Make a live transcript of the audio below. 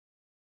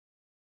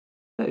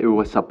Hey,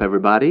 what's up,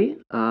 everybody?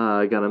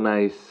 I got a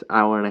nice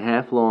hour and a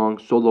half long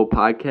solo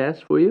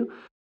podcast for you.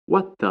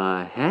 What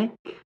the heck?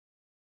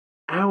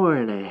 Hour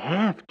and a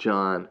half,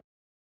 John?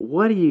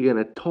 What are you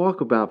gonna talk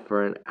about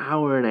for an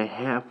hour and a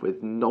half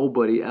with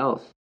nobody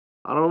else?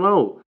 I don't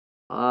know.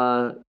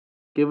 Uh,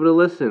 Give it a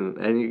listen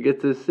and you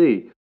get to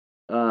see.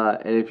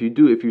 And if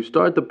you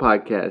start the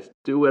podcast,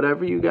 do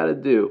whatever you gotta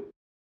do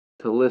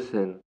to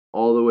listen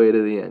all the way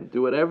to the end.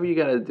 Do whatever you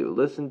got to do.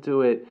 Listen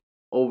to it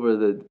over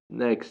the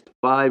next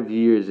 5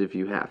 years if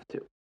you have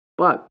to.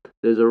 But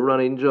there's a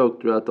running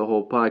joke throughout the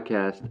whole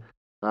podcast.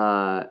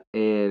 And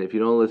if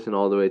you don't listen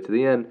all the way to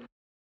the end,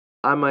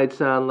 I might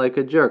sound like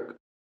a jerk.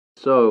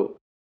 So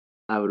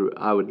I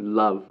would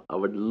love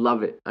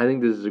it. I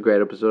think this is a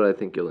great episode. I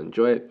think you'll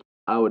enjoy it.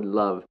 I would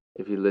love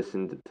if you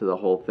listened to the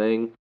whole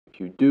thing. If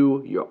you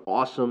do, you're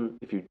awesome.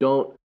 If you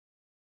don't,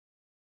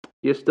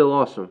 you're still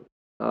awesome.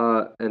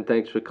 And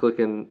thanks for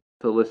clicking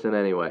to listen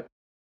anyway.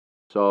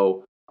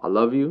 So I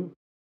love you.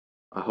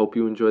 I hope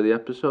you enjoy the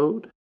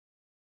episode.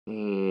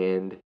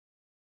 And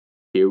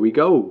here we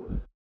go.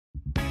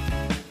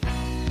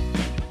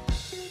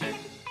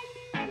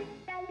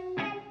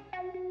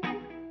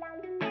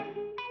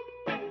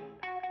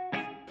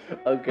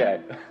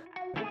 Okay.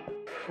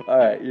 All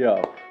right,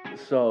 yo.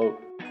 So,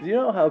 do you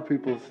know how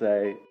people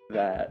say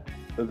that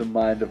the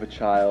mind of a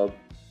child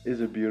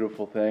is a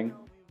beautiful thing?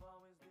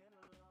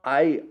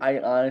 I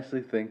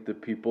honestly think the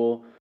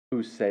people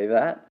who say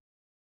that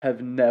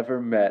have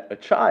never met a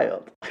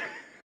child.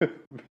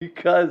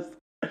 Because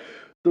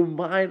the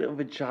mind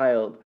of a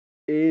child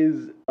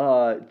is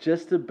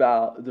just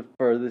about the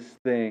furthest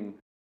thing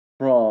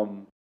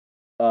from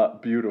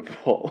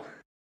beautiful.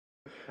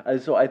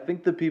 And so I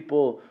think the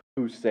people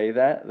who say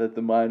that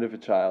the mind of a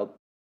child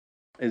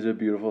is a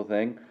beautiful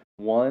thing,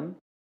 one,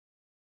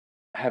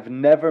 have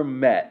never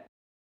met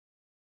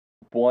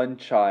one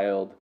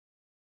child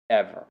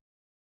ever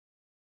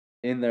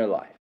in their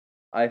life.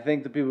 I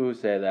think the people who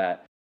say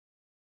that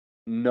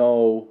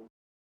know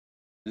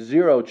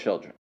zero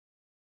children.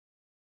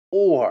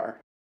 Or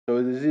so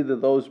it's either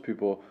those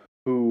people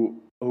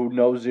who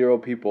know zero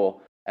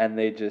people and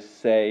they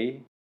just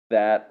say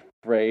that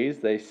phrase,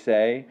 they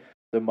say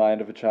the mind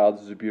of a child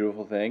is a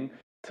beautiful thing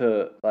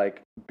to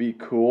like be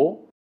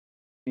cool,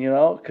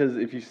 because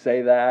if you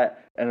say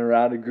that and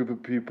around a group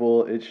of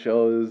people, it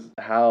shows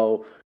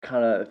how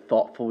kind of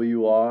thoughtful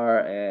you are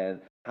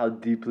and how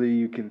deeply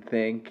you can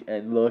think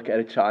and look at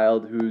a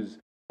child who's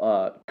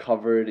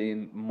covered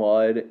in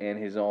mud and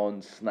his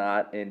own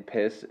snot and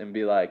piss and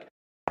be like,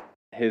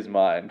 his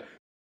mind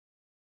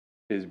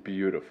is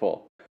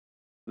beautiful.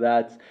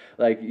 That's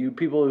like you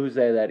people who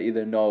say that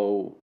either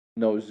know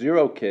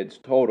zero kids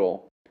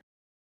total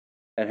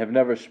and have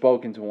never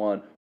spoken to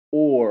one,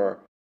 or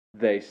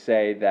they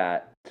say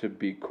that to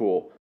be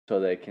cool so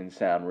they can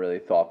sound really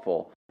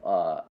thoughtful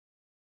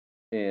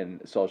in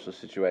social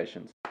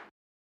situations.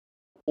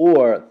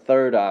 Or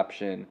third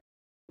option,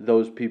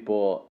 those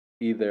people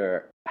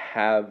either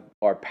have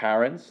are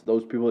parents,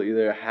 those people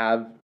either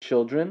have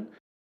children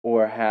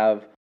or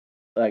have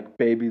like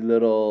baby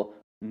little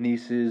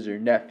nieces or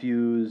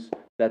nephews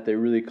that they're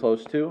really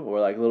close to,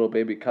 or like little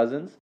baby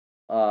cousins,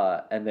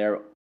 and they're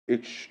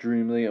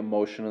extremely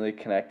emotionally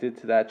connected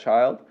to that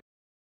child,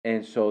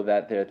 and so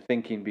that their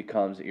thinking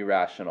becomes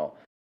irrational.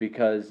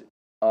 Because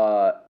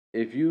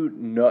if you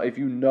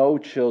know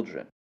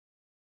children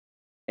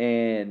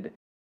and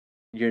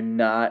you're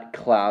not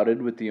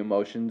clouded with the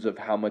emotions of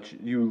how much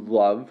you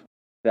love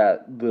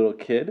that little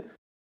kid,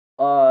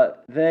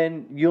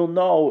 then you'll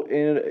know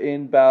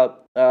in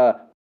about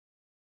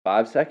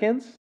 5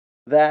 seconds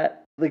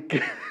that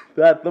the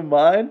that the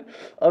mind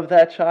of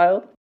that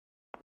child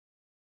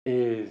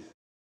is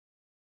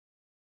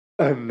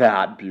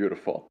not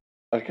beautiful.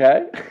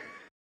 Okay?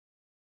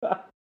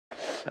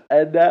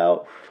 And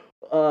now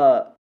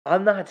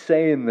I'm not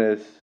saying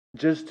this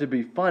just to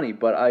be funny,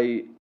 but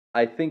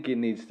I think it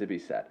needs to be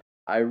said.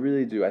 I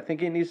really do. I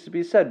think it needs to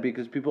be said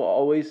because people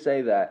always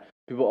say that.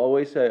 People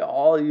always say,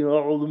 "Oh,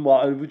 the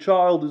mind of a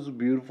child is a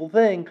beautiful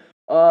thing."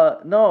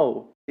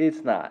 No,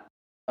 it's not.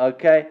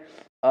 Okay?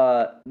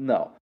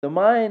 No. The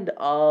mind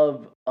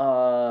of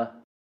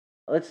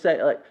let's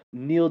say like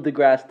Neil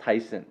deGrasse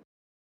Tyson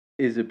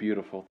is a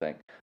beautiful thing.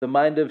 The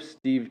mind of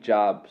Steve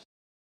Jobs,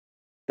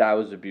 that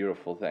was a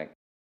beautiful thing.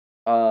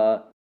 Uh,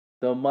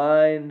 the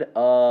mind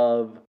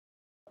of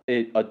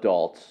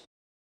adults,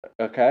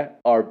 okay,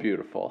 are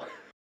beautiful.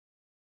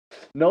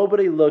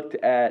 Nobody looked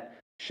at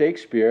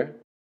Shakespeare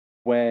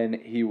when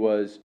he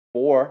was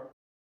 4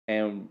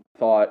 and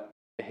thought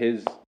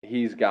he's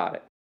got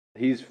it.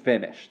 He's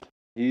finished.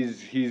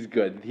 He's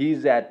good.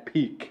 He's at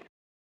peak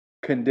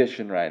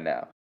condition right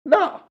now.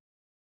 No,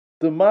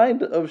 the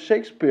mind of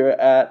Shakespeare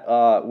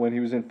at when he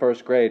was in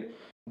first grade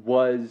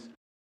was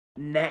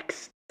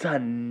next to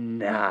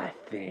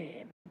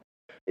nothing.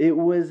 It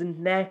was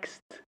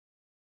next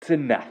to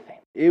nothing.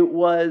 It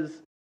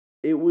was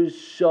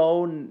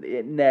so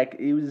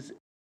it was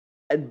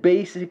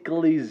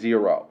basically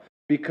zero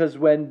because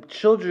when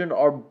children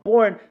are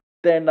born,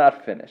 they're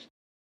not finished.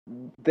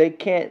 They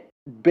can't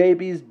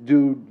babies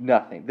do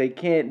nothing. They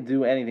can't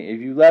do anything.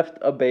 If you left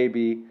a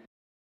baby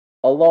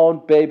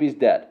alone, baby's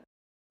dead.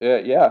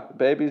 Yeah,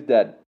 baby's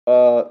dead.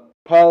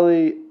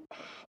 Probably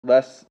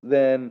less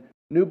than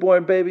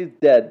newborn baby's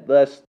dead.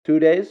 Less 2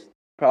 days,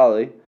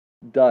 probably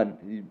done.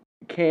 You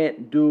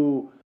can't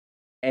do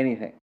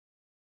anything.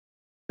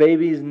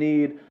 Babies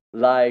need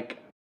like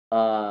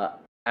uh,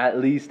 at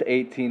least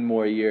 18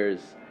 more years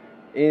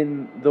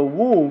in the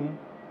womb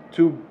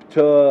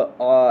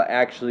to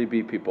actually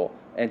be people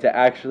and to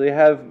actually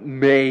have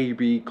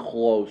maybe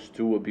close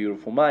to a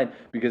beautiful mind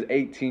because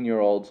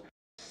 18-year-olds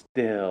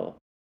still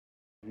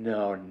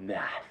know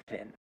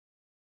nothing.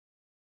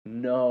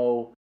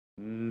 Know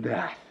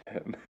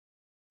nothing.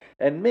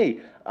 And me,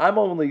 I'm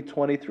only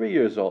 23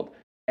 years old,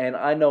 and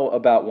I know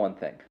about one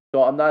thing.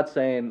 So I'm not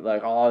saying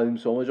like, oh, I'm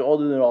so much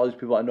older than all these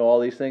people. I know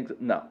all these things.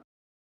 No,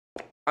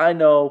 I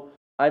know,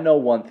 I know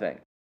one thing,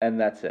 and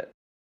that's it.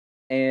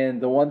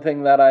 And the one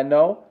thing that I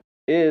know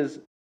is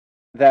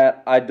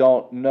that I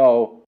don't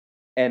know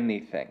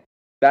anything.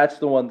 That's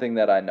the one thing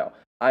that I know.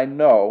 I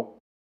know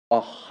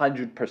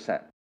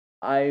 100%.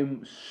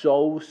 I'm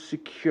so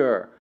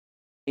secure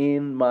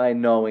in my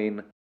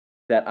knowing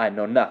that I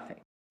know nothing.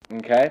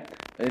 Okay?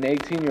 An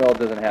 18-year-old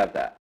doesn't have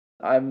that.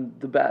 I'm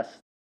the best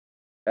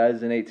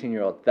as an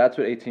 18-year-old. That's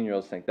what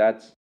 18-year-olds think.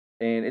 And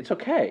it's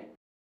okay.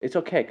 It's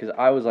okay because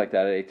I was like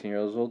that at 18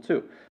 years old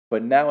too.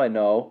 But now I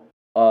know,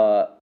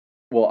 well,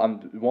 I'm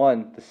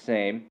one, the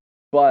same,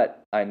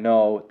 but I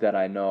know that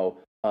I know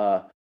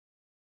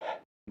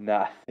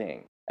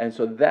nothing. And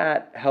so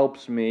that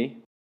helps me,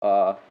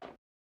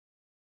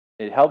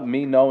 it helped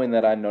me knowing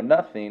that I know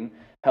nothing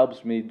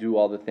helps me do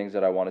all the things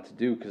that I wanted to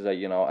do because I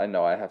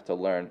know I have to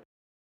learn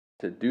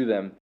to do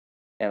them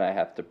and I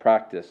have to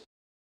practice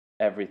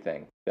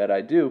everything that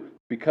I do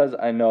because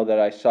I know that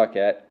I suck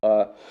at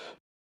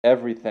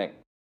everything.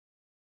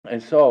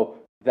 And so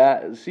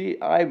that see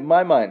I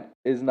my mind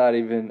is not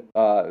even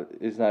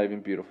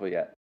beautiful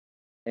yet.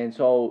 And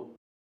so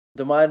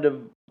the mind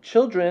of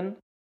children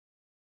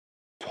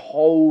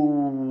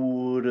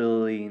totally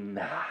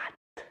not.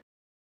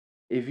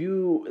 If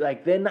you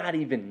like they're not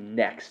even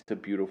next to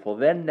beautiful.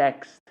 They're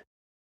next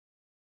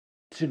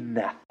to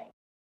nothing.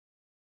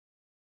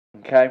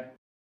 Okay?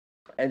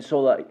 And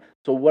so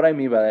so what I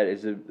mean by that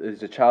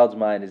is a child's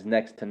mind is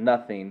next to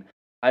nothing.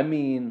 I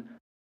mean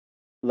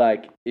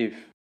like if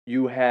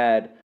you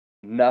had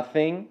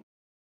nothing,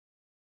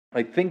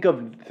 like think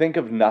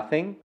of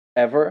nothing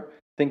ever.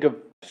 Think of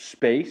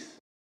space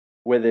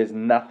where there's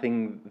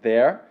nothing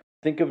there.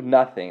 Think of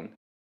nothing,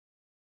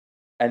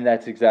 and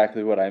that's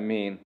exactly what I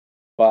mean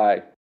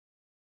by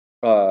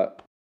uh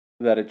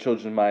that a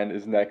children's mind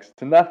is next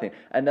to nothing.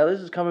 And now this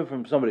is coming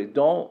from somebody.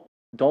 Don't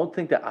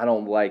think that I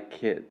don't like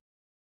kids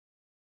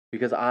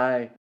because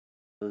I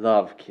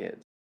love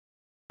kids.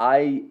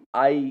 I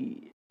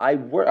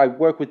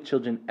work with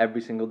children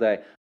every single day.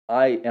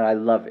 I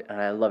love it and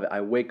I love it.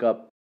 I wake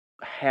up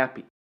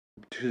happy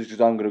because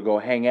I'm gonna go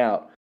hang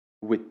out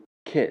with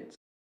kids.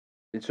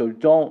 And so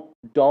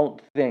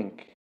don't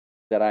think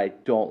that I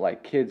don't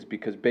like kids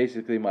because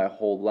basically my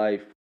whole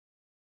life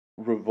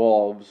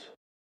revolves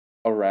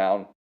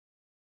around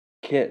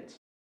kids.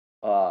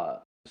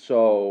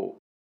 So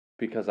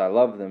because I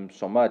love them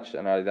so much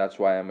and that's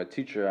why I'm a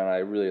teacher and I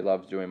really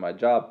love doing my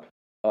job.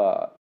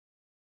 Uh,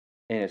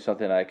 and it's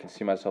something I can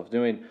see myself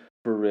doing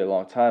for a really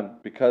long time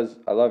because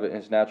I love it and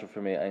it's natural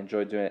for me. I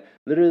enjoy doing it.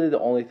 Literally, the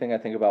only thing I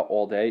think about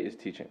all day is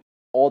teaching.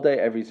 All day,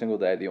 every single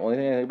day. The only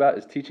thing I think about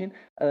is teaching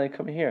and then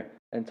coming here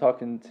and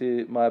talking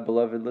to my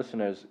beloved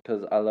listeners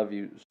because I love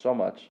you so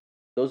much.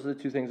 Those are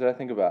the two things that I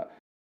think about.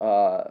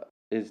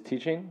 Is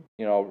teaching,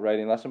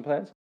 writing lesson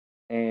plans,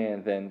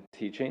 and then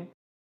teaching,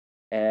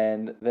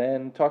 and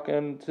then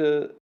talking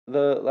to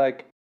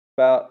the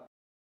about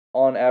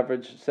on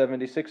average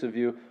 76 of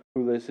you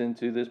who listen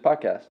to this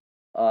podcast.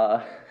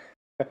 Uh,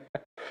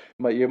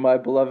 you're my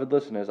beloved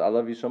listeners. I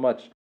love you so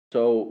much.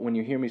 So when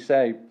you hear me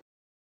say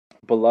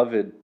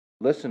beloved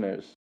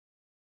listeners,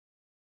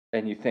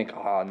 and you think,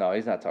 oh no,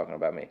 he's not talking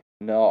about me.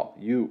 No,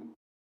 you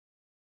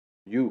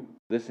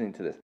listening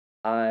to this.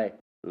 I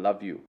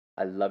love you.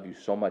 I love you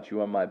so much.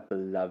 You are my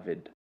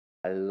beloved.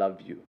 I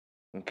love you.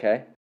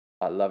 Okay?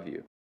 I love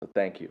you. So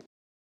thank you.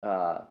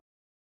 Uh,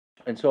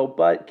 and so,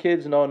 but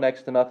kids know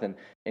next to nothing.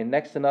 And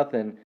next to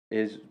nothing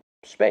is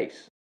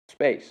space.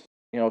 Space.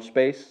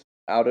 Space,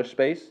 outer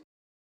space.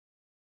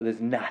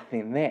 There's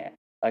nothing there.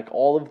 Like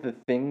all of the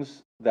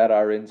things that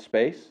are in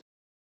space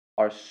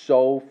are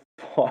so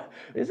far.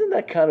 Isn't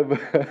that kind of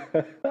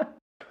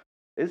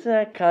isn't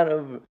that kind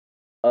of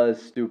a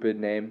stupid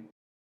name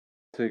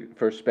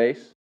for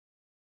space?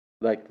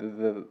 Like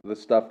the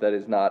stuff that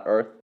is not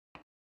Earth,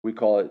 we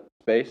call it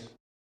space.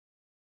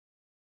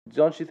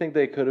 Don't you think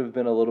they could have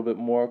been a little bit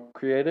more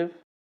creative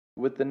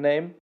with the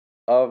name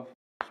of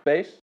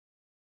space?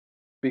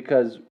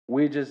 Because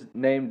we just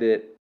named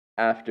it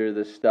after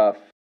the stuff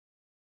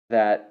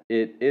that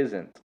it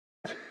isn't.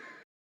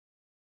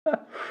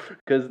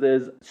 Because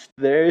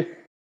there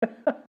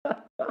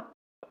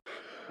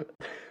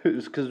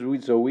because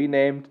we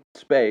named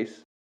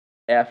space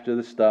after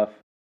the stuff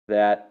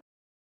that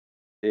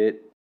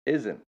it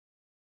isn't.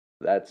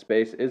 That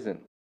space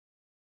isn't.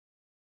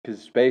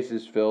 Because space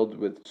is filled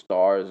with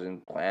stars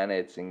and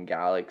planets and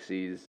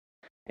galaxies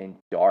and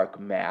dark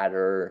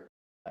matter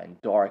and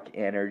dark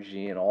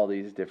energy and all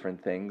these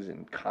different things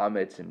and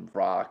comets and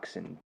rocks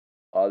and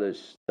other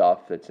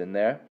stuff that's in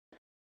there.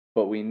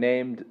 But we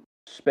named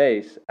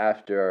space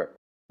after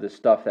the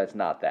stuff that's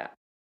not that.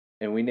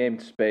 And we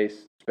named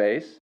space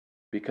space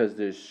because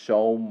there's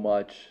so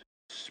much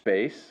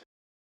space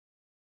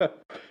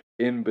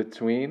in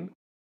between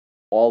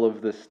all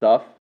of the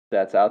stuff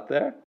that's out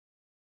there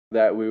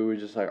that we were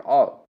just like,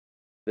 oh,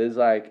 there's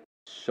like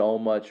so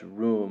much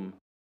room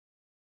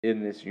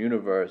in this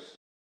universe.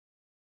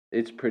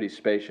 It's pretty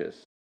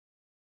spacious.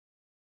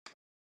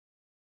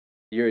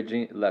 You're a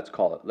genius. Let's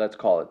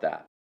call it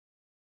that.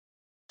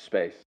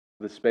 Space.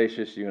 The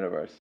spacious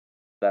universe.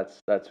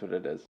 That's what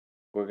it is.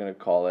 We're gonna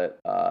call it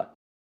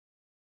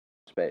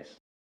space.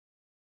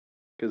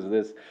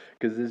 Because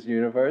this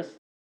universe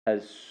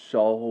has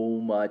so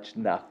much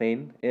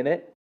nothing in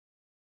it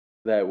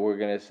that we're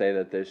gonna say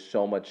that there's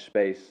so much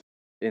space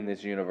in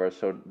this universe.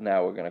 So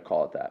now we're gonna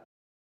call it that.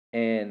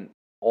 And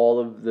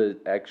all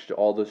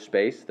the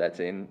space that's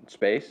in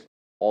space,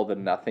 all the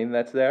nothing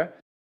that's there,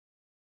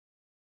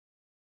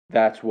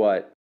 that's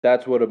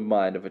what a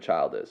mind of a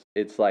child is.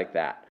 It's like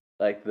that.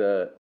 Like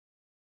the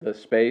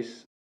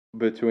space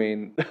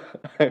between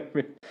I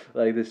mean,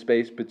 like the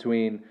space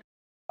between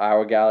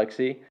our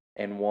galaxy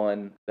and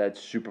one that's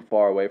super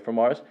far away from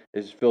ours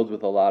is filled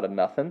with a lot of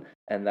nothing,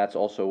 and that's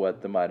also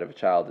what the mind of a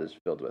child is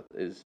filled with,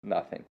 is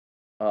nothing.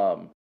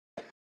 Um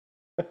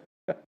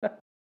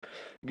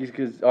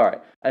because all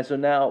right, and so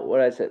now what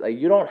I said, like,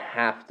 you don't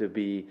have to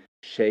be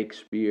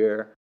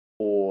Shakespeare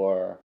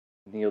or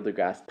Neil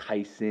deGrasse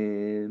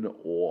Tyson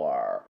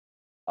or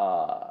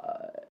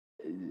uh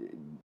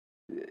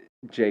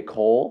J.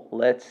 Cole,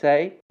 let's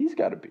say. He's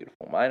got a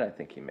beautiful mind. I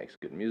think he makes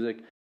good music.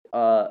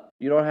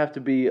 You don't have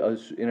to be an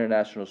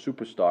international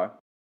superstar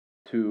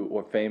to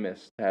or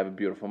famous to have a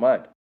beautiful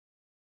mind.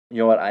 You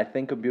know what I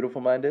think a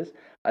beautiful mind is?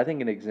 I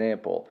think an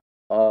example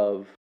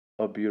of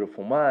a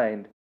beautiful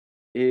mind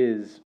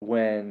is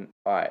when,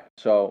 all right,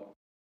 so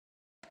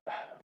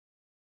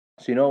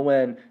you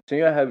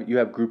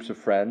have groups of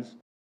friends,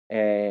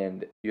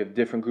 and you have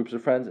different groups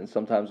of friends, and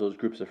sometimes those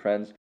groups of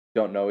friends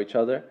don't know each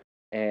other,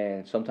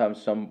 and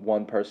sometimes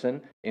one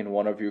person in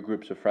one of your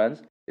groups of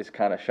friends is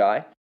kind of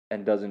shy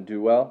and doesn't do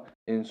well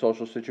in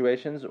social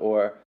situations,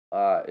 or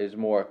is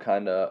more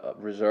kind of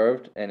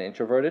reserved and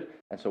introverted,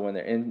 and so when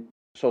they're in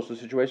social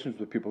situations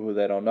with people who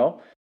they don't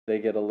know, they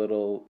get a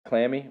little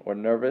clammy or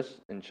nervous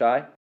and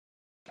shy,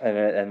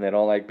 and they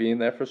don't like being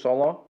there for so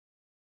long.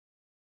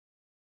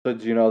 So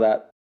do you know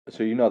that?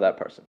 So you know that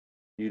person.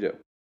 You do.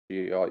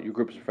 Your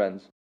groups of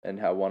friends, and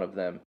how one of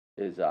them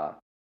is uh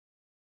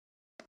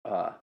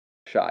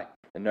shy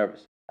and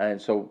nervous.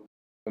 And so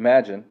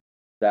imagine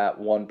that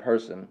one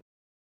person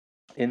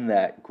in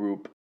that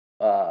group.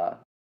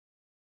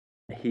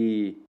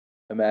 He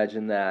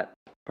Imagine that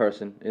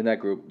person in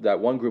that group, that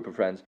one group of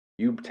friends.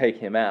 You take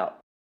him out,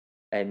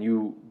 and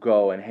you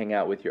go and hang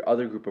out with your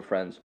other group of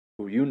friends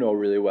who you know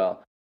really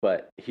well,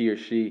 but he or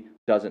she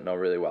doesn't know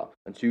really well.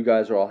 And so you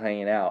guys are all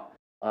hanging out,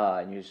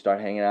 and you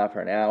start hanging out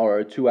for an hour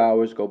or 2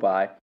 hours go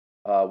by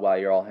while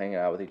you're all hanging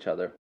out with each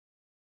other.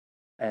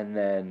 And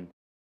then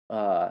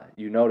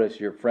you notice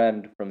your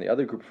friend from the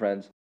other group of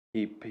friends,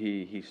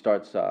 he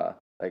starts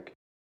like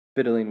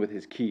fiddling with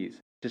his keys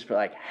just for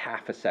like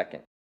half a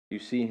second. You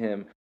see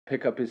him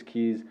pick up his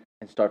keys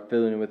and start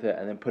fiddling with it,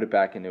 and then uh, put it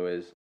back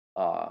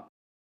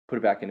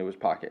into his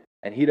pocket.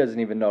 And he doesn't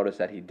even notice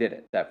that he did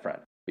it, that friend.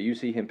 But you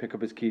see him pick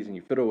up his keys and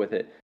you fiddle with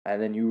it, and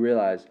then you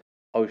realize,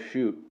 oh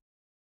shoot,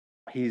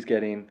 he's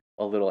getting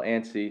a little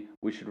antsy.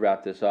 We should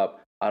wrap this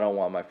up. I don't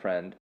want my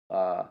friend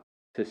to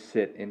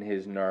sit in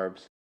his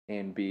nerves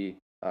and be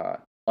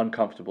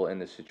uncomfortable in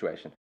this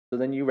situation. So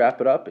then you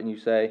wrap it up and you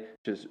say,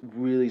 just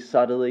really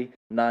subtly,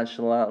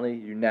 nonchalantly,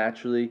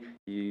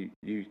 you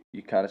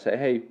kind of say,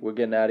 hey, we're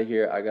getting out of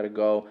here. I gotta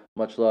go.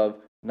 Much love.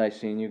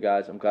 Nice seeing you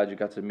guys. I'm glad you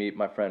got to meet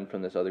my friend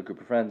from this other group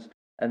of friends.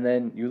 And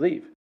then you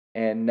leave.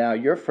 And now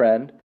your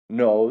friend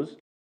knows,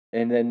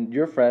 and then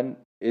your friend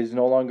is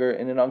no longer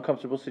in an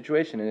uncomfortable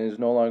situation and is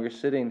no longer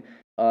sitting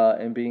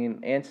and being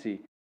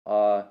antsy.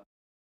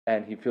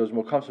 And he feels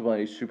more comfortable,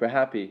 and he's super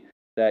happy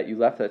that you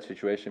left that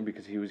situation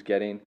because he was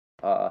getting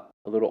a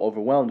little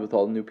overwhelmed with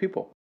all the new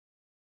people.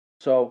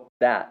 So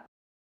that's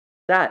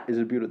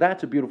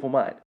a beautiful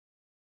mind.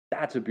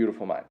 That's a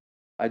beautiful mind.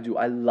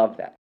 I love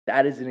that.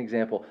 That is an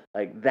example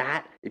like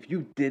that. If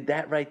you did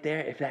that right there,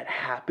 if that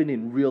happened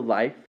in real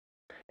life,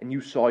 and you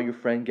saw your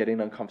friend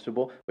getting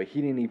uncomfortable, but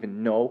he didn't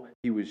even know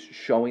he was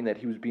showing that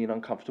he was being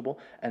uncomfortable,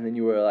 and then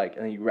you were like,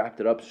 and then you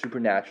wrapped it up super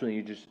naturally,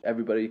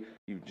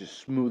 you just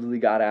smoothly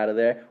got out of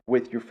there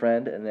with your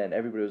friend, and then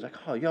everybody was like,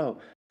 oh, yo,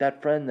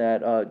 that friend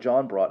that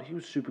John brought, he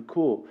was super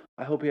cool.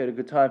 I hope he had a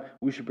good time.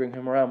 We should bring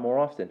him around more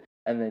often.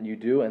 And then you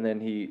do, and then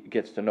he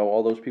gets to know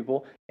all those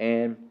people,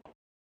 and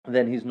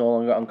then he's no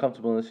longer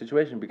uncomfortable in the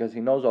situation because he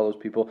knows all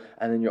those people,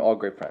 and then you're all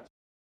great friends.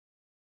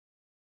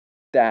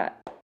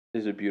 That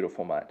is a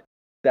beautiful mind.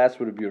 That's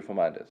what a beautiful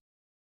mind is.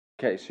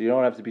 Okay, so you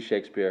don't have to be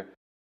Shakespeare.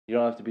 You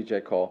don't have to be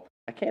J. Cole.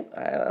 I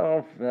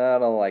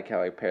don't like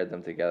how I paired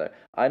them together.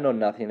 I know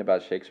nothing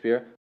about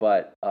Shakespeare,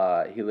 but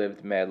he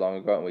lived mad long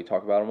ago, and we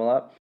talk about him a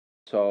lot.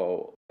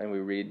 So, and we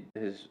read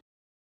his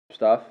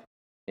stuff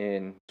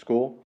in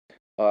school.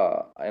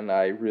 And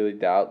I really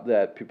doubt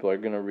that people are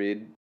gonna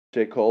read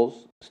J.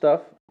 Cole's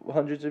stuff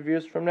hundreds of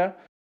years from now.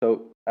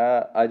 So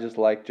I just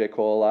like J.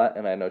 Cole a lot,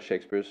 and I know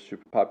Shakespeare's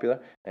super popular,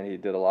 and he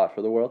did a lot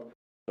for the world.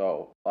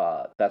 So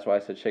that's why I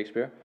said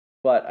Shakespeare.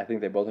 But I think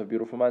they both have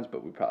beautiful minds,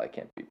 but we probably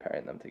can't be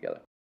pairing them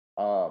together.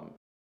 Um,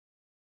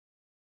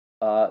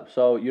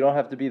 so you don't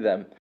have to be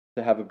them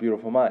to have a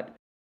beautiful mind.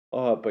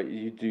 But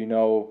you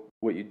know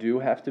what you do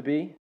have to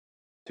be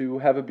to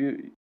have a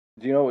beauty?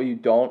 Do you know what you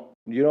don't?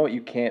 Do you know what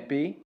you can't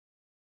be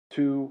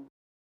to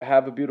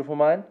have a beautiful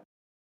mind?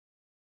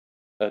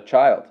 A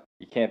child.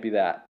 You can't be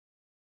that.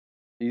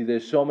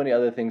 There's so many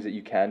other things that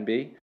you can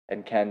be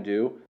and can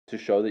do to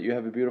show that you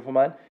have a beautiful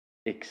mind,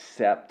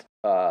 except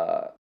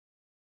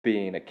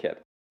being a kid,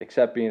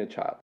 except being a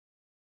child.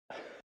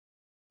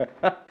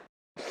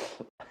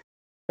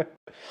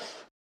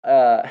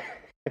 uh,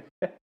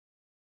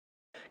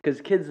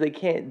 because kids, they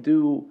can't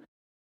do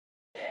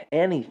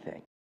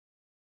anything.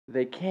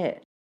 They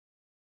can't.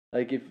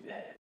 Like, if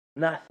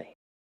nothing,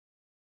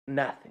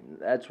 nothing.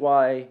 That's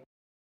why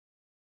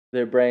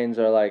their brains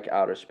are like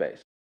outer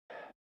space.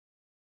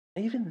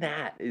 Even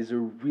that is a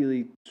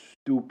really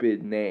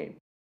stupid name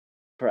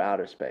for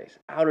outer space.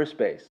 Outer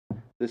space.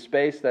 The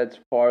space that's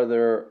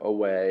farther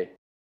away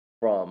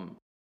from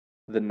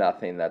the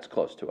nothing that's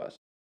close to us.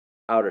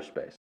 Outer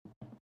space.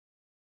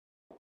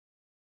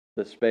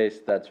 The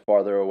space that's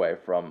farther away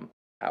from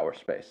our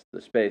space.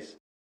 The space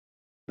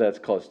that's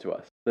close to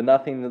us. The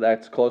nothing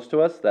that's close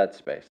to us, that's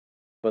space.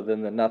 But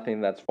then the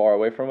nothing that's far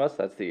away from us,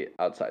 that's the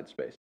outside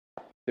space.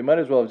 They might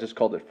as well have just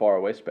called it far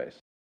away space.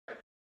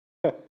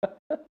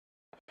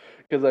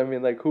 Because, I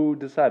mean, like, who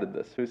decided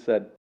this? Who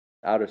said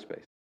outer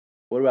space?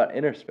 What about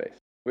inner space?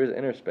 Where's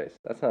inner space?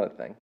 That's not a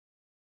thing.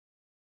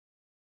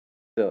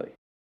 Silly.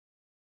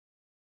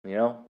 You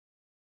know?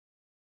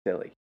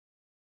 Silly.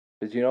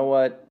 Because you know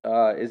what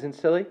isn't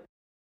silly?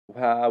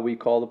 How we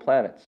call the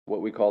planets.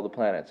 What we call the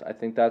planets. I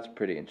think that's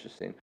pretty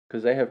interesting.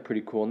 Because they have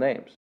pretty cool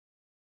names.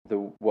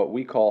 What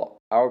we call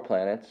our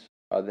planets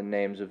are the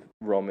names of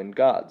Roman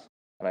gods.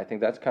 And I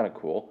think that's kind of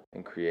cool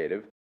and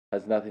creative.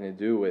 Has nothing to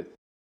do with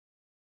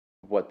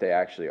what they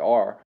actually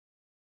are.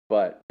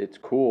 But it's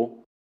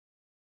cool.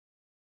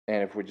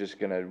 And if we're just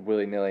going to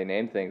willy-nilly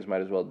name things,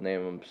 might as well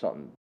name them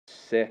something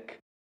sick.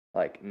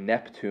 Like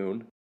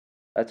Neptune.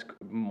 That's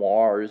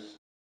Mars.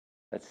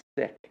 That's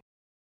sick.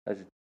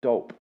 That's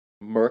dope.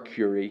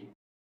 Mercury.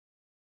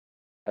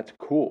 That's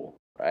cool,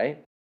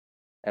 right?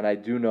 And I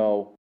do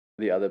know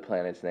the other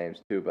planets'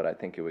 names too, but I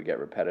think it would get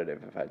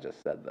repetitive if I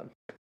just said them.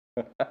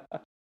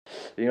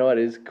 You know what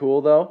is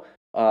cool though?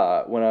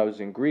 When I was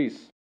in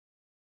Greece,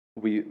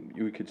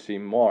 you could see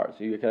Mars.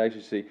 You could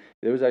actually see.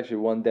 There was actually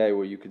one day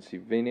where you could see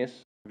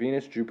Venus,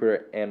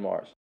 Jupiter, and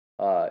Mars.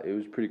 It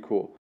was pretty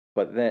cool.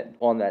 But then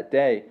on that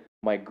day,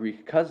 my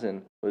Greek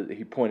cousin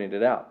he pointed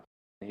it out.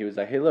 And he was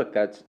like, "Hey, look,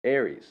 that's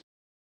Aries."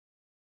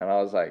 And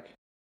I was like,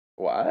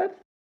 "What?" I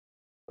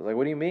was like,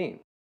 "What do you mean?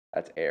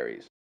 That's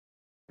Aries?"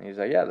 And he's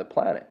like, "Yeah, the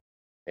planet,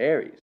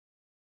 Aries."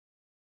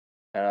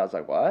 And I was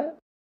like, "What?"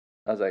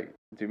 I was like,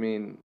 "Do you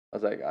mean?" I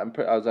was like, I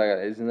was like,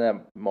 "Isn't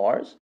that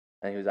Mars?"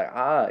 And he was like,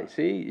 "Ah,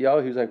 see, yo."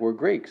 He was like, "We're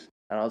Greeks."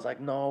 And I was like,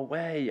 "No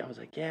way." I was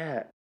like,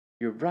 "Yeah,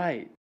 you're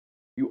right.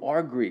 You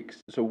are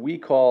Greeks." So we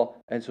call,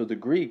 and so the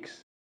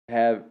Greeks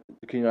have,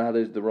 you know how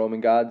there's the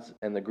Roman gods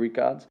and the Greek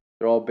gods?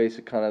 They're all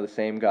basic, kind of the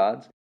same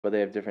gods, but they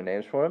have different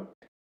names for them.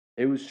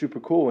 It was super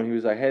cool when he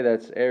was like, "Hey,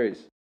 that's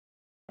Aries."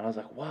 And I was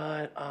like,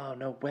 "What? Oh,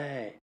 no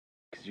way."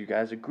 Because you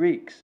guys are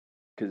Greeks.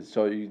 Because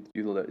so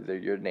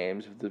your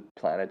names of the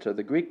planets are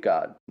the Greek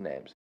god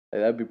names.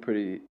 Like, that'd be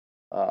pretty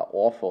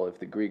awful if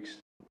the Greeks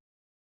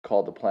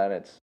called the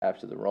planets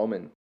after the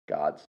Roman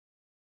gods.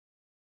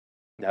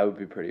 That would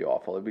be pretty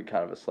awful. It'd be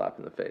kind of a slap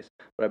in the face.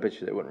 But I bet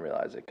you they wouldn't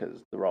realize it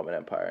because the Roman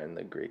Empire and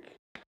the Greek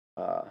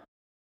uh,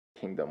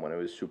 kingdom, when it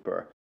was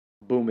super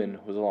booming,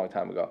 was a long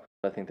time ago.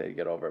 I think they'd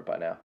get over it by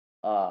now.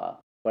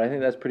 But I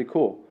think that's pretty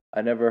cool.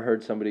 I never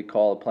heard somebody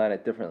call a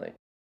planet differently,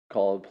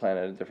 call a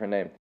planet a different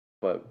name.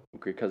 But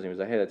Greek cousin was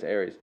like, "Hey, that's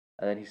Aries,"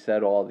 and then he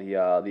said all the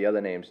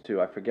other names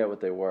too. I forget what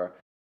they were.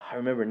 I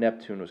remember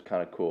Neptune was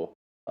kind of cool.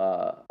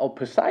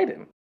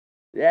 Poseidon.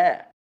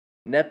 Yeah,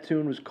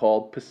 Neptune was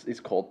called.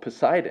 It's called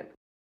Poseidon.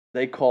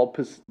 They call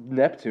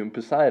Neptune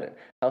Poseidon.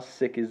 How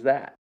sick is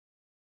that?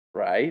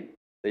 Right?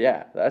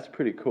 Yeah, that's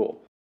pretty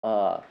cool.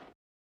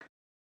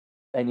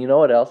 And you know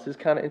what else is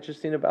kind of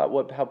interesting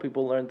about how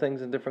people learn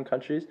things in different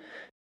countries?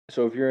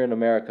 So if you're in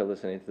America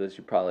listening to this,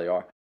 you probably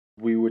are.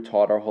 We were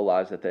taught our whole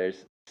lives that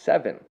there's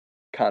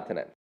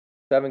continents,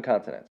 seven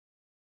continents.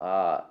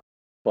 Uh,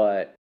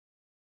 but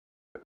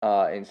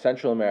in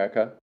Central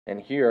America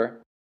and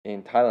here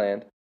in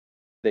Thailand,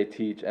 they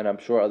teach, and I'm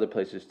sure other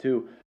places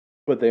too,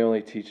 but they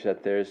only teach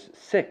that there's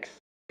six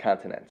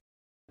continents.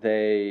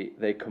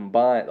 they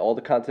combine all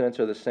the continents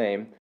are the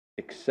same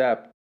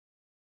except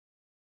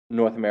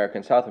North America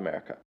and South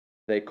America.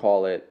 They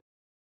call it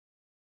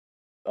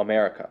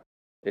America.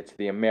 It's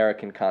the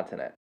American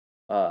continent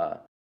because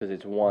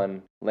it's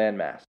one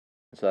landmass.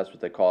 So that's what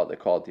they call it. They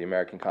call it the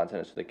American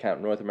continent. So they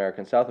count North America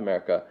and South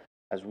America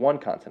as one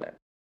continent,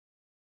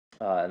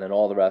 and then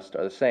all the rest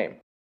are the same.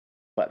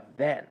 But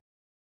then,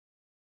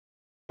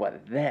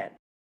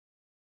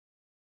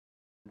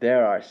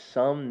 there are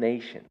some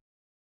nations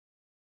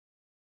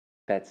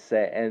that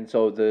say, and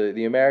so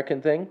the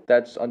American thing,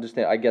 that's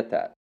understand. I get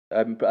that.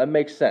 It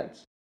makes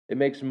sense. It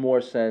makes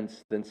more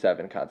sense than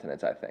 7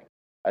 continents. I think.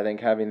 I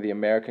think having the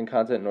American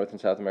continent, North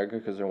and South America,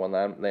 because they're one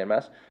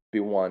landmass,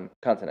 be one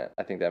continent.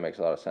 I think that makes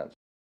a lot of sense.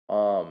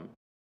 Um,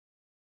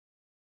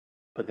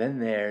 but then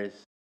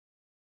there's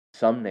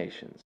some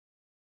nations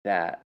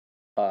that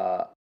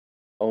uh,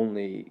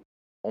 only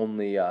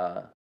only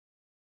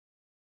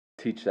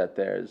teach that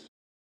there's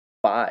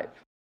 5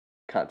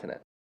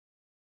 continents.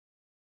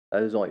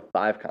 There's only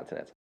 5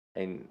 continents.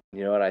 And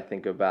you know what I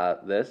think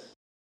about this?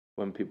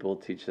 When people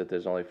teach that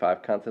there's only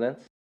 5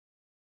 continents,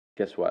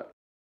 guess what?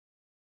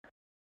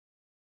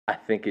 I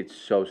think it's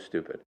so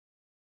stupid.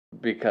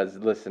 Because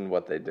listen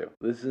what they do.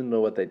 Listen to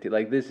what they do.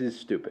 Like this is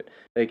stupid.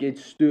 Like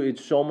it's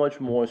so much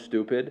more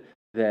stupid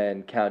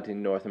than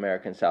counting North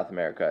America and South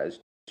America as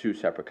 2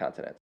 separate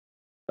continents.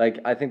 Like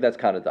I think that's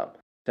kind of dumb.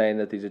 Saying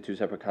that these are 2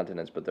 separate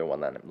continents but they're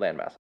one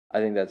landmass. I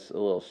think that's a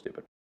little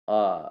stupid.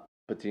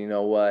 But do you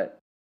know what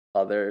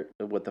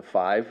the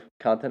 5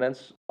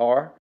 continents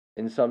are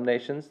in some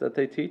nations that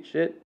they teach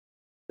it?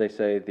 They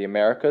say the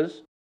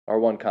Americas are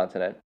one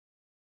continent.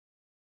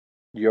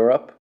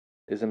 Europe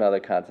is another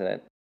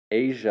continent.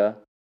 Asia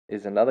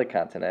is another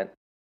continent.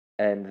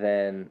 And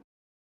then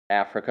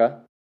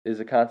Africa is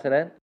a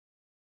continent.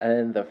 And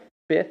then the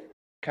 5th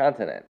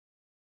continent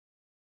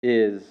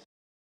is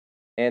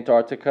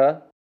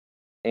Antarctica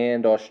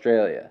and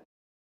Australia.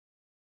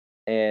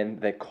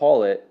 And they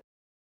call it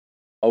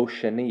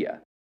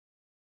Oceania.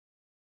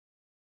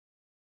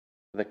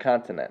 The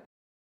continent.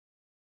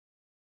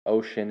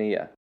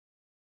 Oceania.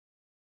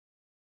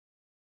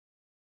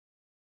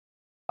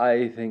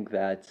 I think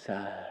that's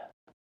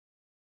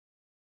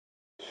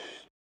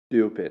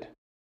stupid.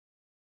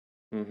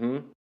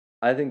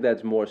 I think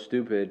that's more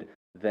stupid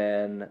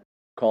than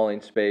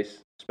calling space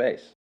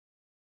space.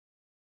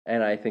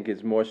 And I think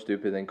it's more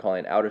stupid than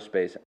calling outer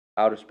space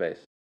outer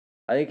space.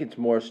 I think it's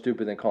more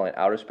stupid than calling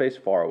outer space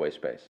far away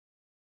space.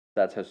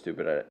 That's how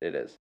stupid it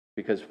is.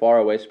 Because far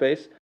away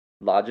space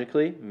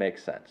logically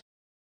makes sense.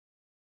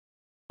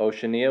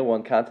 Oceania,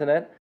 one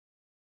continent,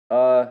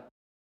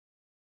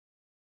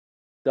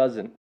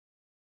 doesn't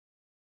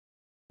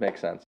make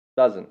sense.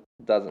 Doesn't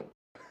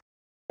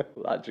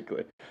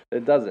logically.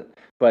 It doesn't.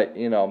 But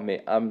you know me,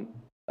 I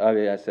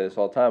say this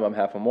all the time. I'm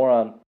half a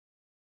moron.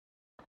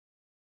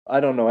 I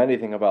don't know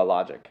anything about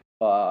logic,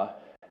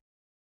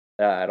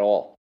 at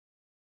all.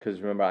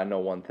 Because remember, I know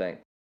one thing,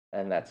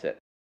 and that's it.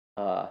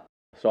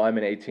 So I'm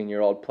an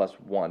 18-year-old plus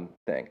one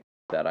thing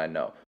that I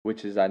know,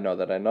 which is I know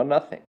that I know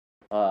nothing.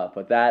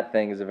 But that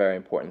thing is a very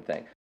important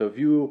thing. So if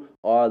you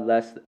are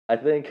less, I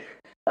think,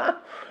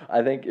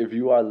 I think if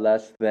you are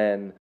less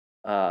than,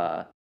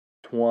 if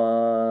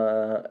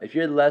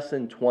you're less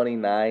than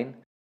 29,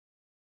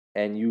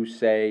 and you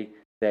say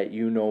that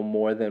you know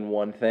more than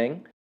one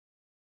thing,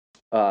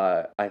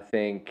 I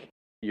think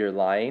you're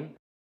lying,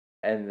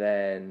 and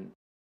then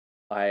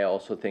I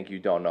also think you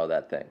don't know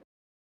that thing.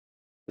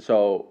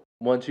 So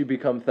once you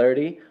become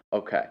 30,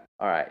 okay,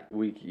 all right,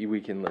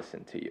 we can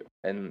listen to you,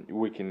 and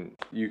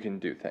you can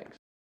do things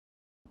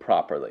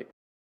properly,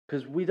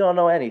 because we don't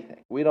know anything.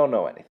 We don't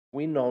know anything.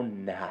 We know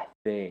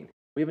nothing.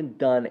 We haven't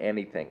done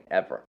anything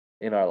ever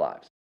in our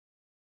lives.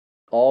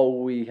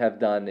 All we have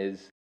done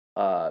is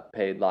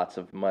paid lots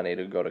of money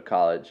to go to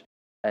college,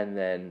 and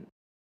then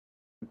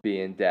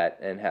be in debt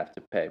and have to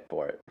pay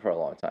for it for a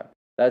long time.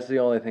 That's the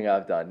only thing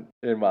I've done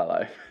in my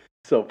life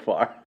so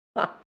far.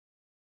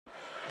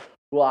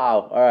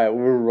 Wow. All right,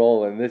 we're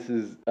rolling. This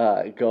is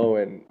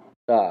going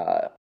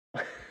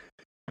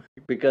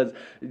because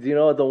do you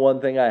know what the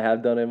one thing I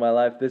have done in my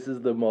life? This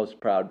is the most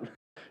proud.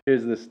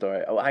 Here's the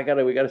story. Oh,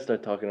 we gotta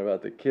start talking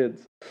about the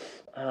kids.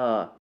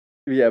 Yeah,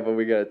 but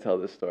we gotta tell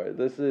this story.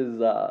 This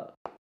is I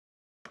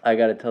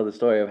gotta tell the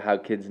story of how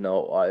kids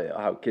know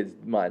how kids'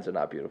 minds are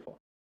not beautiful.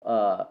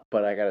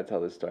 But I gotta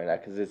tell this story now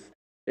because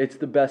it's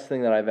the best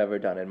thing that I've ever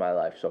done in my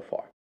life so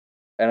far,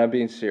 and I'm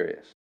being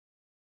serious.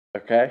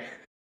 Okay.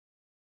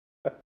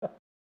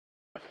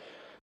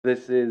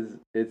 It's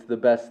the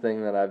best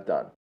thing that I've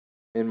done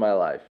in my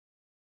life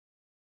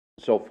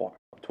so far.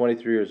 I'm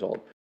 23 years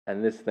old,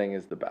 and this thing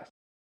is the best.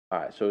 All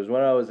right, so it was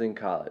when I was in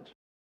college.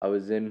 I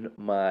was in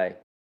my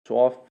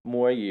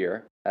sophomore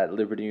year at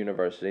Liberty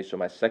University, so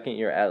my second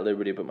year at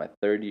Liberty, but my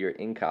third year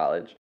in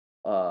college.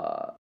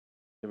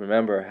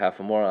 Remember, half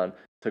a moron. It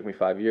took me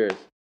 5 years.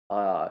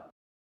 And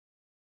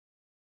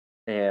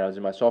I was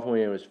in my sophomore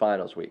year. It was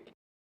finals week,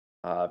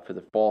 for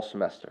the fall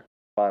semester,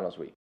 finals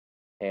week,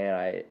 and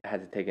I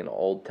had to take an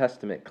Old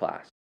Testament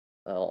class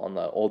on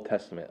the Old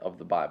Testament of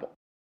the Bible.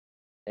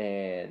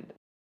 and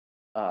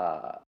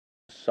uh,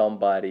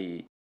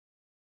 somebody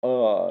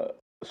uh,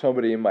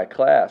 somebody in my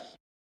class,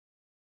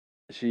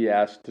 she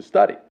asked to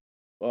study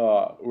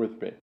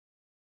with me,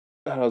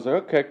 and I was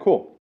like, okay,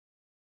 cool.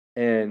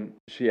 And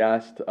she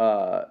asked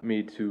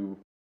me to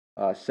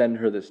send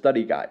her the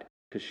study guide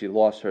because she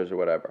lost hers or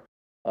whatever.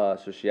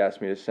 So she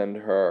asked me to send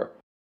her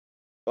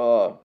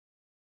uh,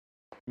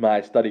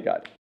 my study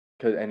guide,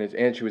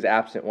 and she was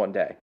absent one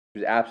day. She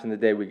was absent the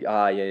day we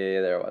yeah,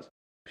 there it was.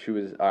 She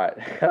was all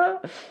right.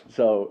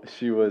 So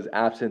she was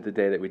absent the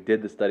day that we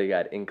did the study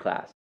guide in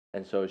class,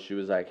 and so she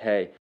was like,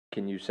 "Hey,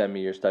 can you send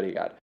me your study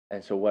guide?"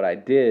 And so what I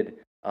did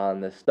on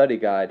the study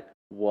guide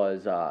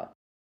was I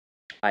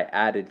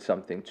added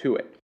something to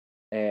it,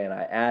 and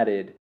I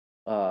added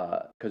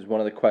because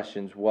one of the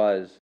questions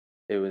was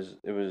it was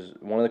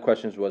one of the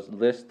questions was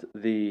list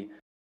the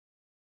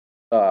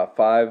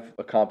five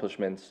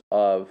accomplishments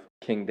of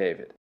King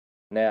David.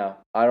 Now,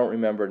 I don't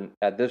remember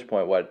at this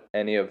point what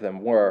any of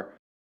them were,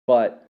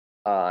 but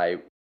I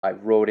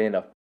wrote in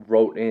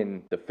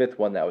the fifth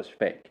one that was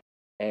fake,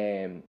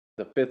 and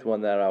the fifth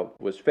one that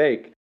was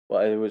fake.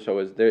 Well, it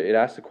was there. It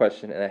asked the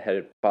question, and it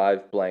had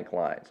five blank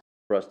lines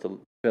for us to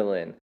fill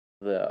in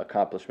the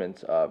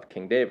accomplishments of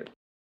King David.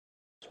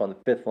 So on the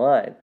fifth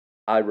line,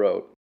 I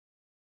wrote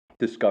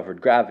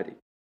discovered gravity.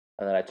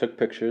 And then I took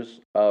pictures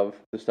of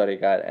the study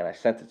guide and I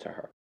sent it to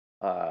her.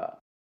 Uh,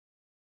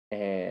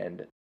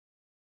 and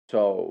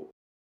so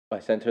I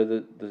sent her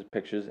the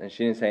pictures and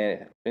she didn't say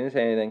anything. She didn't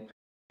say anything.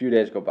 A few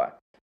days go by.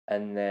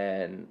 And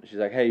then she's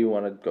like, hey, you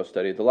want to go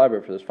study at the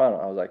library for this final?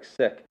 I was like,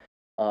 sick.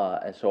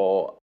 And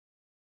so,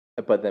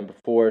 but then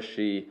before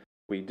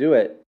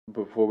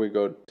we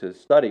go to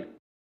study,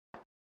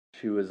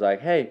 she was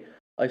like, hey,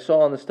 I saw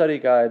on the study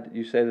guide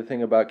you say the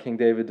thing about King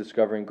David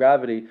discovering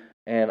gravity,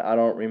 and I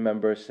don't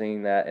remember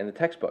seeing that in the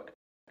textbook.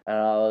 And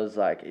I was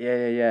like,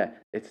 yeah.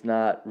 It's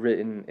not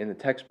written in the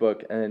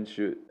textbook. And then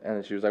she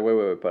was like,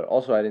 wait. But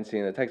also, I didn't see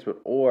it in the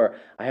textbook, or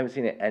I haven't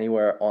seen it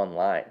anywhere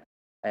online.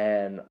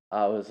 And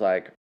I was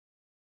like,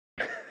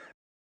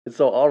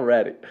 so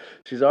already,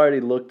 she's already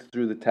looked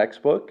through the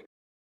textbook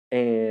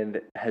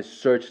and has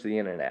searched the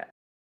internet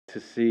to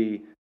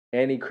see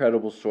any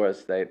credible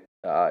source that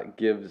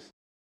gives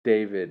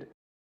David,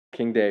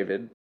 King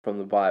David from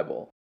the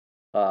Bible,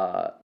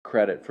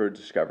 credit for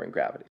discovering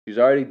gravity. She's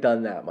already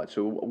done that much,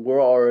 so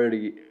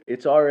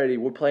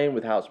we're playing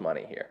with house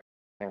money here.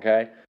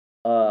 Okay,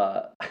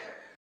 uh,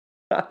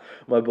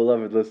 my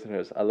beloved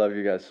listeners, I love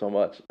you guys so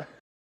much.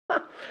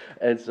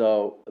 And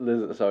so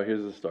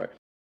here's the story,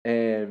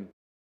 and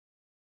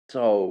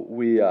so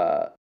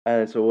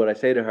what I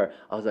say to her,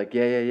 I was like,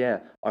 yeah.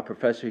 Our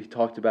professor, he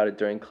talked about it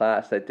during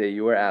class that day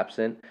you were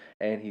absent,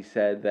 and he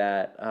said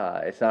that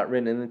it's not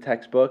written in the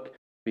textbook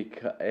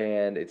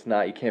and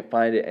you can't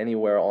find it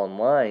anywhere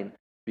online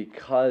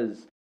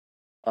because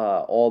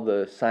all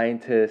the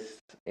scientists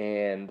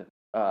and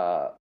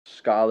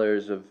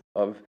scholars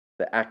of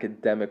the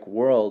academic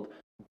world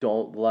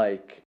don't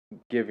like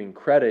giving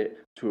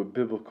credit to a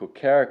biblical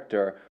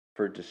character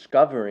for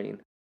discovering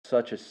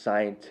such a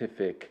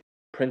scientific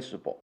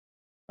principle.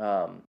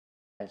 Um,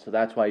 and so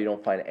that's why you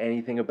don't find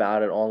anything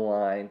about it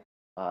online,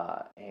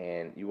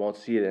 and you won't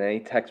see it in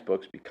any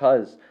textbooks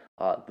because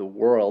the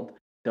world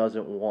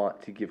doesn't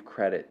want to give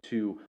credit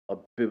to a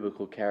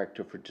biblical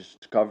character for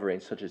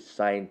discovering such a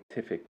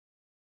scientific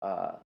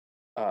uh,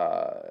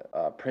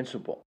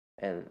 principle,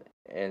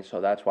 and so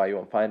that's why you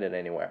won't find it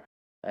anywhere.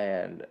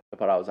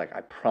 But I was like,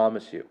 I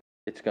promise you,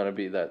 it's gonna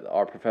be that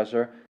our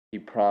professor. He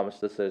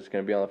promised us that it's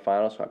gonna be on the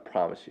final, so I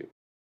promise you,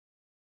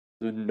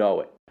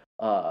 know it.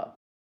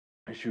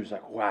 And she was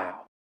like,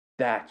 wow,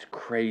 that's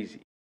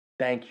crazy.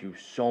 Thank you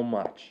so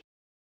much.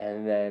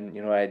 And then,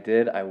 you know what I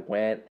did? I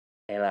went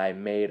and I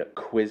made a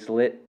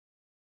Quizlet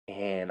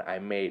and I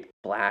made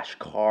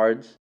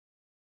flashcards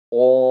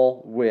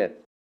all with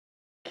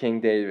King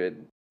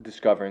David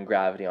discovering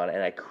gravity on it.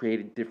 And I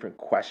created different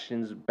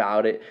questions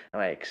about it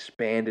and I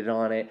expanded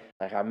on it.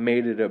 Like I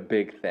made it a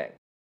big thing.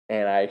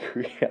 And I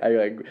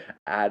like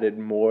added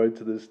more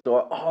to the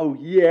story. Oh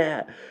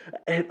yeah,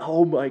 and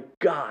oh my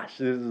gosh,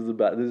 this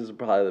is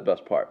probably the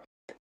best part.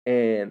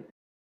 And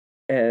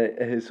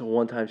and so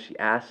one time she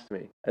asked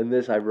me, and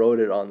this I wrote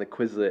it on the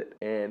Quizlet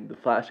and the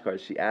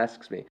flashcards. She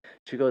asks me,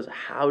 she goes,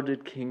 "How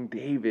did King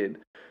David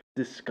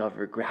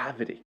discover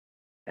gravity?"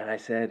 And I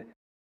said,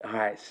 "All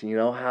right, so you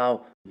know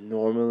how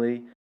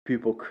normally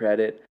people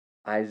credit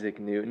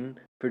Isaac Newton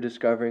for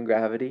discovering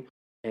gravity,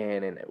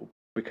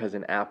 because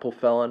an apple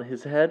fell on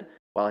his head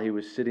while he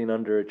was sitting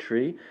under a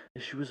tree."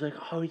 And she was like,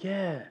 "Oh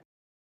yeah,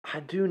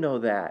 I do know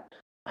that.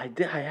 I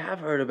have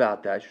heard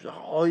about that." She was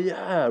like, "Oh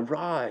yeah,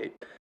 right."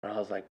 And I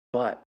was like,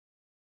 "But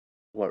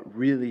what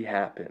really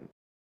happened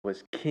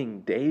was King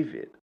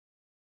David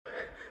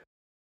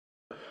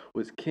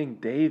was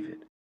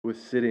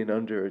sitting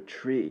under a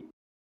tree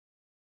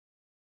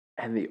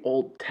and the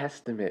Old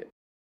Testament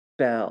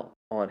fell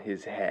on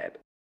his head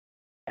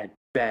and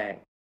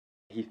bang,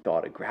 he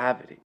thought of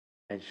gravity."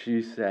 And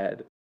she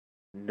said,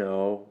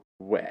 "No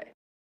way."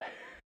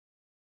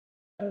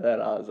 And then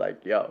I was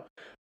like, "Yo,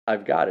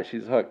 I've got it.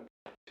 She's hooked."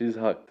 She's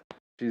hooked.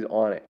 She's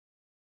on it.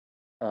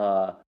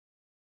 Uh,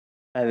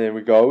 and then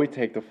we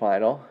take the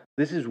final.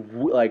 This is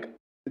like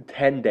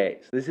 10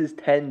 days. This is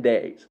 10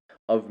 days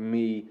of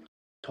me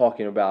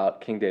talking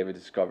about King David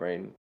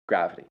discovering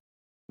gravity,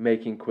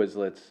 making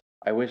Quizlets.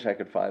 I wish I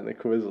could find the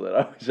Quizlet.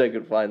 I wish I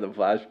could find the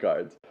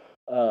flashcards.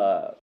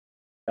 Uh,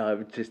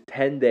 just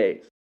 10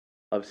 days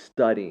of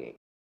studying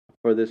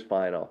for this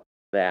final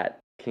that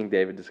King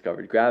David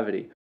discovered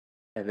gravity.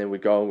 And then we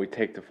go and we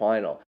take the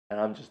final. And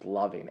I'm just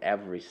loving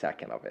every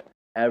second of it.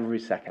 Every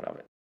second of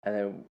it. And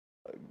then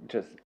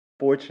just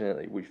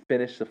fortunately, we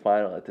finished the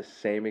final at the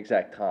same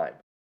exact time.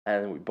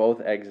 And we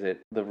both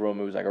exit the room.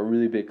 It was like a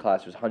really big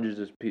class. There's hundreds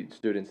of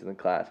students in the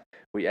class.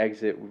 We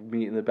exit, we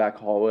meet in the back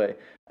hallway.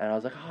 And I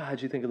was like, oh,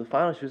 how'd you think of the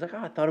final? She was like, oh,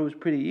 I thought it was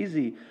pretty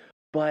easy.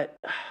 But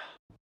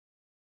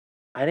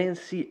I didn't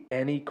see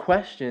any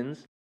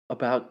questions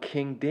about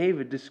King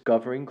David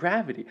discovering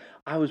gravity.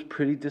 I was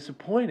pretty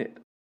disappointed.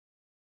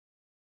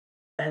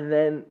 And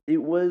then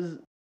it was,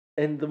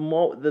 and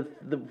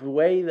the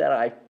way that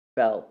I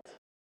felt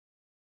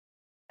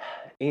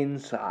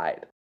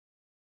inside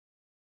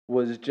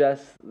was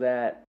just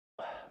that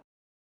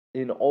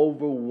an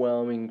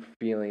overwhelming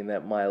feeling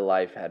that my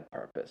life had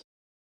purpose.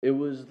 It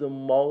was the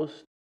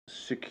most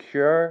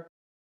secure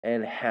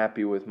and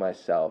happy with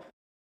myself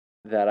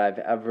that I've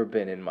ever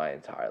been in my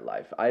entire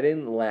life. I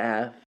didn't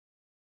laugh.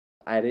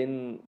 I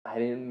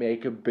didn't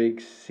make a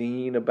big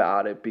scene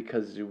about it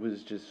because it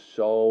was just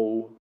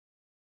so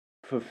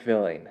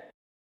fulfilling.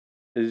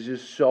 It was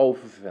just so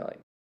fulfilling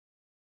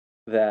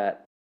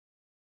that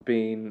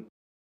being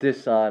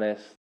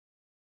dishonest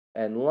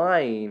and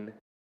lying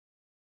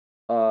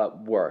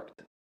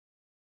worked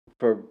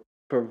for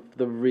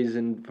the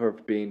reason for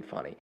being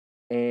funny.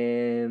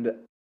 And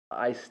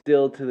I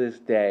still to this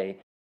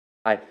day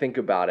I think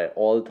about it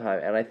all the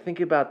time, and I think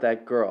about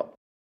that girl,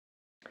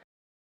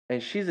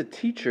 and she's a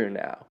teacher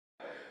now,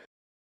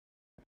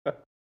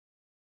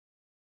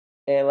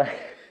 and like,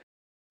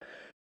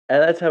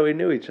 and that's how we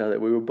knew each other.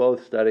 We were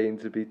both studying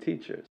to be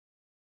teachers,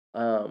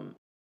 um,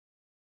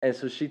 and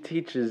so she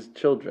teaches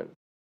children.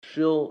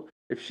 She'll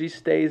if she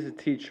stays a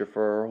teacher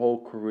for her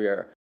whole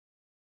career,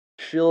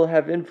 she'll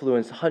have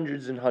influenced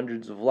hundreds and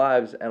hundreds of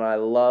lives, and I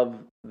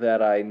love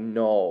that I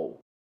know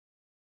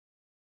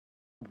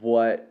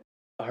what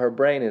her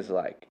brain is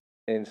like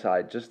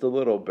inside just a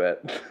little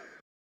bit.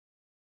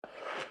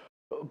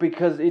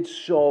 Because it's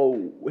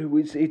so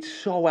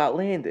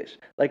outlandish.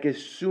 Like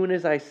as soon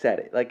as I said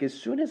it, like as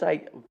soon as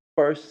I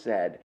first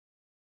said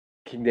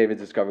King David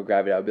discovered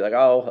gravity, I would be like,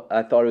 oh,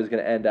 I thought it was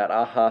going to end at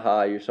ah ha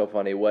ha, you're so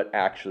funny. What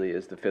actually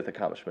is the fifth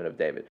accomplishment of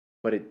David?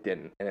 But it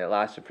didn't, and it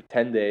lasted for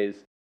 10 days.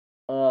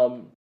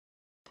 Um,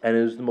 and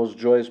it was the most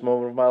joyous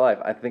moment of my life.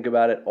 I think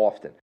about it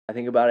often. I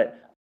think about it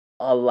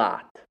a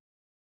lot,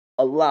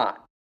 a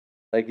lot.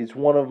 Like it's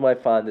one of my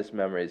fondest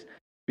memories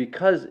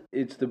because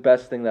it's the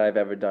best thing that I've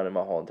ever done in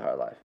my whole entire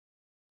life.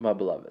 My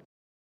beloved.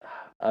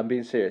 I'm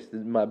being serious.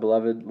 My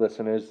beloved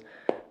listeners,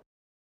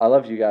 I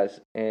love you guys,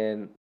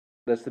 and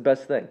that's the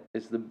best thing.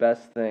 It's the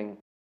best thing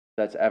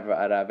that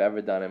I've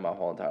ever done in my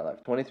whole entire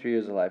life. 23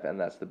 years of life, and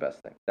that's the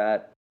best thing.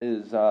 That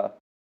is,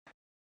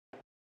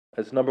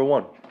 it's number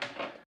one.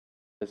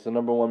 It's the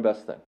number one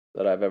best thing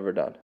that I've ever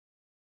done,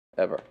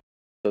 ever.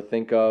 So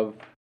think of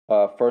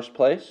first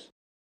place,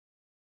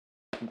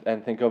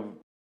 and think of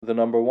the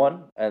number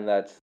one, and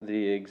uh, that's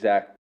the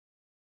exact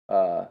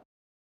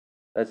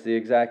that's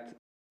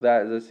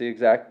the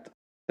exact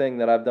thing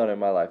that I've done in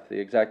my life. The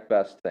exact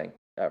best thing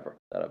ever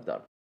that I've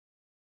done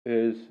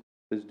is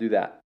do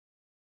that,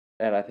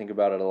 and I think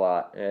about it a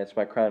lot, and it's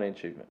my crowning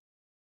achievement.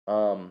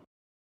 Um,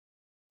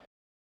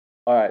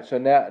 all right, so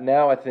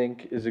now I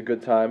think is a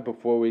good time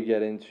before we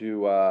get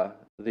into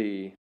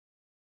the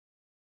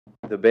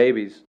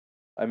babies.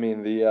 I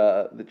mean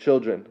the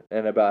children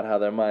and about how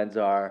their minds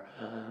are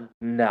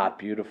not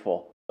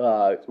beautiful.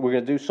 We're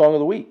gonna do song of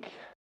the week.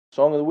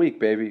 Song of the week,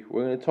 baby.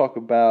 We're gonna talk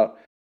about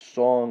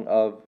song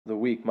of the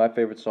week. My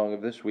favorite song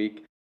of this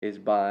week is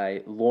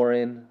by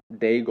Lauren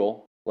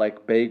Daigle,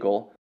 like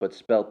bagel, but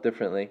spelt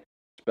differently.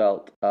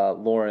 Spelt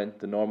Lauren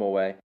the normal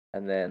way,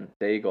 and then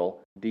Daigle,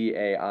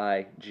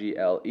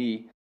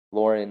 Daigle.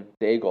 Lauren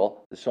Daigle.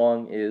 The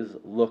song is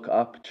 "Look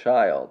Up,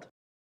 Child."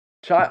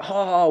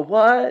 Oh,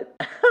 what?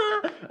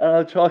 And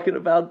I'm talking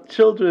about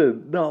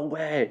children. No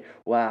way.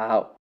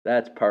 Wow.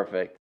 That's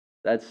perfect.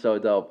 That's so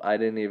dope. I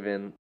didn't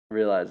even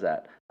realize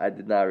that. I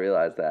did not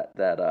realize that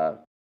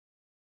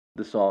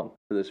the song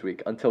for this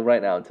week until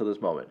right now, until this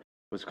moment,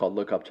 was called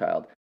Look Up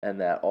Child, and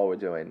that all I'm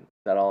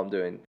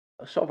doing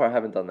so far I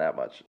haven't done that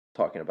much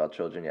talking about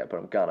children yet, but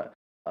I'm gonna.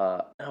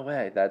 No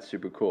way. That's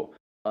super cool.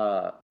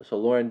 So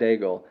Lauren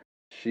Daigle,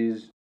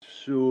 she's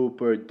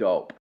super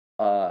dope.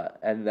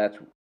 And that's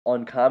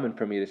uncommon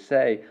for me to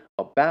say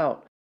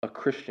about a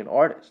Christian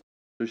artist.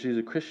 So she's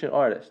a Christian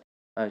artist,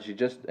 and she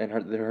just and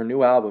her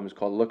new album is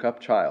called Look Up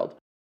Child,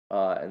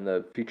 and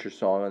the feature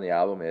song on the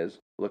album is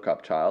Look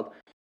Up Child,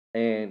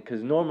 and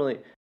because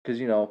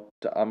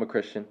I'm a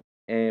Christian,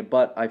 and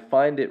but I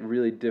find it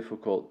really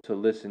difficult to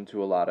listen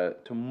to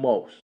to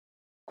most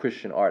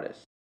Christian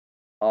artists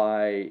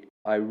I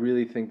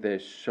really think they're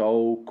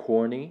so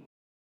corny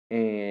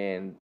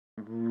and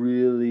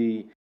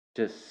really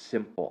just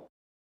simple.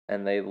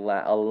 And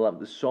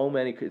so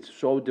many. It's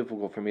so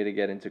difficult for me to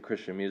get into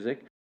Christian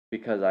music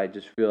because I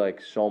just feel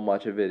like so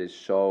much of it is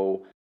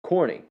so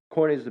corny.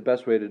 Corny is the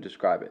best way to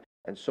describe it,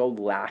 and so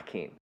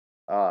lacking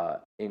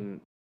in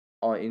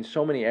in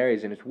so many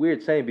areas. And it's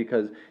weird saying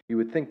because you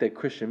would think that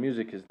Christian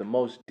music is the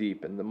most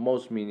deep and the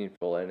most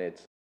meaningful, and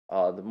it's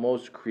the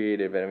most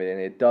creative and everything.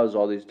 It does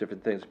all these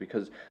different things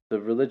because the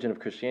religion of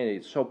Christianity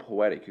is so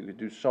poetic. You could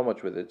do so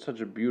much with it. It's such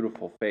a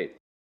beautiful faith.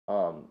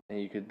 And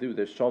you could do.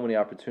 There's so many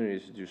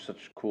opportunities to do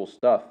such cool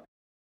stuff.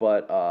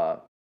 But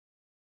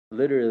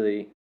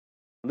literally,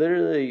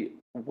 literally,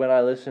 when I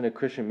listen to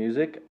Christian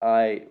music,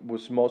 I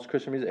was most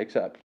Christian music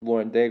except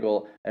Lauren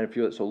Daigle and a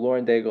few. So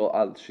Lauren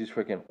Daigle, she's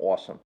freaking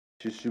awesome.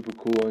 She's super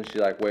cool and she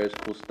like wears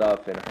cool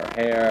stuff in her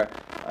hair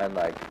and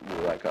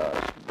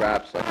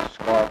wraps like a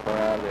scarf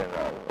around it and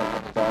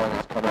like a bun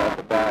is coming out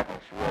the back and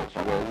she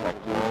wears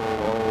like blue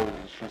clothes.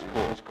 She's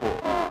cool. She's cool.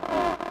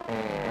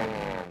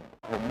 And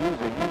her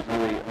music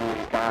usually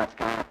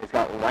it's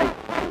got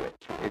life to it.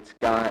 It's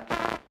got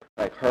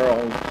like her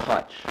own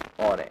touch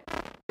on it.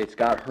 It's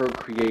got her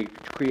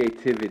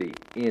creativity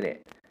in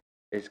it.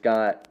 It's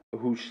got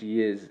who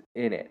she is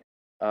in it.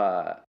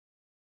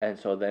 And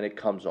so then it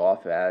comes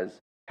off as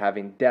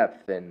having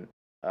depth and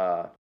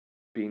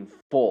being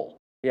full.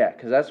 Yeah,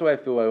 because that's the way I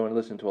feel when I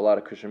listen to a lot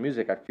of Christian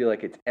music. I feel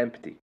like it's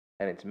empty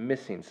and it's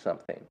missing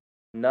something.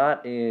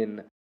 Not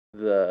in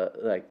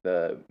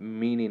the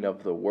meaning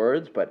of the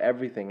words, but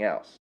everything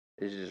else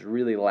is just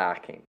really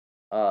lacking.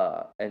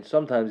 And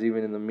sometimes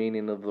even in the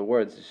meaning of the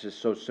words, it's just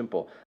so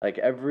simple. Like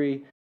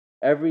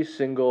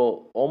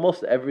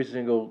almost every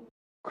single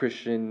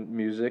Christian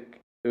music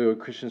or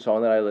Christian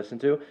song that I listen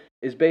to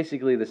is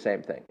basically the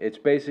same thing. It's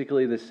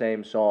basically the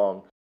same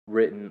song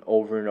written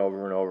over and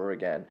over and over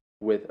again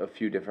with a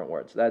few different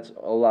words. That's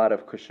a lot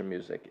of Christian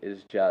music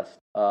is just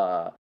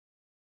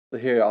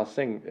here I'll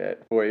sing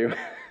it for you.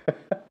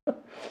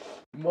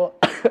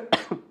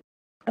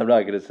 I'm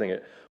not gonna sing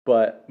it,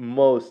 but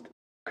most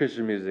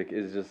Christian music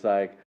is just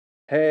like,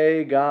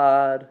 "Hey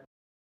God,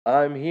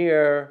 I'm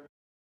here.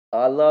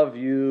 I love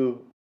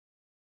you,"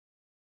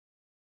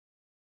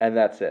 and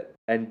that's it.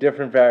 And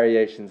different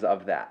variations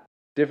of that.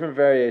 Different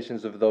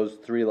variations of those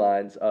three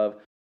lines of,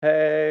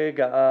 "Hey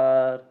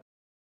God,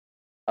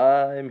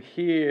 I'm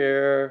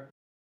here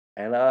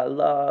and I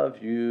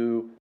love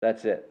you."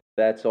 That's it.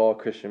 That's all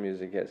Christian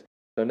music is.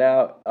 So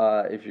now,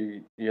 if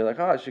you're like,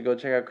 "Oh, I should go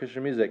check out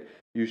Christian music,"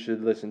 you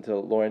should listen to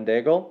Lauren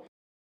Daigle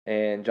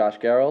and Josh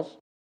Garrels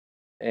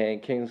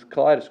and King's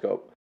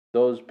Kaleidoscope.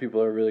 Those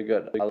people are really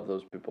good. I love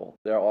those people.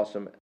 They're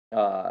awesome,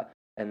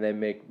 and they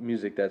make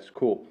music that's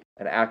cool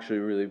and actually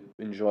really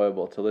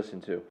enjoyable to listen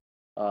to.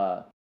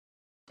 Uh,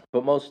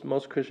 but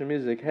most Christian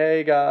music,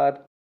 "Hey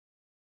God,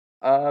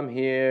 I'm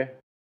here.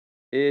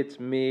 It's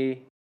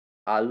me.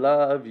 I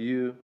love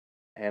you,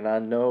 and I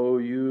know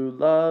you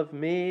love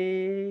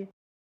me.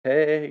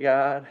 Hey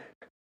God,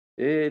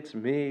 it's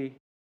me.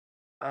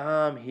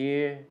 I'm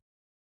here,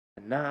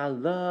 and I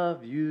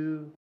love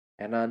you,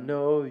 and I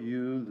know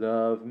you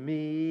love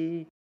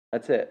me."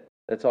 That's it.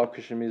 That's all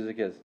Christian music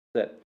is.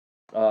 That's it.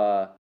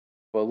 But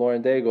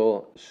Lauren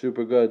Daigle,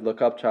 super good.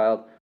 Look up,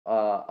 child.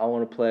 I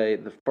want to play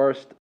the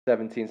first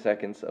 17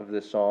 seconds of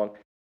this song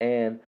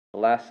and the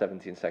last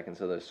 17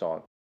 seconds of this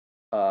song.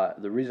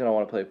 The reason I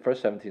want to play the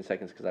first 17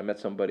 seconds because I met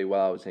somebody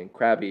while I was in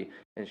Krabby,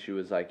 and she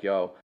was like,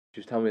 "Yo, she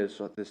was telling me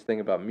this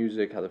thing about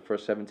music, how the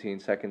first 17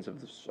 seconds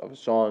of a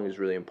song is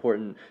really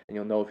important, and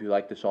you'll know if you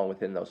like the song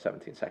within those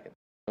 17 seconds."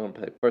 I'm gonna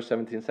play the first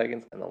 17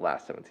 seconds and the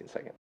last 17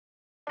 seconds.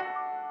 Where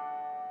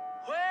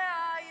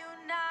are you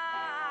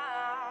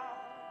now?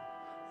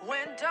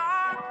 When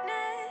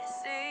darkness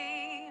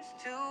seems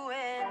to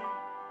win.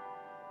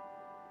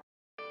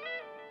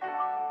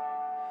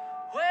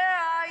 Where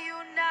are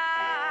you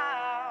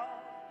now?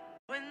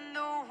 When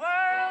the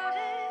world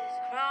is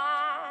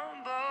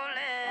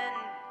crumbling.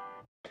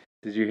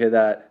 Did you hear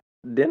that?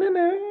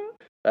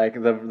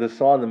 Like the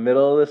song, the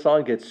middle of the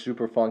song gets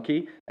super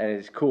funky and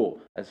it's cool,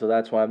 and so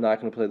that's why I'm not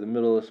gonna play the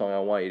middle of the song. I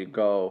want you to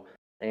go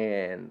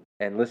and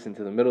listen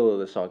to the middle of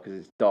the song because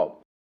it's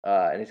dope.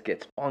 And it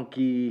gets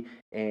funky,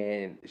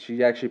 and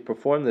she actually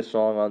performed this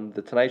song on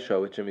the Tonight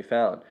Show with Jimmy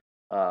Fallon.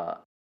 Uh,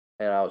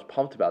 and I was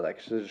pumped about that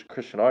because she's a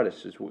Christian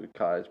artist. It's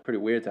pretty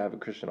weird to have a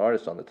Christian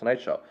artist on the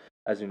Tonight Show,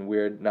 as in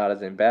weird, not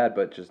as in bad,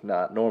 but just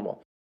not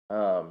normal.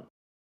 Um,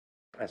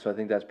 and so I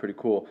think that's pretty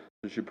cool.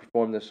 So she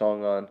performed this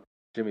song on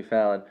Jimmy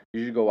Fallon.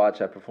 You should go watch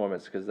that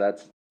performance because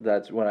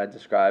that's when I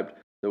described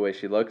the way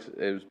she looks.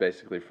 It was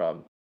basically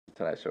from the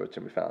Tonight Show with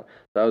Jimmy Fallon.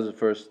 So that was the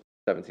first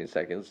 17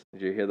 seconds.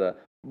 Did you hear the?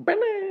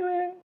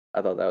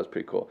 I thought that was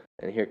pretty cool.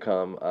 And here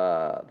come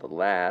the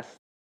last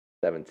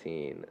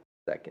 17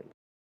 seconds.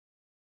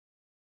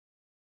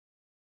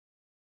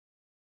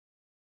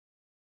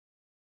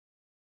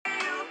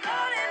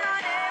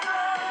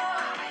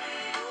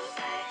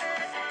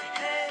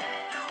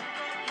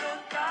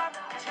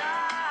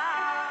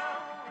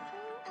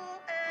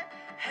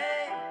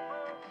 Hey,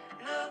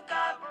 look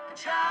up,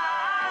 child.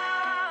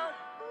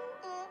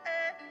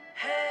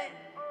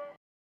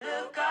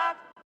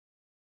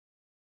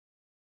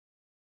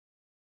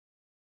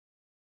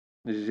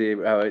 Did you see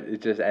how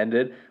it just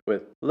ended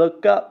with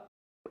 "Look up"?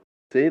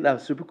 See, that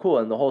was super cool,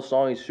 and the whole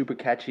song is super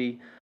catchy.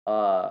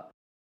 Uh,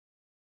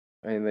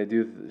 I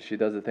mean, she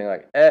does the thing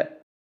like eh.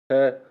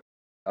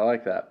 I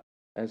like that.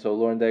 And so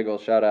Lauren Daigle,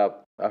 shout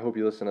out. I hope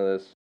you listen to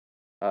this.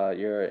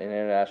 You're an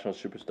international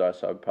superstar,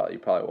 so you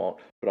probably won't,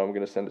 but I'm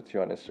gonna send it to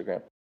you on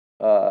Instagram.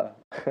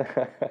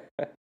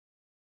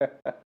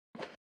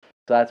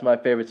 So that's my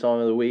favorite song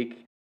of the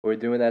week. We're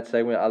doing that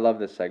segment. I love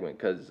this segment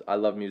because I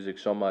love music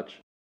so much.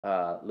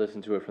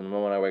 Listen to it from the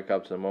moment I wake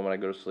up to the moment I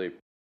go to sleep,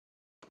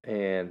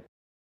 and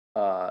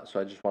so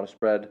I just want to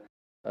spread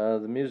the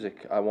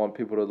music. I want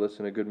people to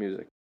listen to good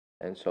music,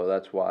 and so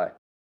that's why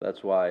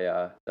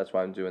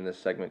I'm doing this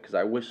segment because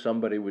I wish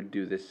somebody would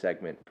do this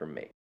segment for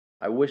me.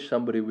 I wish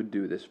somebody would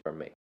do this for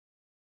me.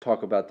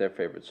 Talk about their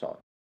favorite song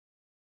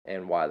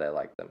and why they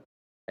like them,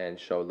 and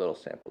show little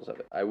samples of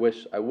it. I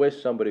wish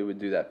somebody would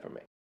do that for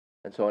me,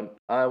 and so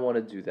I want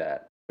to do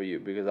that for you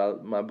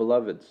because my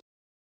beloveds,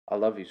 I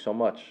love you so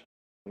much.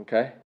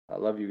 Okay, I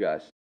love you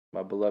guys,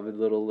 my beloved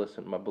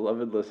my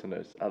beloved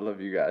listeners. I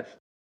love you guys.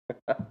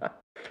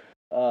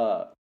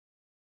 uh,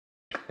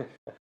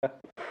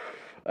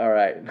 all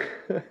right.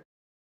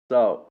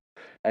 So,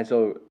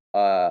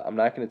 I'm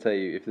not going to tell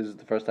you if this is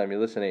the first time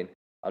you're listening.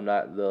 I'm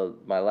not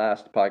my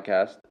last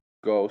podcast,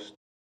 Ghost,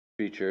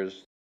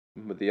 features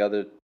with the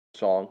other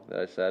song that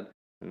I said.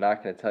 I'm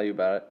not going to tell you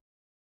about it.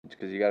 It's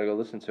because you got to go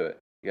listen to it.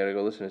 You got to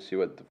go listen to see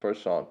what the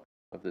first song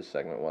of this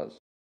segment was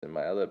in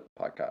my other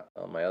podcast,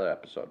 on my other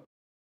episode.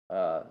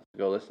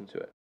 Go listen to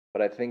it.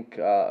 But I think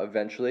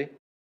eventually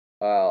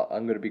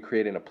I'm gonna be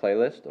creating a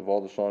playlist of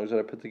all the songs that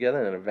I put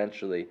together, and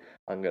eventually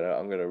I'm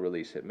gonna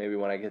release it. Maybe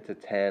when I get to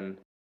 10,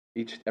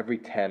 every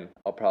 10,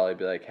 I'll probably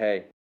be like,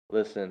 hey,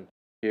 listen,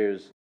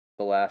 here's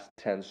the last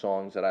 10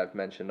 songs that I've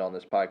mentioned on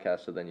this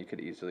podcast, so then you could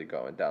easily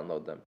go and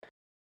download them.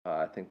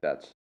 I think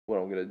that's what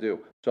I'm gonna do.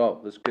 So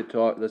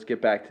let's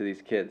get back to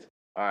these kids.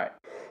 All right,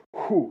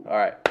 all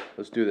right,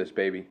 let's do this,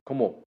 baby.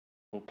 Come on.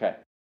 Okay,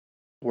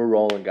 we're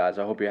rolling, guys.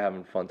 I hope you're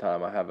having a fun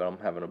time. I'm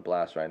having a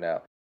blast right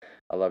now.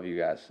 I love you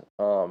guys.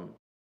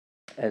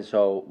 And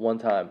so one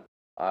time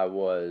I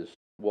was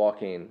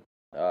walking,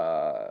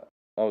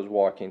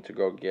 to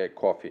go get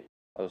coffee.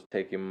 I was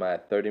taking my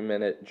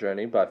 30-minute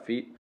journey by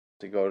feet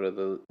to go to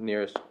the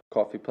nearest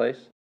coffee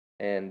place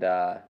and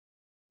to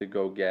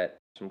go get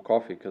some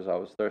coffee because I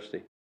was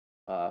thirsty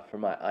for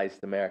my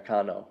iced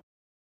Americano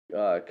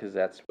because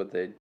that's what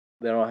they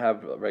don't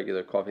have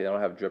regular coffee. They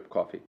don't have drip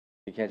coffee.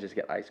 You can't just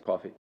get iced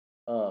coffee.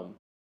 You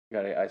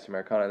gotta get iced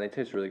Americano, and they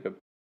taste really good.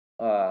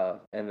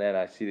 And then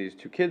I see these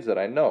two kids that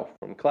I know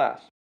from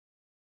class,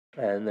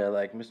 and they're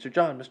like, Mr.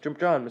 John, Mr.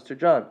 John, Mr.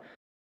 John,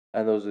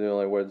 and those are the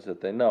only words that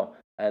they know.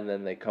 And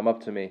then they come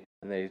up to me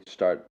and they're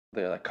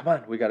like, come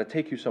on, we got to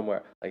take you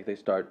somewhere. Like they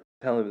start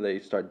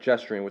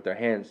gesturing with their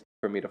hands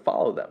for me to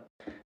follow them,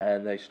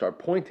 and they start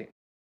pointing.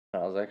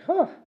 And I was like,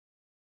 huh,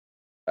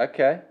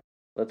 okay,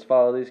 let's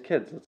follow these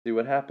kids. Let's see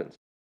what happens.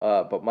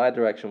 But my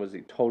direction was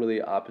the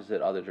totally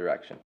opposite other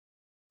direction.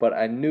 But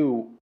I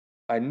knew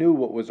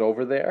what was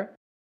over there.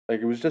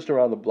 Like it was just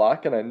around the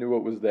block, and I knew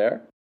what was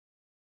there.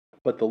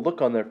 But the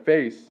look on their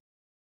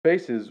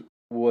faces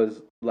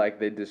was like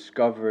they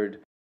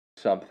discovered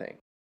something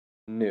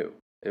new.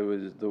 It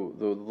was the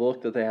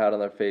look that they had on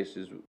their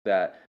faces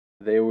that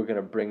they were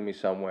gonna bring me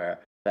somewhere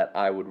that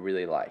I would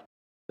really like.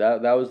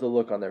 That was the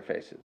look on their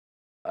faces,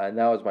 and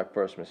that was my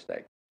first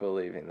mistake,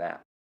 believing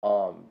that.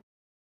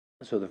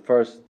 So the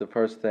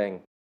first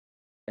thing,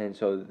 and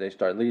so they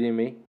start leading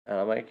me, and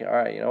I'm like, all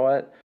right, you know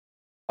what?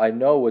 I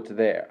know what's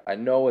there. I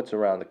know what's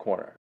around the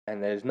corner,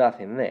 and there's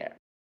nothing there.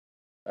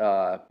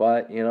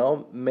 But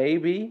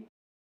maybe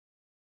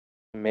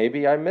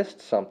I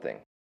missed something.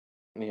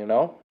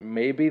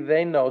 Maybe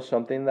they know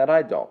something that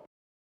I don't.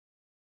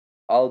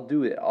 I'll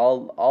do it.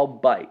 I'll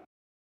bite.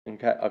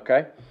 Okay,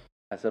 okay.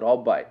 I said I'll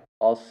bite.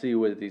 I'll see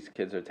where these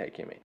kids are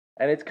taking me.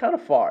 And it's kind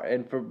of far,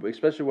 and for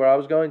especially where I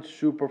was going,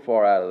 super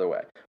far out of the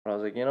way. But I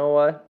was like, you know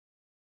what?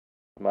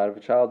 The mind of a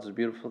child is a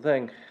beautiful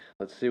thing.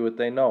 Let's see what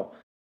they know.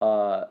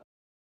 Uh,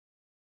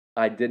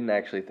 I didn't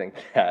actually think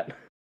that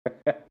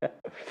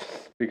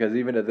because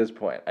even at this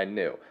point, I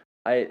knew.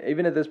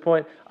 Even at this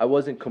point, I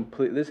wasn't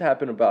complete. This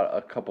happened about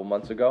a couple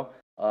months ago,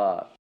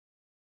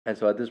 and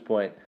so at this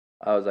point,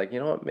 I was like, you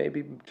know what?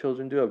 Maybe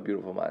children do have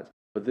beautiful minds.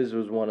 But this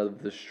was one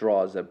of the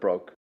straws that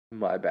broke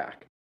my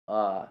back.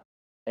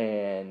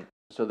 And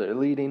so they're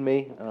leading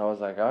me, and I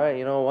was like, all right,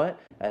 you know what?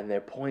 And they're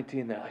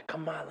pointing. They're like,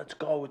 come on, let's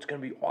go. It's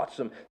going to be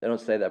awesome. They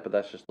don't say that, but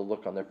that's just the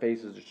look on their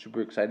faces. They're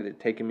super excited. They're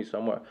taking me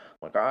somewhere. I'm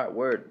like, all right,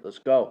 word, let's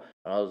go.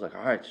 And I was like,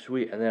 all right,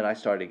 sweet. And then I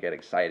started to get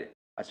excited.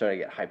 I started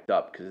to get hyped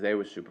up because they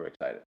were super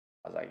excited.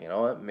 I was like, you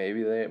know what?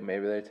 Maybe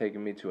they're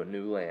taking me to a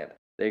new land.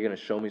 They're gonna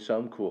show me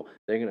something cool.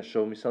 They're gonna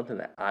show me something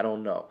that I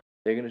don't know.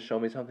 They're gonna show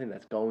me something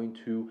that's going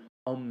to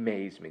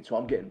amaze me. So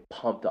I'm getting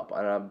pumped up,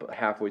 and I'm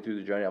halfway through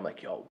the journey. I'm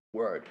like, yo,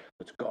 word,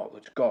 let's go.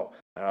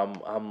 And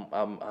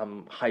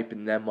I'm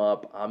hyping them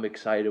up. I'm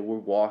excited. We're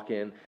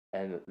walking,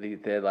 and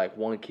they're like,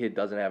 one kid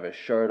doesn't have a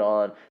shirt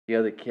on, the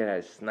other kid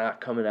has snot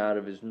coming out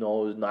of his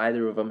nose,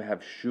 neither of them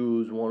have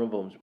shoes, one of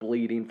them's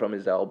bleeding from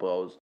his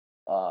elbows,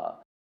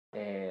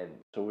 and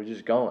so we're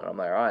just going. I'm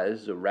like, all right,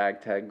 this is a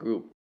ragtag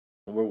group,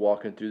 and we're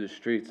walking through the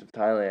streets of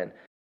Thailand,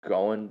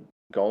 going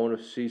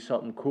to see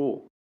something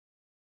cool,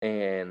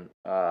 and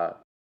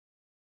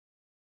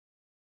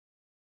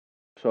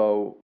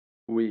so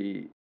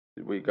we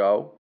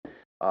go,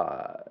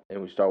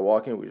 and we start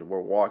walking.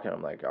 We're walking.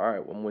 I'm like, all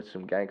right, I'm with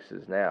some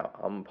gangsters now.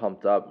 I'm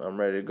pumped up. I'm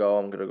ready to go.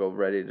 I'm gonna go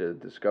ready to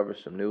discover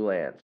some new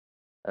lands.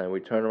 And we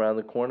turn around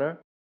the corner,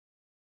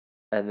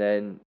 and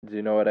then do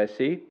you know what I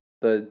see?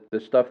 The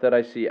stuff that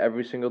I see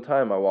every single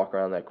time I walk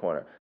around that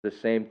corner. The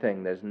same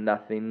thing. There's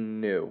nothing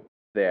new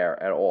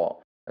there at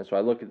all. And so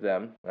I look at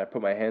them, and I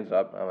put my hands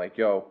up. I'm like,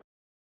 yo,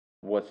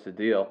 what's the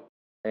deal?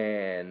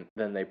 And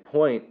then they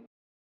point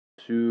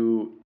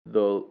to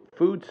the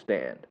food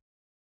stand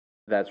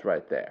that's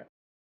right there.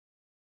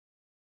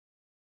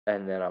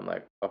 And then I'm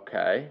like,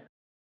 okay.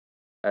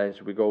 And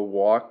so we go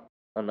walk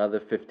another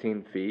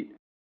 15 feet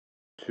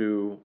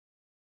to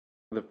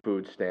the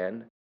food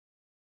stand.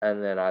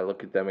 And then I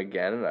look at them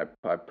again, and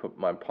I put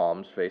my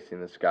palms facing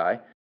the sky.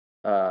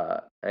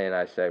 And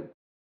I say,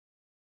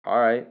 all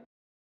right,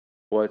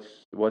 what's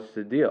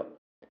the deal?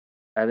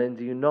 And then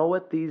do you know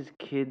what these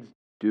kids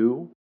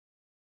do?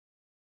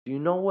 Do you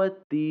know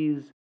what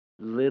these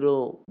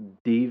little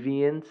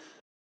deviants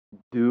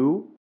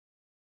do?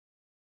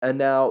 And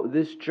now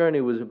this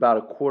journey was about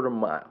a quarter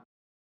mile,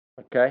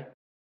 okay?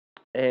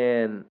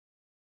 And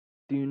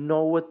do you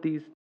know what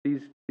these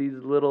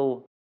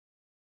little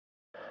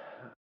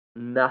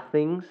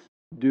nothings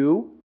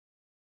do?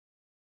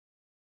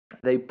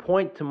 They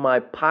point to my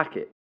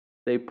pocket.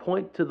 They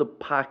point to the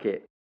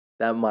pocket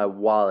that my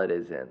wallet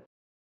is in.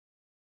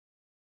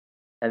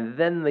 And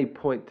then they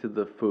point to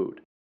the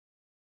food.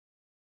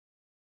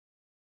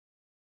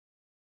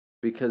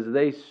 Because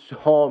they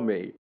saw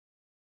me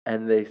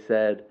and they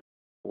said,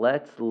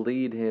 let's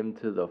lead him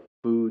to the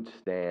food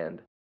stand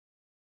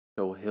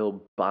so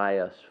he'll buy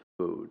us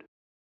food.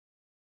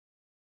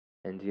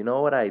 And do you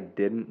know what I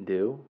didn't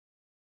do?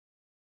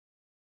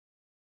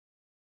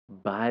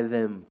 Buy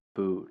them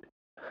food.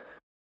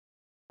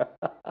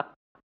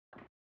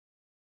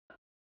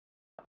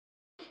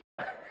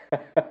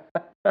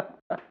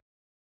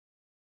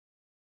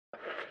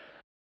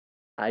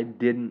 I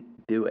didn't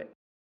do it.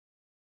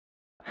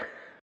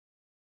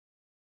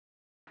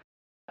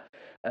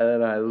 And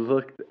then I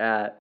looked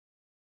at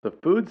the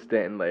food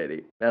stand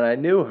lady, and I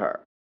knew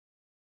her.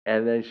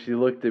 And then she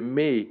looked at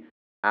me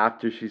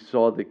after she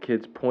saw the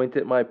kids point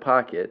at my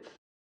pockets,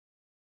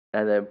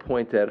 and then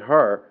point at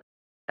her.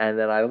 And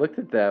then I looked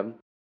at them,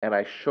 and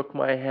I shook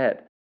my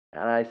head,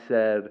 and I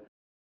said,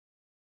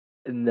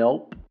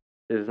 nope,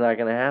 it's not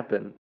going to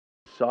happen.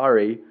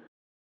 Sorry.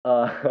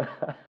 Uh,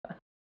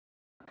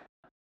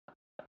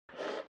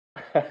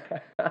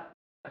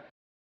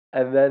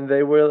 And then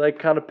they were like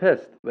kind of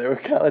pissed. They were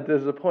kind of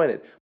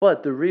disappointed.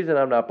 But the reason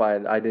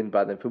I didn't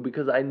buy them food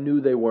because I knew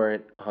they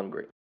weren't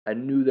hungry. I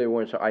knew they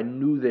weren't. So I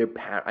knew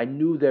I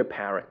knew their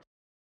parents.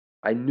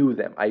 I knew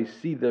them. I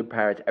see their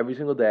parents every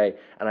single day,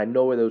 and I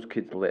know where those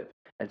kids live.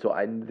 And so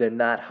they're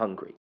not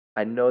hungry.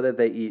 I know that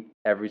they eat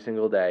every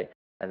single day,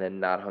 and they're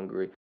not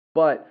hungry.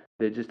 But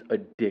they're just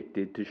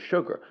addicted to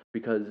sugar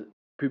because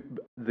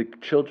the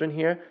children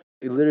here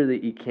they literally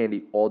eat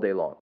candy all day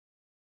long.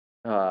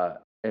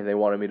 And they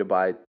wanted me to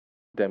buy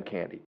them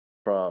candy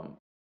from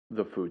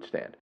the food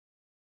stand.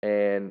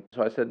 And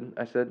so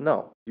I said,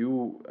 no,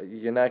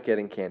 you're not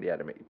getting candy out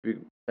of me.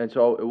 And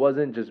so it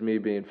wasn't just me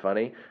being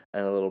funny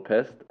and a little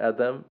pissed at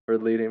them for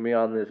leading me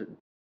on this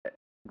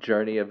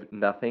journey of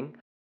nothing.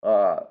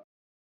 Uh,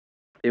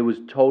 it was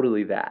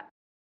totally that.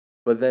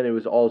 But then it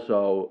was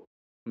also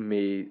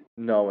me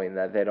knowing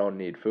that they don't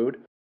need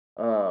food,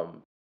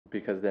 um,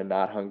 because they're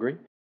not hungry,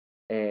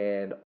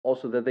 and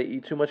also that they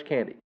eat too much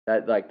candy.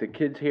 That like the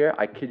kids here,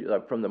 I kid you,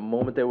 like from the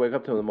moment they wake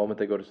up to the moment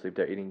they go to sleep,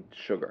 they're eating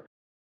sugar.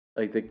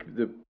 Like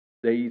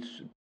they eat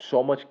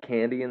so much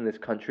candy in this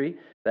country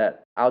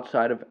that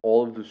outside of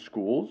all of the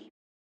schools,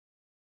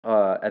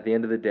 at the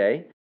end of the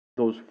day,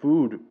 those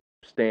food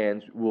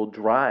stands will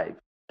drive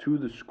to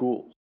the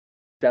schools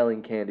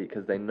selling candy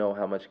because they know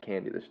how much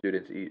candy the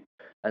students eat.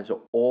 And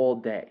so all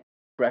day,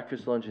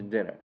 breakfast, lunch, and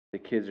dinner, the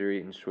kids are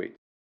eating sweets,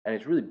 and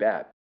it's really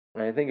bad.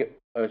 And I think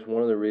it's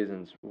one of the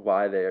reasons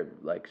why they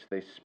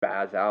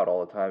spaz out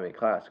all the time in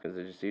class because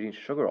they're just eating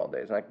sugar all day.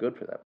 It's not good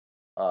for them.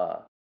 Uh,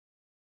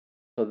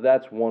 so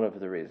that's one of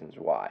the reasons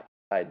why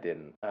I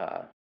didn't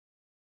buy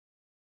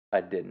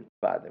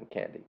them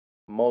candy.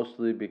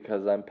 Mostly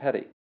because I'm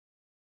petty.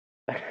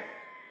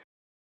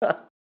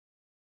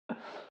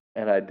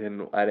 And I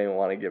didn't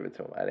want to give it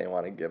to him. I didn't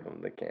want to give him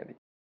the candy.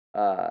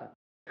 Uh,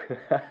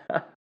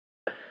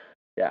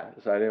 yeah,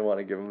 so I didn't want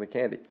to give him the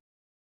candy,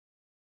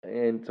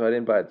 and so I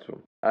didn't buy it to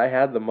him. I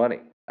had the money.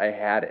 I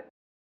had it.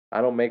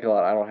 I don't make a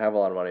lot. I don't have a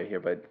lot of money here,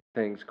 but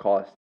things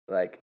cost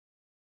like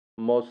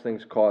most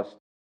things cost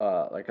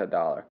like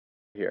 $1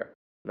 here.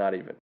 Not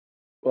even.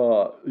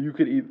 You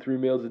could eat 3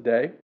 meals a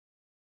day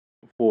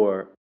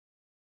for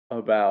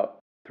about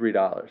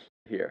 $3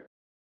 here.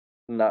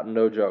 Not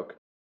no joke.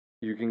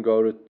 You can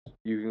go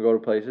to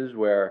places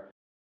where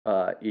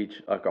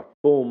each like a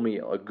full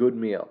meal, a good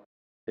meal,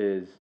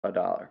 is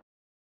 $1,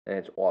 and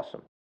it's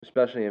awesome.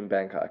 Especially in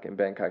Bangkok. In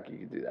Bangkok, you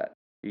can do that.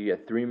 You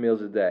get 3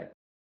 meals a day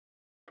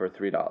for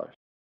 $3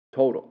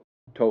 total.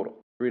 Total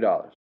 $3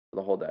 for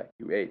the whole day.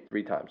 You ate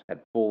 3 times,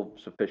 had full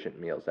sufficient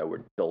meals that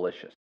were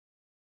delicious.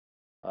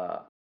 Uh,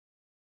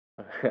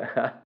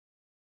 I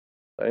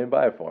didn't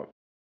buy it for him,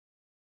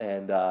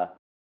 and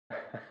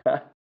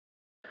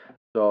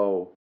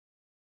so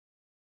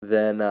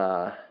then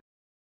uh,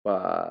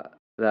 that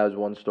was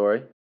one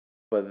story.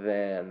 But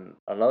then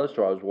another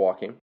story, I was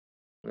walking.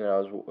 I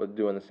was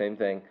doing the same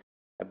thing,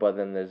 but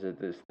then there's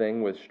this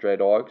thing with stray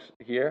dogs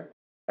here,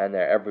 and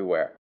they're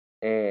everywhere.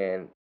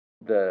 And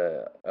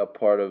the a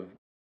part of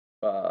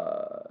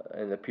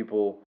and the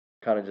people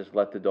kind of just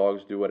let the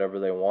dogs do whatever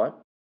they want.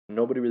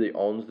 Nobody really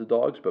owns the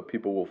dogs, but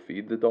people will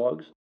feed the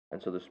dogs,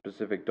 and so the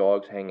specific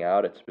dogs hang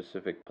out at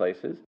specific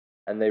places,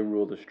 and they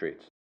rule the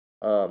streets.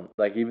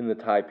 Like even the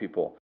Thai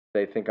people,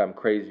 they think I'm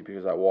crazy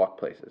because I walk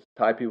places.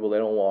 Thai people, they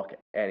don't walk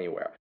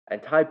anywhere,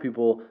 and Thai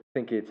people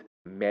think it's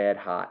mad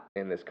hot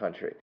in this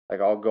country.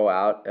 Like I'll go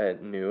out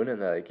at noon, and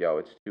they're like, "Yo,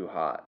 it's too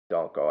hot.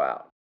 Don't go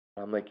out."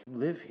 I'm like, "You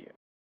live here."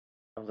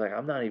 I was like,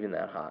 "I'm not even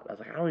that hot." I was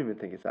like, "I don't even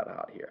think it's that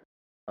hot here."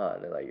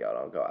 And they're like, "Yo,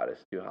 don't go out.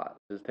 It's too hot.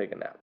 Just take a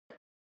nap."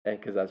 And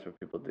because that's what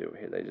people do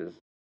here, they just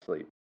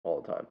sleep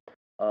all the time.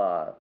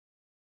 Uh,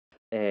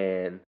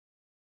 and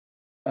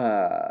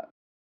uh,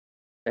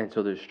 and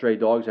so there's stray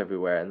dogs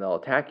everywhere, and they'll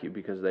attack you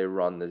because they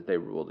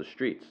rule the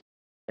streets.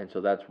 And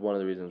so that's one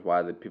of the reasons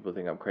why the people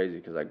think I'm crazy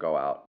because I go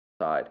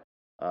outside,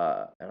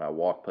 and I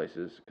walk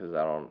places because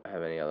I don't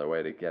have any other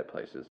way to get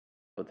places.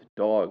 But the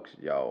dogs,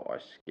 yo, are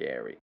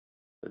scary.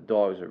 The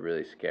dogs are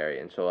really scary,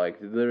 and so like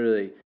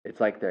literally, it's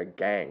like they're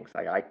gangs.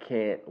 Like I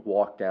can't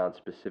walk down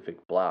specific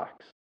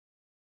blocks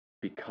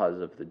because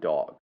of the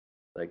dog.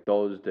 Like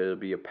there'll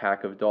be a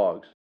pack of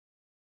dogs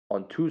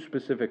on 2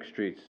 specific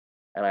streets,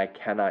 and I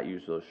cannot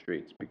use those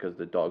streets because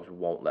the dogs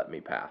won't let me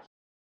pass.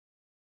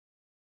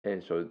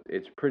 And so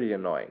it's pretty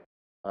annoying.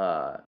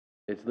 Uh,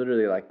 it's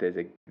literally like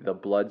the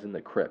Bloods and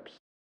the Crips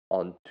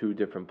on 2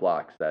 different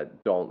blocks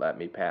that don't let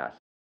me pass.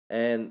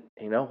 And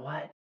you know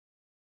what?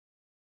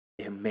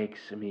 It makes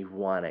me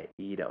want to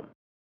eat them.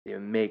 It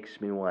makes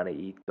me want to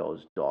eat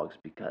those dogs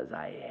because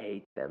I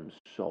hate them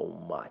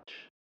so much.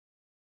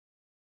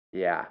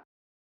 Yeah,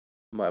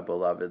 my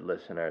beloved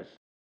listeners,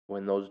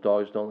 when those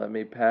dogs don't let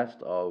me pass,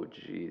 oh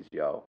jeez,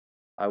 yo,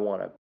 I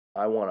wanna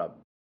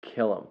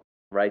kill them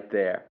right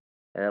there,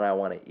 and then I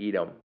wanna eat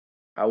them.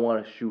 I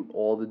wanna shoot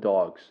all the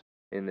dogs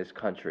in this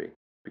country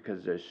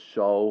because they're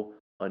so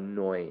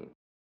annoying,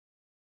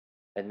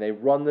 and they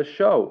run the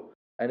show,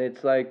 and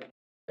it's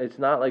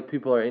not like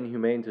people are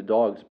inhumane to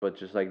dogs, but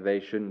just like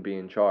they shouldn't be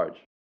in charge.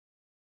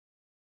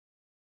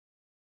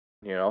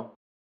 You know,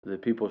 the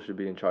people should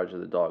be in charge of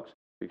the dogs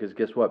because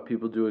guess what?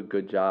 People do a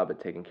good job at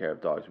taking care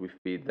of dogs. We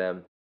feed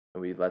them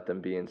and we let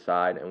them be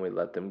inside and we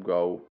let them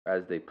go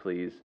as they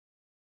please.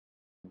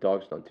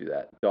 Dogs don't do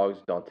that. Dogs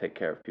don't take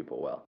care of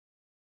people well.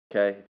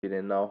 Okay, if you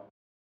didn't know,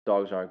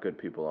 dogs aren't good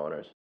people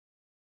owners,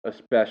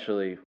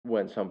 especially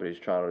when somebody's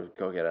trying to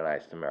go get an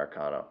iced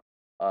americano.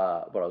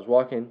 But I was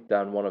walking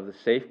down one of the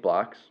safe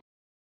blocks,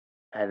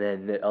 and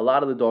then a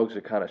lot of the dogs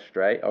are kind of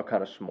stray or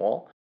kind of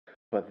small,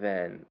 but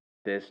then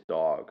this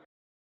dog,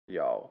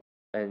 yo.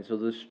 And so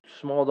the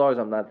small dogs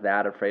I'm not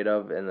that afraid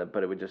of,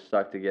 but it would just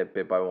suck to get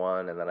bit by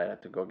one, and then I'd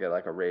have to go get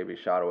like a rabies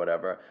shot or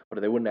whatever. But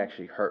they wouldn't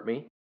actually hurt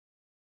me.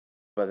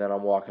 But then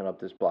I'm walking up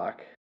this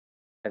block,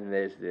 and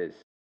there's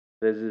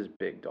this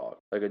big dog,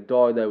 like a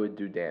dog that would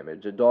do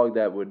damage, a dog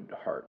that would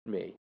hurt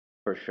me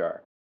for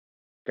sure.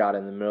 Got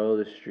in the middle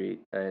of the street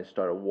and it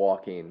started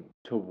walking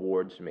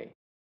towards me,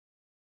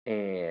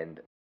 and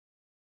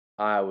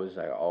I was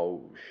like,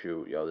 oh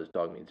shoot, yo, this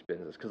dog means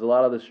business. Because a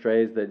lot of the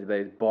strays,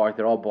 they bark,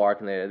 they're all bark,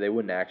 and they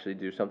wouldn't actually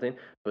do something.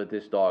 But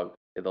this dog,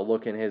 the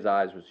look in his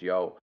eyes was,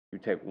 yo, you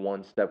take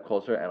one step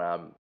closer,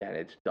 and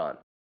it's done.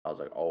 I was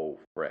like, oh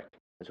frick,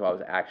 and so I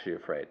was actually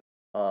afraid.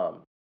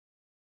 Um,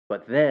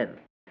 but then,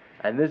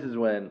 and this is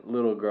when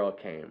little girl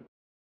came,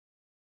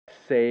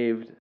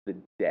 saved the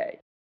day.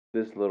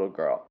 This little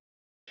girl,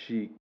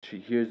 she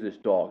hears this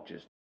dog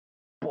just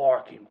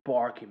barking,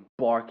 barking,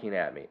 barking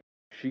at me.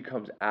 She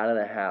comes out of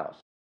the house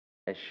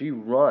and she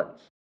runs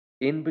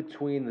in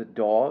between the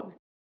dog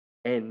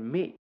and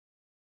me.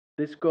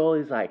 This girl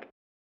is like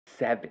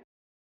 7,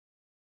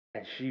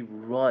 and she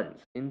runs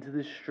into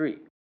the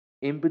street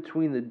in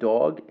between the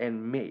dog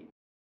and me.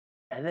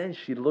 And then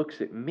she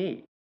looks at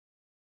me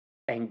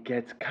and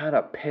gets kind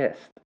of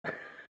pissed.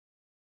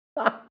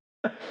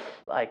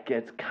 Like,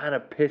 gets kind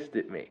of pissed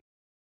at me.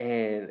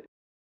 And,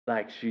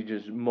 like, she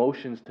just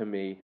motions to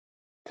me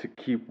to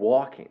keep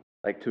walking,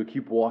 like to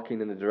keep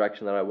walking in the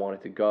direction that I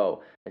wanted to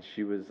go. And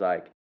she was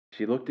like,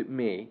 she looked at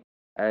me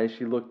and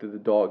she looked at the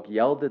dog,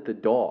 yelled at the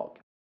dog,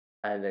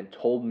 and then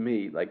told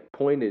me, like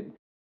pointed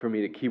for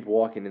me to keep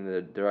walking in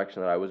the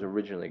direction that I was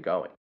originally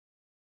going.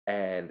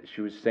 And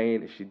she was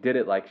saying she did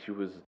it like she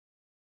was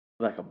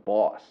like a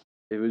boss.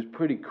 It was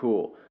pretty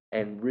cool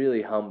and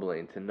really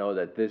humbling to know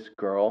that this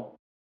girl,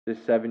 this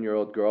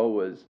 7-year-old girl,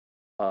 was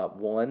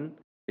one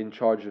in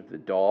charge of the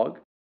dog,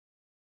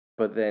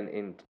 but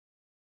then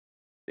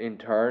in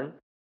turn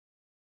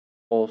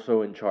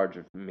also in charge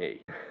of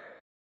me,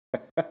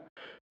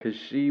 because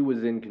she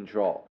was in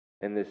control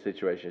in this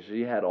situation.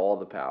 She had all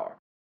the power.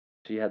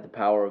 She had the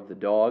power of the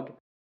dog,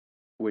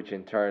 which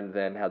in turn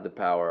then had the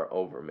power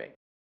over me.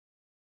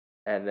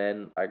 And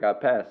then I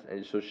got passed,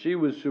 and so she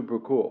was super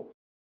cool.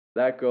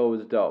 That girl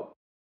was dope.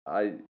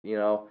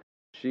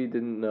 She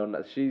didn't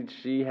know.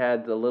 She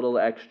had a little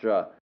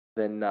extra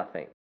than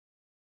nothing.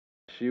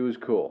 She was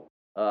cool.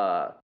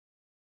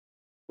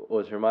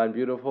 Was her mind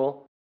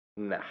beautiful?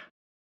 Nah.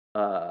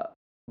 Uh,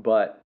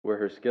 but were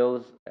her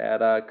skills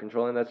at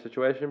controlling that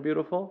situation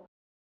beautiful?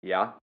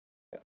 Yeah.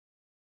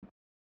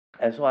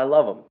 And so I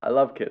love them. I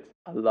love kids.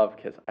 I love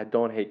kids. I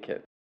don't hate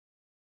kids,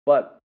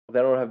 but they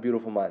don't have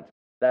beautiful minds.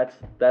 That's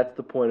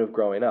the point of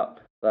growing up.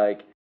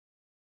 Like,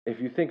 if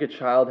you think a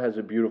child has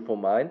a beautiful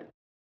mind,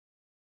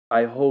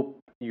 I hope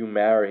you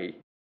marry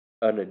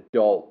an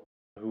adult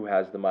who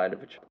has the mind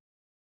of a child.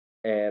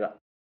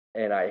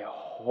 And I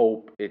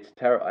hope it's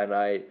terrible. And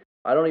I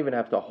don't even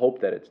have to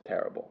hope that it's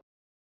terrible.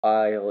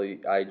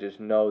 I just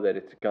know that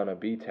it's gonna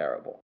be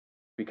terrible,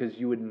 because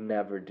you would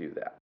never do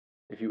that.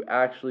 If you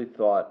actually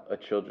thought a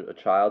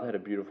child had a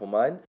beautiful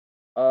mind,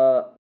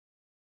 uh,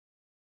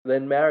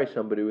 then marry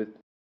somebody with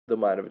the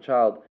mind of a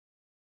child,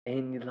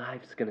 and your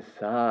life's gonna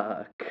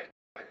suck.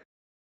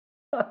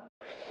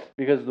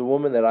 Because the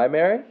woman that I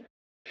marry,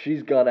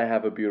 she's gonna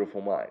have a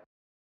beautiful mind,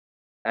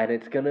 and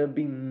it's gonna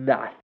be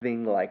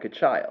nothing like a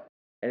child,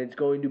 and it's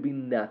going to be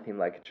nothing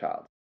like a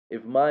child.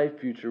 If my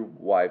future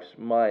wife's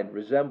mind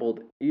resembled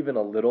even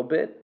a little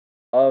bit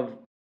of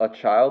a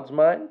child's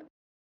mind,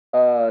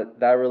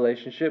 that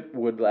relationship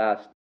would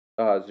last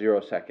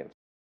 0 seconds.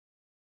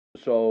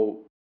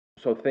 So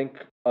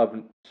think of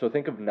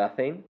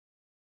nothing,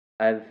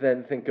 and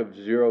then think of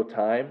zero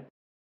time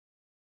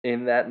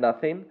in that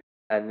nothing,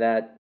 and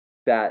that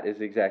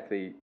is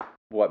exactly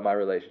what my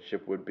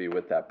relationship would be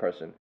with that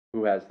person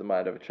who has the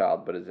mind of a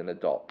child but is an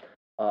adult.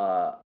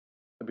 Uh,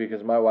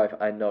 because my wife,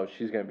 I know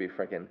she's gonna be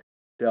freaking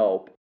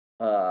dope,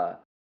 uh,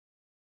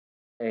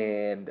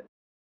 and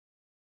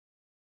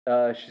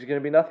she's gonna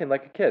be nothing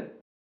like a kid.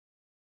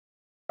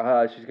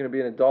 She's gonna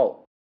be an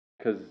adult,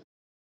 because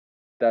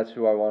that's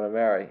who I want to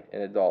marry,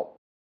 an adult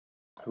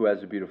who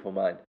has a beautiful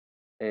mind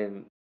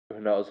and who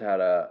knows how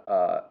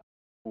to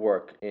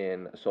work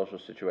in social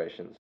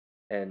situations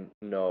and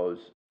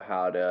knows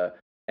how to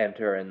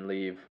enter and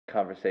leave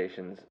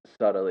conversations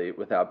subtly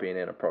without being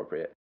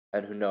inappropriate,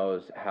 and who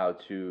knows how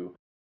to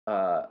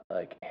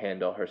like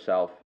handle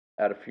herself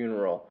at a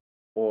funeral,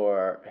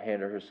 or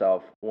handle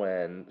herself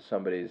when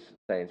somebody's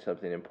saying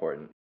something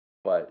important,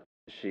 but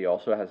she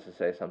also has to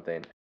say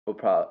something,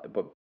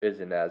 but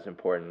isn't as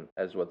important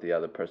as what the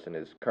other person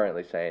is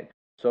currently saying.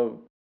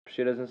 So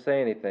she doesn't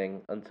say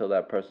anything until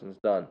that person's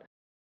done,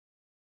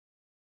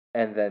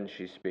 and then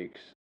she speaks,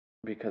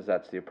 because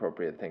that's the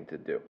appropriate thing to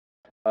do.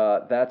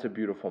 That's a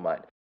beautiful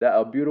mind. That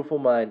a beautiful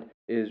mind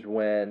is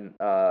when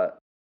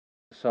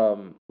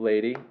some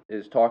lady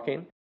is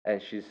talking and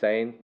she's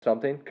saying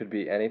something, could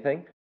be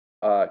anything,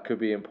 could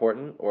be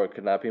important or it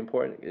could not be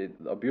important.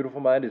 A beautiful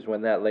mind is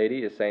when that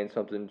lady is saying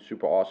something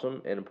super awesome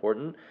and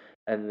important,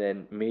 and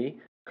then me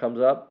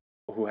comes up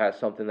who has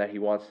something that he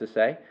wants to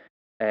say,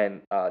 and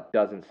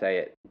doesn't say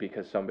it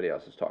because somebody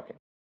else is talking.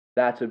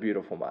 That's a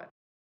beautiful mind.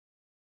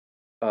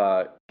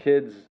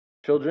 Kids,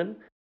 children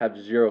have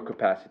zero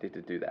capacity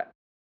to do that,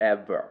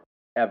 ever,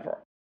 ever.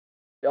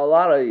 A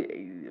lot of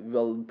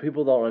well,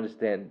 people don't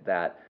understand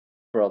that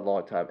for a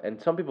long time,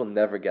 and some people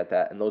never get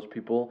that, and those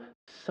people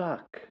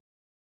suck.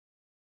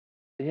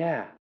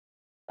 Yeah,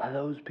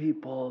 those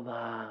people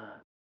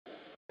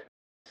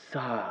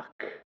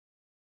suck.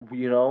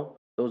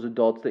 Those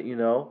adults that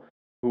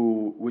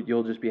who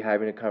you'll just be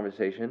having a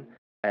conversation,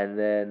 and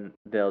then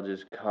they'll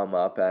just come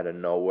up out of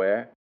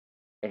nowhere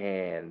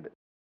and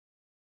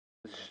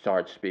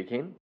start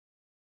speaking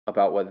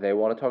about what they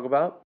want to talk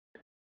about.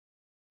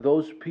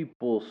 Those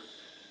people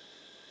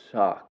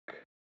suck.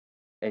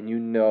 And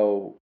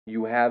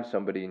you have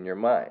somebody in your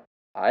mind.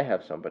 I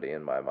have somebody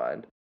in my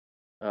mind.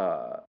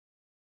 Uh,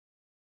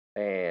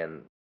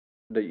 and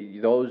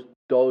those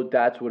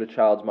that's what a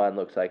child's mind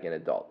looks like in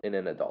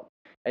an adult.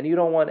 And you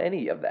don't want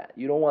any of that.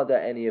 You don't want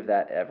any of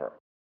that ever.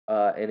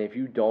 And if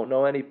you don't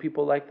know any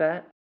people like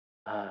that,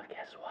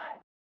 guess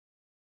what?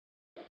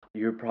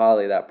 You're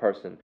probably that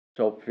person.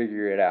 So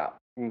figure it out.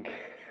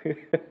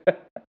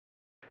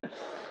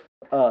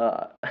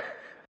 uh,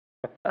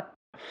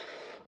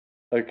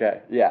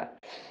 okay, yeah.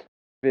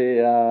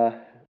 Figure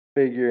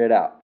it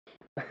out.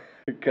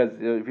 Because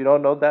if you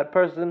don't know that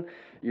person,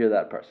 you're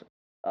that person.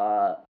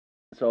 Uh,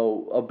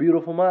 so a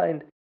beautiful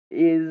mind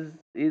is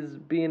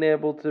being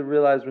able to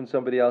realize when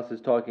somebody else is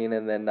talking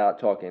and then not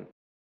talking.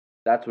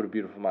 That's what a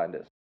beautiful mind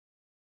is.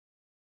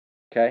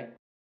 Okay,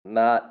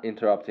 not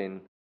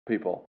interrupting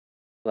people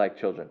like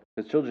children,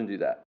 because children do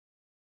that,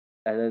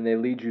 and then they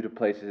lead you to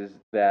places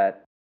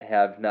that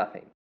have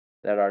nothing,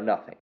 that are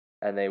nothing,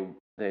 and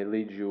they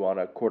lead you on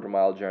a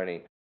quarter-mile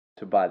journey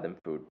to buy them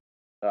food,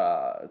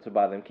 to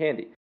buy them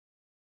candy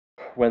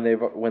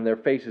when their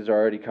faces are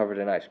already covered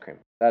in ice cream.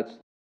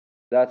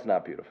 That's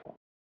not beautiful.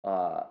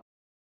 Uh,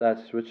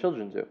 that's what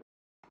children do.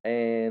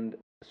 And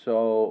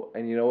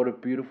and you know what a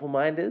beautiful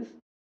mind is?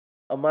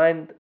 A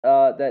mind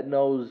that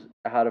knows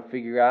how to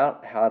figure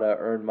out how to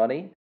earn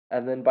money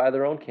and then buy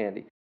their own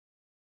candy.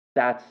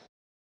 That's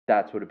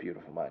that's what a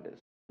beautiful mind is.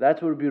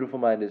 That's what a beautiful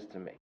mind is to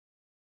me.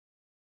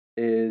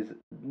 Is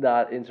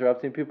not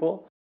interrupting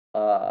people.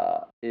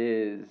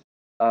 Is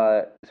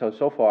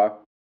so far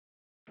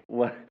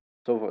what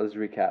so far, let's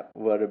recap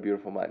what a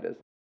beautiful mind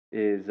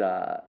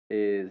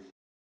is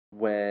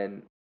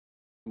when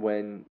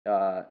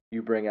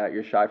you bring out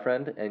your shy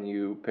friend and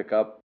you pick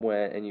up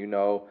and you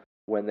know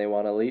when they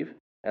want to leave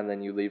and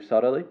then you leave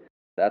subtly.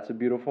 That's a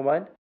beautiful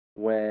mind.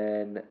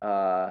 When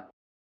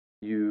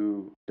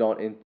you don't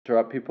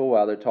interrupt people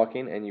while they're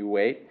talking and you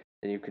wait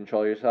and you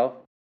control yourself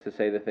to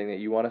say the thing that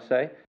you want to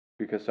say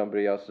because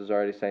somebody else is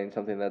already saying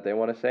something that they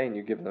want to say and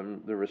you give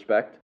them the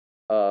respect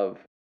of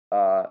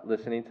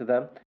listening to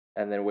them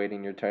and then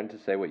waiting your turn to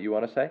say what you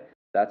want to say.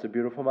 That's a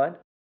beautiful mind.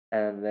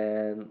 And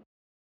then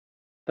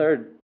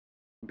third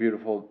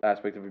beautiful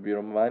aspect of a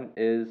beautiful mind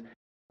is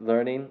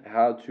learning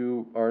how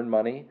to earn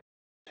money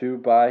to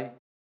buy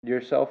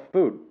yourself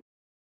food.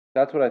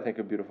 That's what I think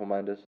a beautiful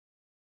mind is.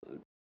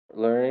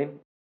 Learning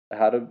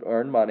how to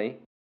earn money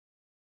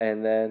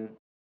and then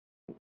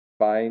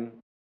buying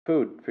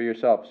food for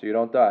yourself so you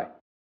don't die.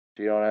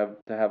 So you don't have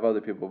to have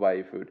other people buy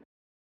you food.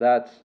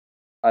 That's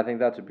I think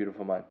that's a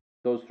beautiful mind.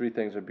 Those three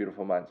things are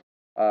beautiful minds.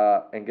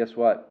 And guess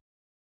what?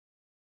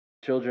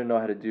 Children know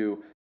how to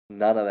do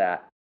none of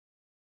that.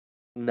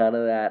 None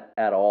of that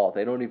at all.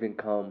 They don't even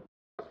come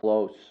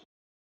close.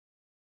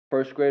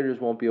 First graders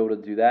won't be able to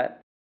do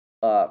that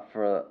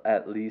for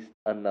at least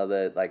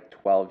another like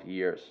 12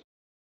 years.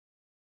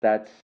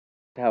 That's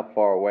how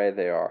far away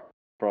they are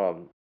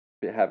from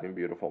having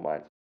beautiful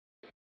minds.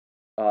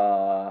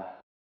 Uh,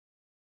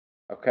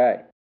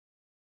 okay.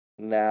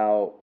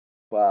 Now,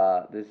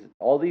 this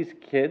all these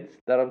kids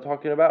that I'm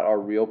talking about are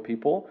real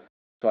people,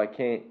 so I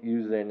can't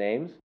use their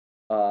names.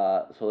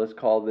 So let's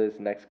call this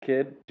next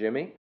kid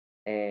Jimmy,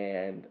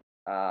 and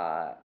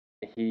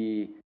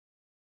he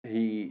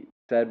he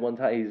said one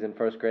time he's in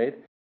first grade,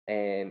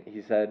 and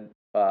he said,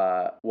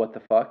 "What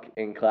the fuck"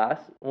 in class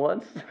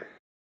once,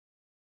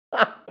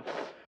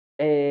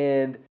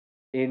 and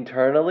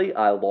internally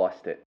I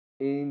lost it.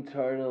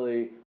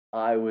 Internally,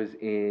 I was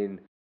in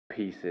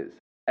pieces.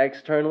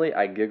 Externally,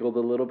 I giggled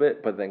a little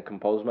bit, but then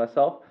composed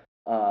myself.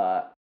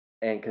 Uh,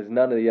 and because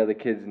none of the other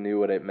kids knew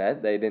what it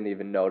meant, they didn't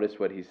even notice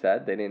what he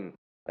said. They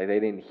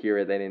didn't hear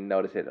it. They didn't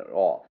notice it at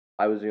all.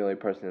 I was the only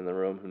person in the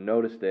room who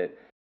noticed it,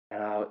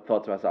 and I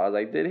thought to myself, I was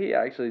like, did he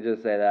actually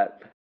just say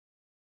that?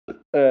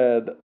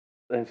 And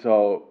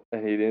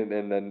and he didn't.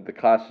 And then the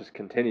class just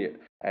continued.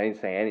 I didn't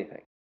say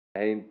anything. I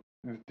didn't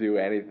do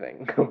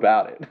anything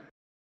about it.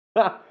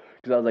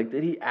 Because I was like,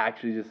 did he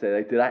actually just say,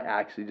 like, did I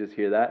actually just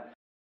hear that?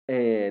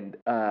 And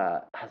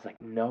I was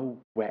like, no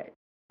way.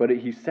 But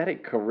he said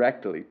it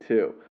correctly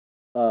too.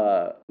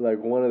 Like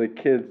one of the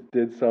kids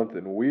did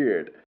something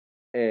weird,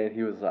 and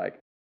he was like,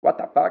 "What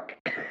the fuck?"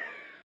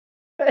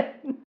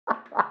 In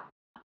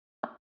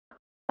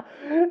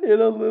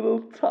a little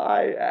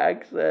Thai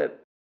accent.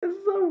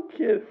 It's so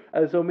cute.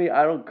 And so me,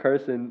 I don't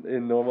curse in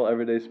normal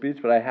everyday speech,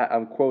 but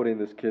I'm quoting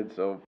this kid,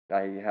 so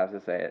I have to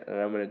say it. And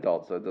I'm an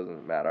adult, so it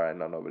doesn't matter. I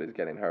know nobody's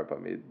getting hurt by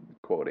me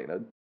quoting a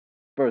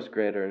first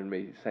grader and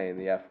me saying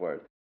the F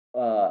word.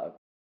 Uh,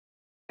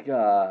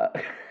 uh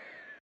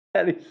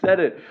and he said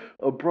it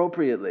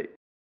appropriately.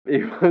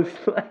 He was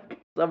like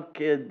some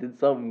kid did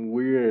something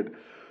weird.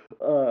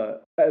 And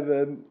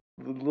then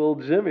little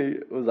Jimmy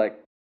was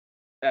like,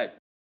 "Hey,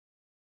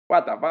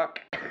 what the fuck?"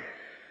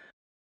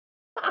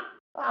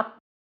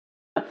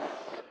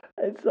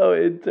 And so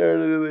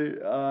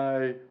internally,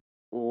 I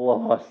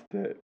lost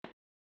it.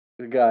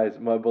 Guys,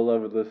 my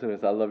beloved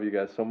listeners, I love you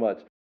guys so much.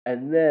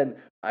 And then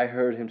I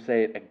heard him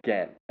say it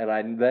again,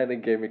 and then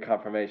it gave me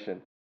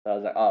confirmation. I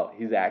was like, oh,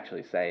 he's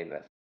actually saying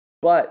this.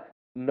 But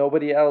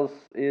nobody else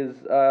is.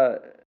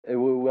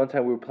 One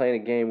time we were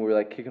playing a game, we were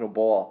like kicking a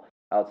ball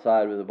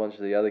outside with a bunch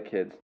of the other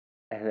kids,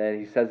 and then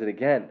he says it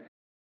again,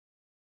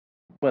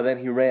 but then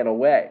he ran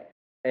away,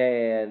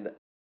 and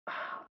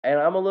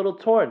I'm a little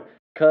torn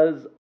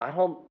because I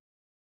don't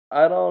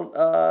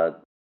I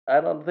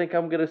don't think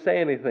I'm gonna say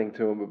anything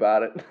to him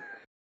about it.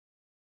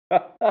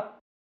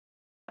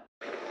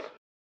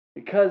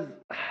 Because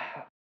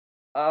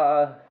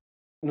uh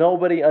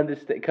nobody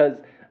understand because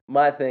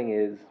my thing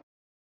is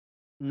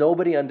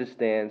nobody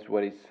understands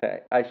what he's saying.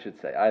 I should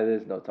say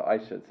there's no I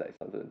should say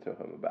something to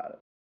him about it.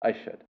 I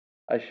should.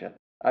 I should.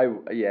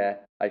 Yeah,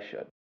 I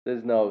should.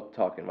 There's no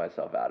talking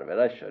myself out of it.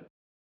 I should.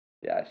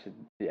 Yeah, I should.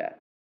 Yeah.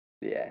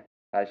 Yeah.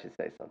 I should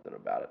say something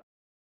about it.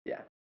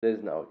 Yeah.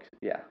 There's no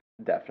yeah,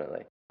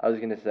 definitely. I was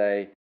going to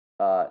say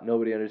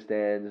nobody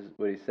understands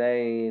what he's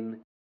saying,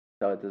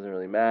 so it doesn't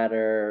really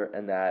matter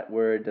and that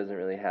word doesn't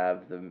really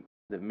have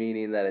the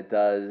meaning that it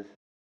does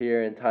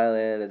here in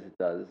Thailand as it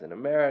does in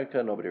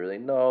America. Nobody really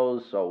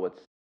knows. So what's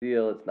the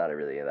deal? It's not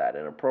really that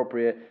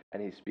inappropriate.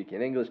 And he's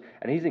speaking English,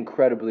 and he's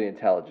incredibly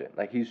intelligent.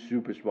 Like he's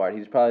super smart.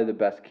 He's probably the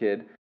best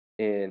kid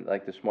in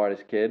like the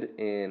smartest kid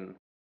in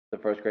the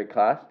first grade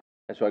class.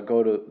 And so I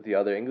go to the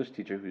other English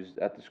teacher who's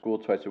at the school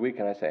twice a week,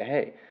 and I say,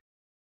 "Hey,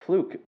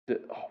 Fluke,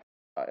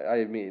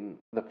 I mean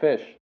the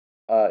fish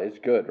is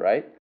good,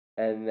 right?"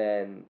 And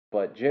then,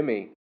 but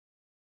Jimmy,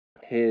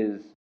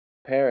 his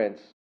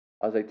parents,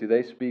 I was like, "Do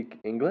they speak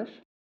English?"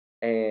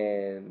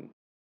 And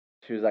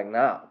she was like,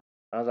 "Nah."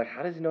 I was like,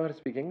 "How does he know how to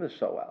speak English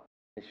so well?"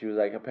 And she was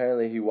like,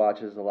 "Apparently he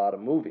watches a lot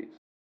of movies."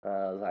 And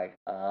I was like,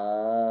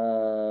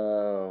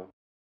 "Oh,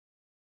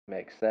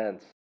 makes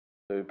sense."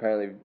 So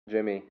apparently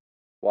Jimmy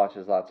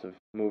watches lots of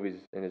movies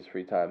in his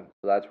free time.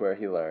 So that's where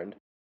he learned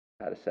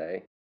how to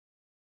say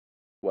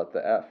what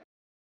the F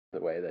the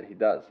way that he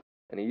does.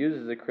 And he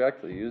uses it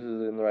correctly, he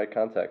uses it in the right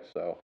context.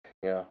 So,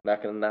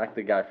 not going to knock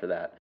the guy for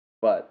that.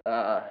 But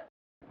I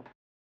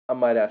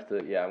might have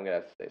to, yeah, I'm going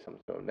to have to say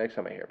something to him. Next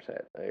time I hear him say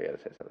it, I got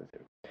to say something to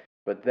him.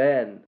 But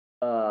then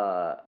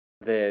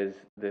there's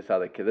this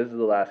other kid. This is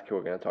the last kid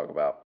we're going to talk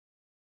about.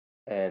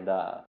 And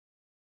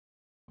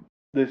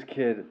this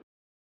kid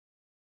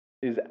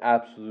is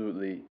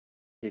absolutely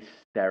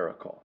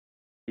hysterical.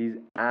 He's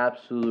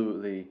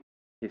absolutely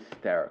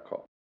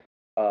hysterical.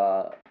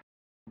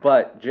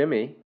 But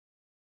Jimmy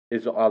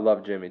I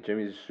love Jimmy.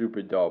 Jimmy's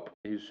super dope.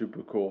 He's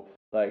super cool.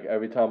 Like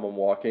every time I'm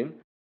walking,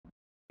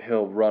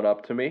 he'll run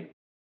up to me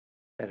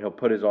and he'll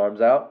put his arms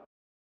out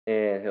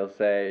and he'll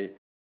say,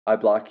 "I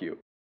block you."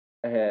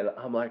 And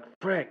I'm like,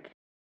 "Frick,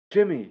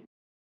 Jimmy,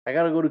 I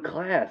gotta go to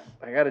class.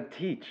 I gotta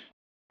teach."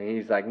 And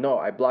he's like, "No,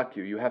 I block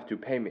you. You have to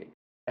pay me."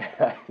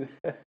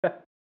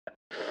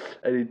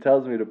 And he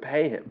tells me to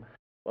pay him.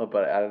 Well,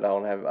 but I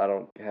don't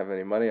have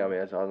any money on me.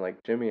 So I'm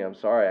like, "Jimmy, I'm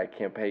sorry, I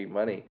can't pay you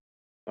money,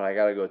 but I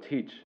gotta go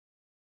teach."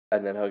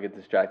 And then he'll get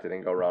distracted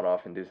and go run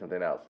off and do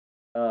something else.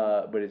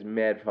 But it's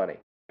mad funny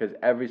because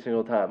every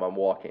single time I'm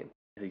walking,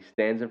 he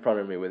stands in front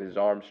of me with his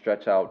arms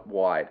stretched out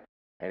wide,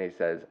 and he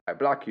says, "I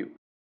block you,"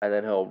 and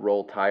then he'll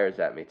roll tires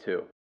at me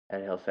too,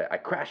 and he'll say, "I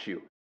crash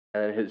you,"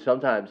 and then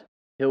sometimes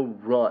he'll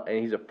run, and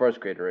he's a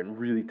first grader and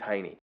really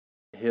tiny.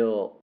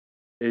 He'll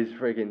is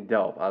freaking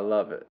dope. I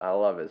love it. I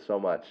love it so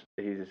much.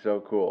 He's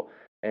so cool,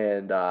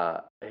 and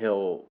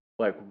he'll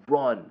like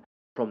run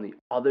from the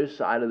other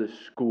side of the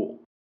school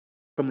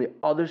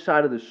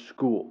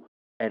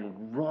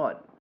and run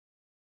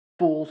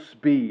full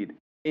speed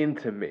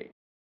into me.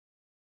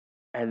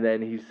 And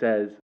then he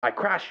says, "I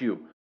crash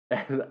you."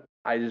 And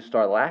I just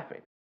start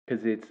laughing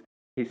because it's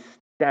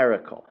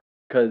hysterical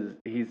because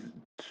he's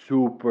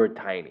super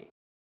tiny,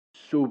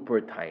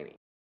 super tiny,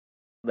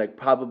 like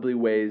probably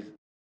weighs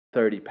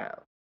 30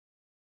 pounds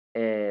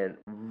and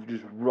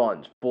just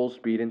runs full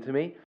speed into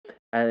me.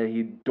 And then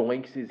he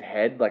doinks his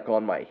head like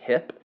on my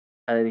hip.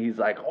 And then he's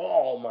like,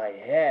 "Oh, my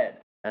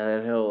head." And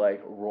then he'll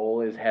like roll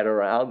his head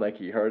around like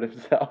he hurt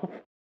himself.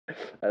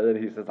 And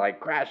then he says, "I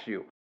crash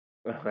you."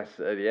 And I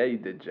said, "Yeah, you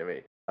did,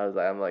 Jimmy."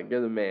 I'm like,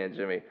 "You're the man,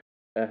 Jimmy."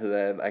 And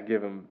then I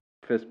give him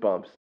fist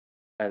bumps.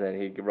 And then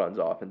he runs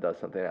off and does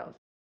something else.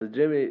 So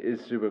Jimmy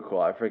is super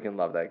cool. I freaking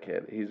love that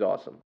kid. He's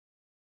awesome.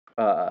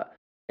 Uh,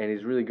 and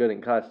he's really good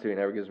in cuts too. He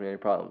never gives me any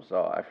problems.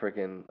 So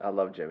I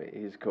love Jimmy.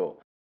 He's cool.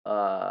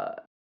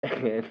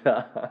 And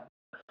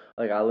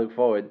like I look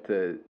forward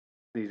to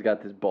he's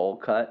got this bowl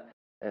cut,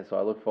 and so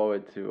I look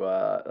forward to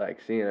like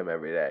seeing him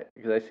every day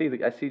because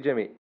I see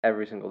Jimmy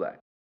every single day.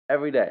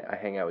 Every day I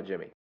hang out with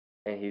Jimmy,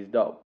 and he's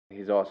dope.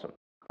 He's awesome.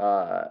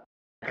 uh,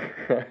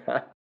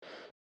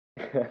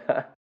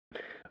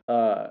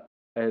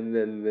 and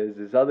then there's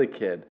this other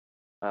kid.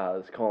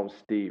 Let's call him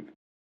Steve,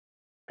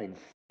 and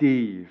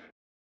Steve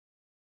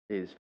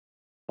is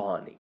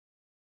funny.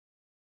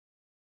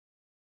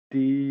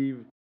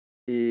 Steve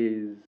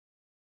is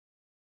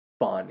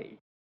funny.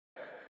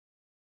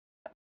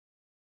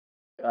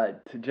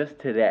 Just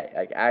today,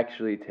 like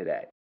actually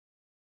today,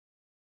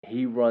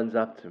 he runs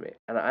up to me,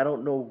 and I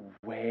don't know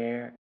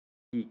where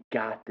he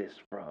got this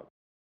from,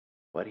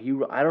 but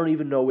I don't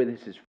even know where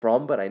this is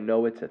from, but I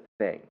know it's a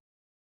thing.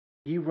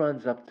 He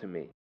runs up to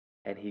me,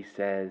 and he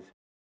says,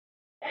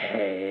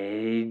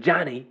 "Hey,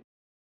 Johnny."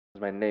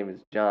 My name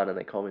is John, and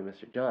they call me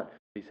Mr. John.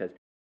 He says,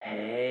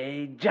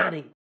 "Hey,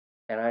 Johnny,"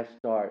 and I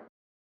start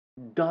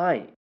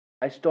dying.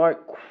 I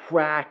start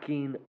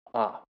cracking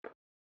up.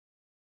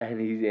 And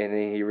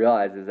he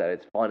realizes that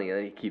it's funny, and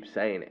then he keeps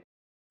saying it.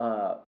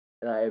 Uh,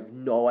 and I have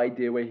no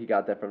idea where he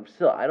got that from.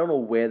 Still, I don't know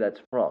where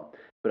that's from,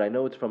 but I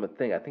know it's from a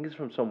thing. I think it's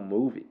from some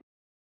movie.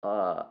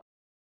 Uh,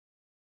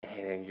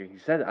 and he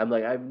said, I'm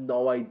like, I have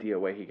no idea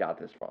where he got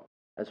this from.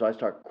 And so I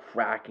start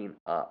cracking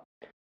up.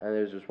 And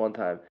there's this one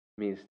time,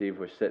 me and Steve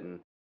were sitting,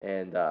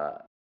 and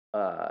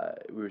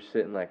we were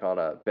sitting like on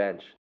a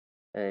bench,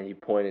 and he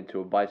pointed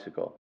to a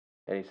bicycle,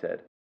 and he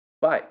said,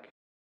 "Bike."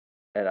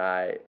 And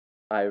I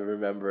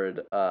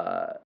remembered.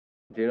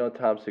 Do you know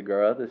Tom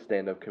Segura, the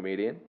stand-up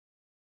comedian?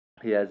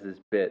 He has this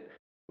bit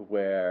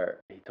where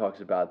he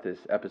talks about this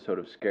episode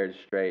of Scared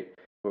Straight,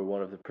 where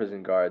one of the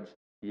prison guards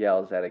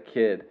yells at a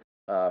kid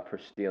for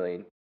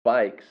stealing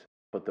bikes,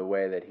 but the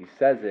way that he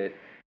says it,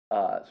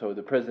 so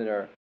the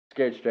prisoner,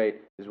 Scared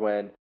Straight, is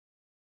when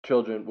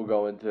children will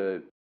go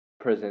into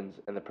prisons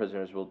and the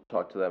prisoners will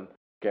talk to them,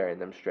 scaring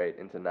them straight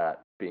into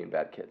not being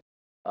bad kids.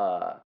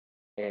 Uh,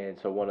 and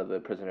so one of the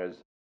prisoners,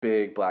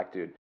 big black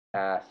dude,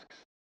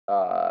 asks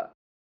uh,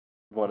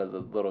 one of the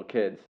little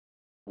kids,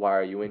 "Why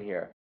are you in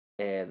here?"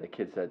 And the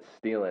kid said,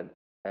 "Stealing."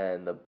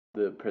 And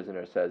the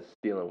prisoner says,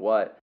 "Stealing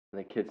what?" And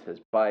the kid says,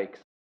 "Bikes."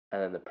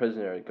 And then the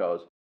prisoner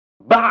goes,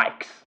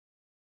 "Bikes!"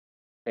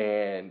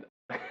 And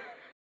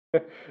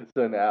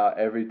so now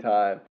every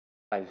time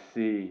I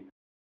see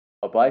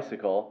a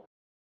bicycle,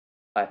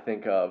 I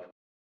think of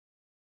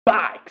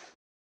bikes,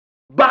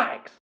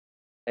 bikes.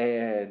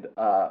 And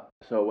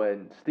so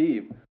when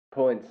Steve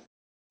points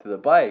to the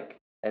bike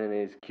and in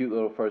his cute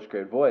little first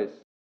grade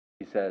voice,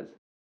 he says,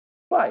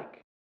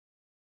 "Bike,"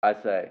 I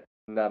say,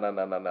 "No, no,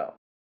 no, no, no,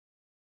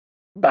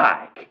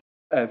 bike."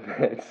 And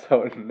then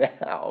so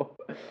now,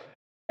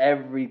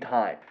 every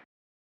time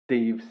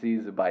Steve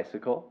sees a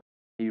bicycle,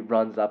 he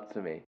runs up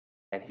to me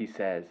and he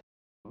says,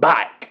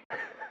 "Bike."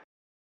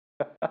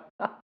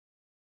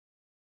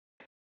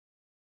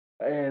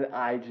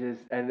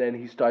 And then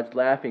he starts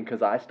laughing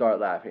because I start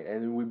laughing.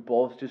 And then we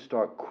both just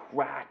start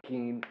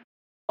cracking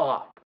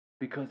up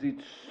because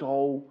it's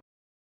so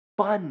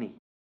funny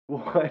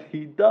what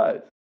he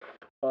does.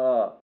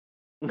 Uh,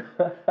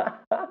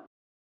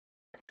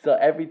 so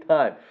every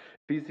time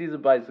if he sees a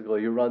bicycle,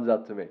 he runs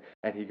up to me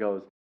and he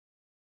goes,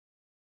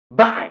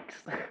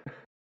 "Bikes!"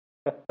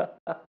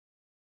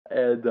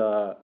 and,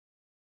 uh,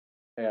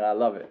 and I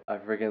love it. I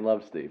freaking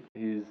love Steve.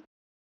 He's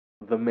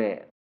the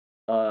man.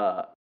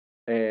 Uh,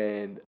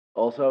 and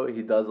also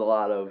he does a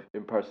lot of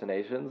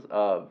impersonations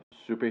of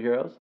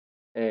superheroes,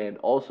 and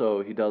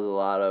also he does a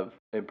lot of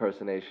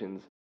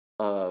impersonations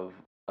of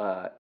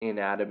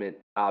inanimate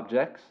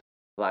objects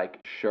like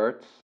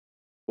shirts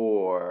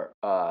or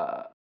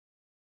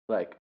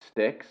like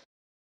sticks.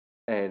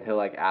 And he'll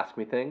like ask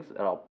me things, and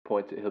I'll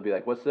point to. He'll be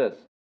like, "What's this?"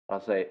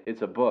 I'll say,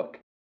 "It's a book."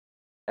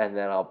 And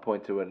then I'll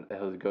point to an.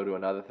 He'll go to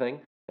another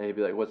thing, and he'll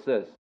be like, "What's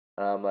this?"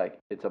 And I'm like,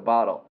 "It's a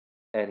bottle."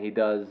 And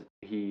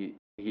he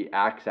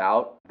acts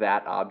out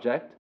that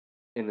object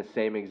in the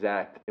same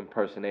exact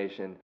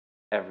impersonation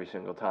every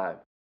single time,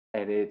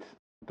 and it's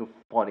the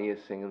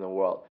funniest thing in the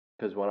world.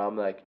 Because when I'm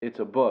like, "It's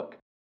a book,"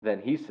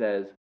 then he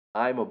says,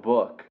 "I'm a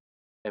book,"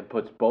 and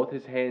puts both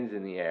his hands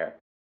in the air,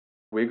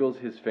 wiggles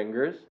his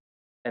fingers,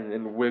 and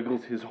then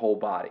wiggles his whole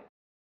body.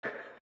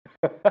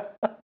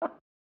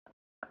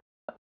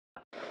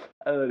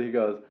 And then he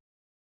goes,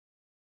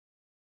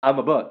 "I'm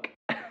a book,"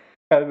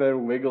 and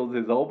then wiggles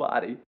his whole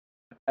body,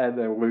 and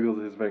then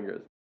wiggles his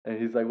fingers. And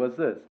he's like, "What's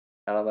this?"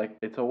 And I'm like,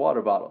 "It's a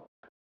water bottle."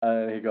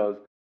 And he goes,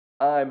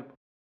 "I'm."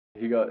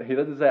 He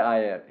doesn't say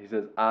 "I am." He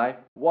says, "I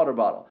water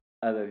bottle."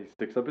 And then he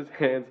sticks up his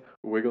hands,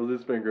 wiggles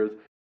his fingers,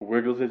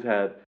 wiggles his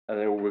head, and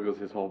then wiggles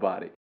his whole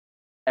body.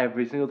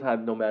 Every single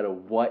time, no matter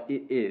what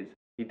it is,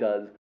 he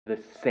does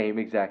the same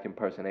exact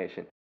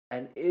impersonation,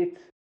 and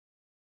it's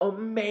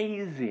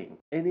amazing.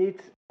 And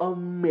it's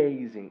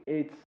amazing.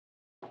 It's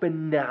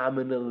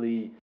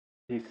phenomenally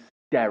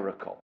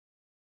hysterical.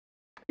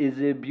 Is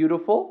it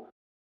beautiful?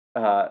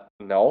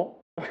 No.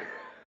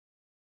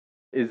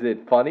 Is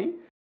it funny?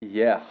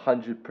 Yeah,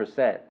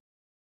 100%.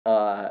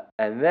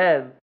 And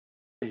then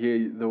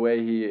the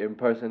way he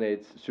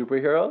impersonates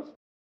superheroes,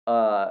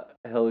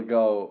 he'll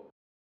go,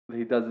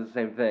 he does the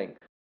same thing,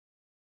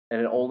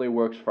 and it only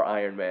works for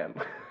Iron Man.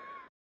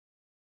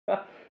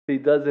 He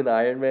does an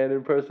Iron Man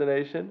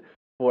impersonation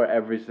for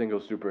every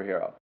single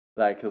superhero.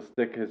 Like he'll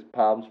stick his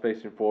palms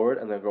facing forward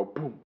and then go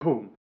boom,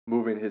 boom,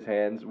 moving his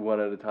hands one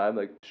at a time,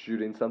 like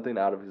shooting something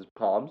out of his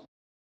palms.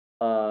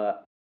 Uh,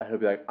 and he'll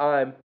be like,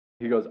 "I'm."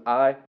 He goes,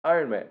 "I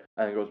Iron Man,"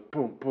 and he goes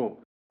boom, boom,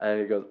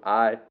 and he goes,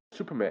 "I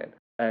Superman,"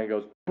 and he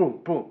goes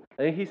boom, boom.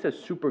 I think he says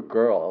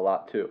Supergirl a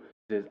lot too.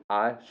 He says,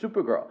 "I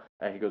Supergirl,"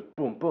 and he goes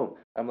boom, boom.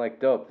 I'm like,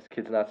 dope. This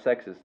kid's not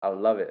sexist. I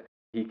love it.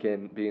 He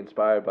can be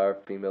inspired by a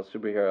female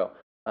superhero.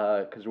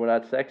 Because we're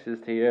not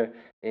sexist here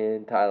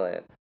in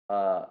Thailand.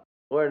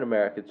 Or in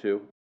America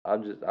too.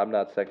 I'm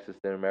not sexist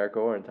in America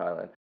or in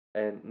Thailand,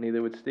 and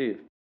neither would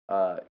Steve.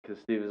 Because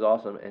Steve is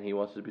awesome and he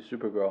wants to be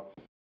Supergirl.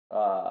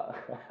 Uh,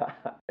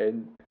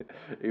 and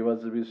he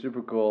wants to be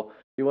super cool.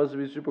 He wants to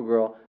be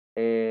Supergirl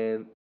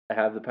and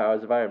have the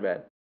powers of Iron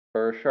Man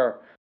for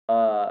sure.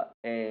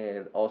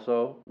 And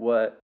also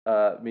what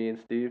me and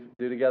Steve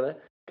do together,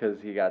 because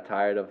he got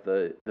tired of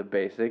the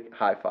basic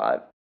high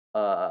five.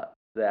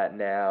 That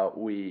now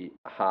we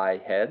high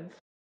heads,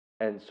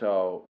 and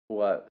so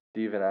what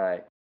Steve and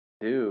I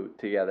do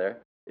together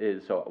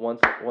is, so once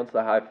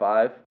the high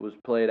five was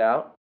played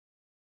out,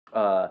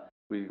 uh,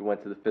 we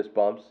went to the fist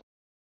bumps,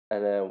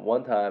 and then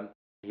one time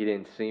he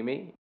didn't see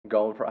me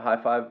going for a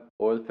high five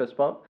or the fist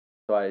bump,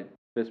 so I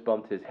fist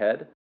bumped his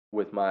head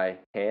with my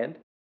hand.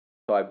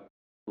 So I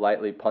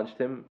lightly punched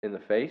him in the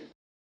face,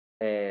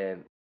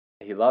 and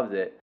he loved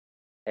it.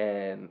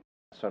 And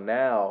so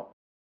now,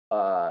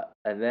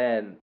 and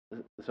then,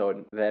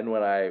 so then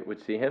when I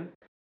would see him,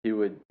 he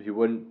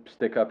wouldn't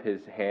stick up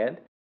his hand.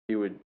 He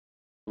would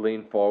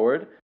lean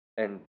forward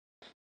and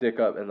stick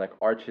up and like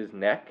arch his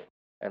neck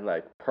and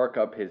like perk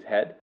up his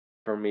head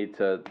for me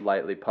to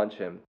lightly punch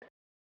him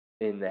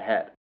in the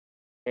head.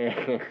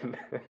 And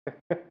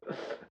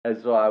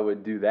and so I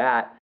would do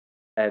that,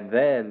 and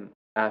then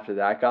after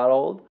that got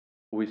old,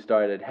 we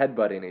started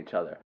headbutting each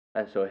other.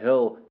 And so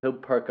he'll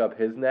perk up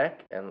his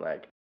neck and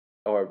like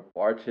or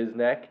arch his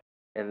neck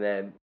and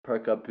then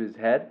perk up his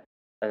head,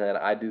 and then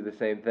I do the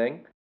same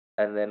thing,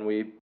 and then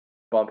we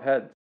bump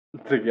heads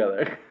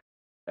together.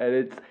 And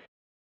it's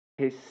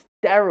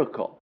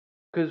hysterical.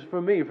 Because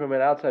for me, from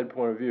an outside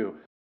point of view,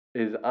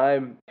 is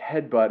I'm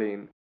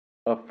headbutting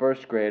a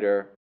first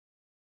grader,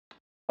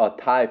 a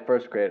Thai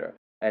first grader,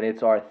 and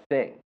it's our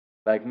thing.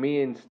 Like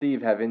me and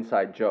Steve have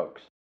inside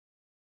jokes.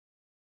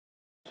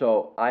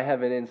 So I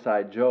have an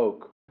inside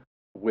joke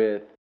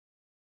with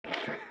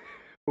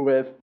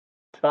with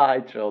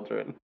Thai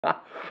children.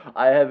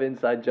 I have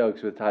inside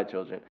jokes with Thai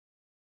children.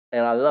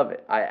 And I love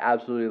it. I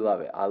absolutely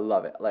love it. I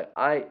love it. Like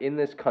I in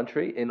this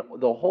country, in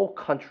the whole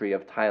country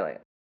of Thailand,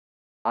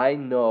 I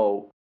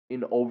know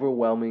an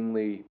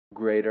overwhelmingly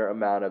greater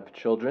amount of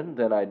children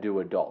than I do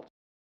adults.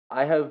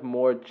 I have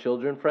more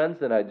children friends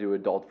than I do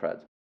adult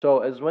friends. So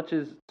as much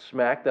as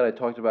smack that I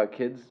talked about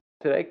kids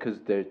today, because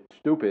they're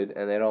stupid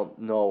and they don't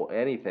know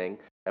anything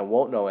and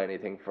won't know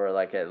anything for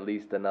like at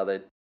least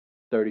another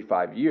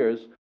 35 years,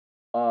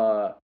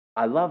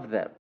 I love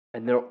them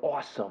and they're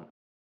awesome.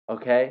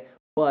 Okay?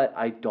 But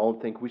I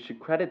don't think we should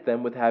credit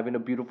them with having a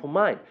beautiful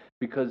mind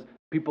because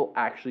people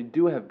actually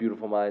do have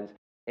beautiful minds.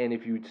 And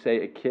if you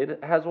say a kid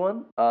has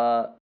one,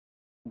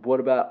 what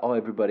about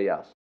everybody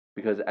else?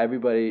 Because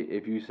everybody,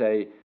 if you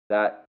say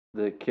that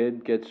the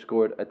kid gets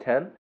scored a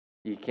 10,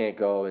 you can't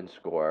go and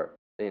score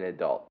an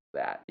adult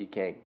that. You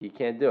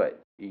can't do it.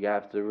 You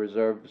have to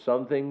reserve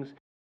some things.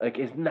 Like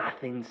is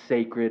nothing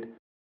sacred.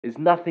 Is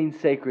nothing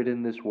sacred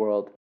in this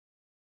world.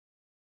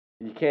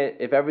 You can't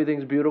if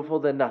everything's beautiful,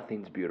 then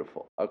nothing's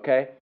beautiful,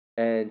 okay?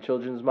 And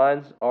children's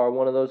minds are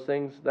one of those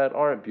things that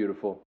aren't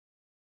beautiful.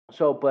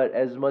 So, but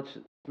as much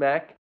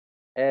smack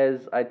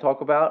as I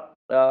talk about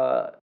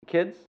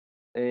kids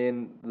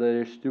and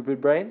their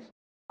stupid brains,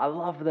 I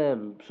love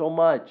them so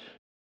much.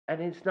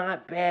 And it's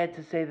not bad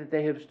to say that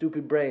they have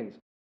stupid brains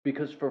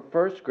because for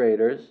first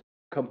graders,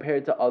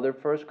 compared to other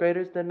first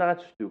graders, they're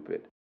not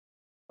stupid.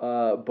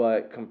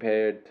 But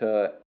compared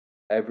to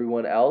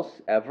everyone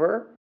else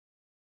ever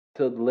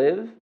to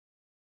live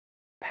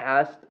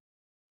past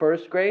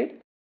first grade,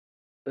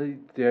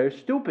 they're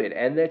stupid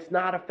and it's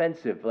not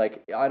offensive.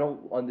 Like I don't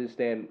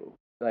understand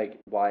like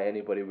why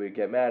anybody would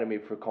get mad at me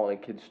for calling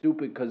kids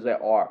stupid because they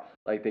are.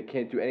 Like they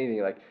can't do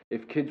anything. Like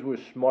if kids were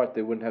smart,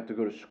 they wouldn't have to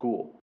go to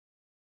school.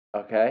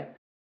 Okay?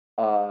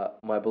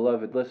 My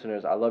beloved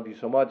listeners, I love you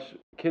so much.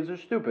 Kids are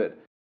stupid.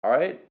 All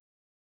right?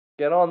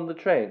 Get on the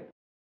train.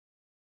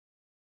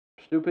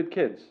 Stupid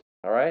kids.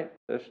 All right?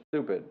 They're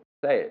stupid.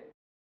 Say it.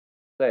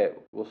 Say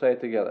it. We'll say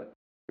it together.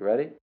 You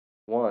ready?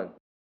 One,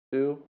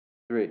 two,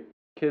 three.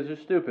 Kids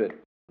are stupid.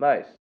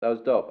 Nice. That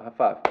was dope. High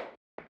five.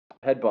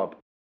 Head bump.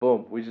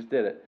 Boom. We just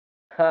did it.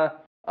 Ha.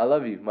 I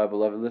love you, my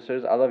beloved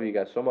listeners. I love you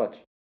guys so much.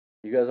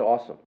 You guys are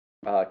awesome.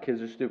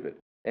 Kids are stupid.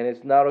 And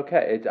it's not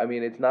okay.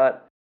 It's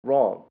not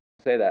wrong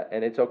to say that.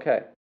 And it's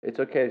okay. It's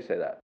okay to say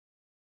that.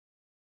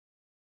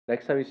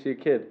 Next time you see a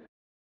kid,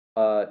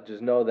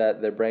 just know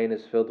that their brain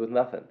is filled with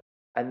nothing.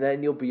 And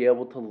then you'll be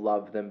able to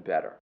love them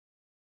better.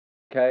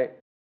 Okay?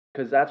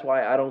 Because that's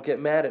why I don't get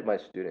mad at my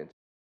students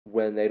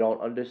when they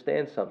don't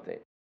understand something.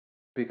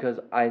 Because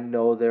I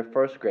know they're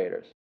first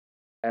graders.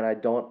 And I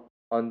don't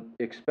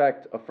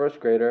expect a first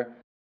grader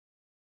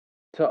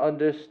to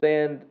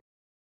understand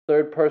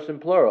third person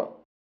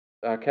plural.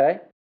 Okay?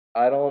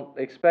 I don't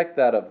expect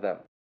that of them.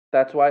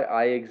 That's why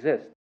I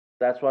exist.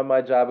 That's why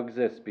my job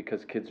exists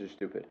because kids are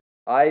stupid.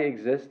 I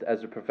exist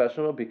as a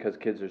professional because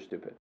kids are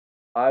stupid.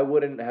 I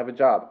wouldn't have a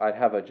job. I'd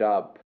have a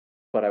job,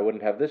 but I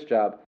wouldn't have this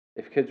job.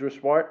 If kids were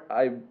smart,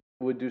 I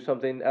would do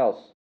something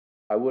else.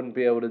 I wouldn't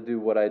be able to do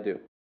what I do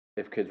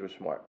if kids were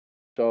smart.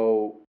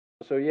 So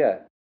so yeah.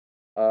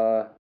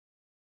 Uh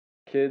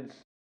kids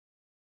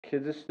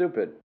kids are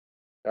stupid.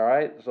 All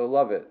right? So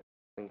love it.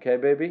 Okay,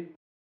 baby?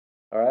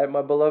 All right,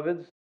 my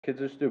beloveds?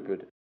 Kids are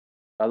stupid.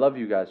 I love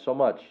you guys so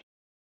much.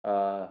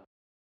 Uh,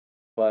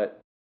 but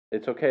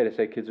it's okay to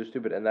say kids are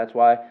stupid, and that's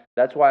why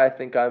I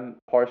think I'm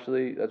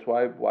partially that's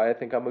why I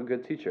think I'm a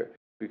good teacher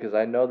because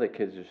I know that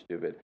kids are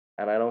stupid,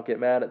 and I don't get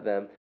mad at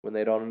them when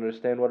they don't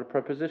understand what a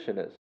preposition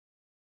is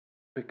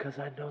because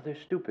I know they're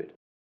stupid.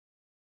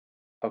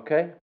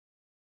 Okay,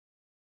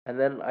 and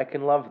then I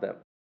can love them,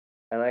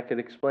 and I could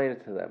explain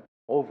it to them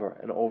over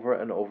and over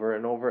and over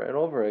and over and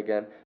over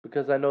again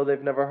because I know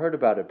they've never heard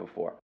about it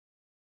before.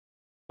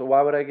 So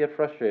why would I get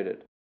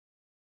frustrated?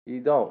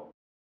 You don't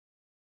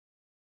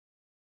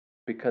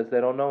because they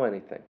don't know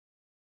anything.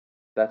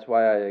 That's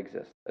why I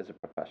exist as a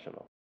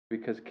professional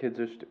because kids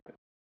are stupid.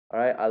 All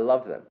right, I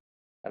love them,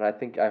 and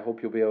I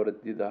hope you'll be able to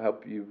do the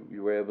help you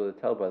were able to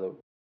tell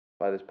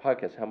by this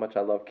podcast how much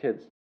I love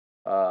kids.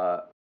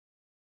 Uh,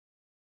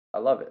 I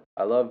love it.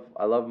 I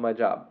love my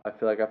job. I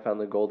feel like I found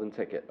the golden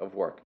ticket of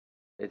work.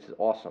 It's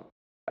awesome.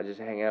 I just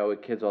hang out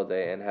with kids all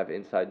day and have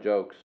inside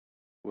jokes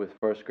with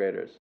first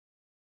graders.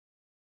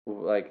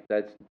 Like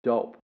that's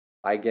dope.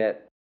 I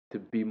get to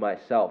be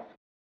myself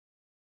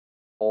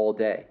all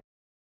day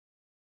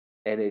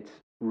and it's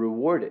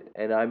rewarded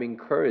and I'm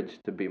encouraged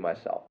to be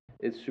myself.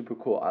 It's super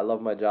cool. I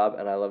love my job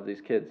and I love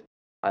these kids.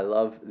 I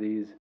love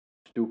these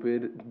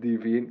stupid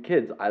deviant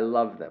kids. I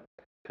love them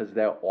cuz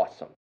they're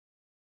awesome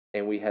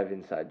and we have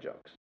inside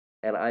jokes.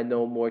 And I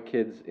know more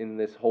kids in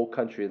this whole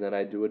country than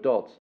I do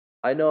adults.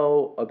 I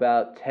know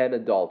about 10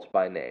 adults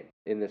by name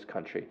in this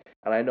country,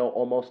 and I know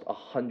almost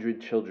 100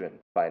 children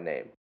by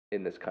name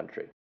in this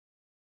country.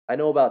 I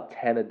know about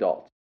 10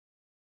 adults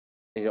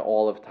in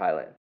all of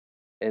Thailand.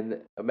 And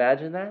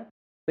imagine that.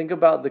 Think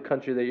about the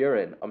country that you're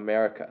in,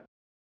 America,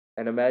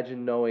 and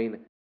imagine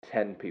knowing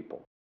 10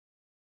 people,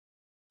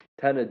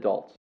 10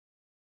 adults.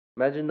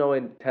 Imagine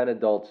knowing 10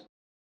 adults,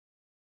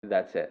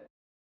 that's it.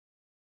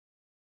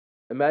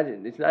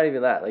 Imagine, it's not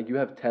even that. Like, you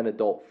have 10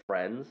 adult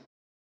friends,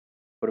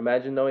 but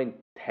imagine knowing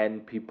 10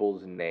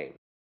 people's names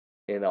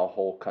in a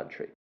whole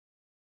country.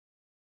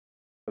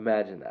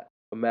 Imagine that.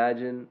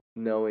 Imagine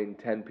knowing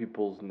 10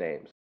 people's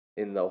names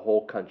in the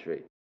whole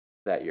country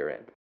that you're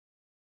in.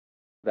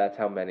 That's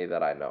how many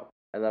that I know.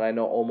 And then I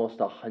know almost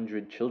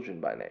 100 children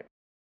by name.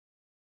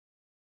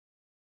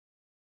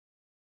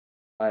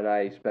 And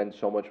I spend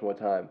so much more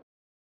time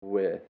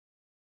with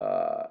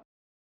uh,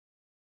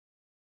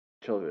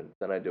 children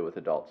than I do with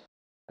adults.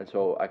 And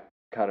so I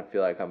kind of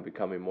feel like I'm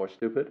becoming more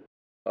stupid.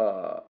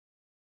 Uh,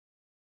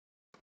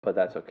 but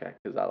that's okay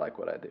because I like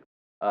what I do.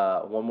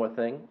 One more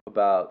thing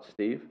about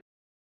Steve,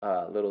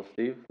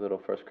 Steve,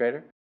 little first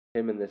grader.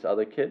 Him and this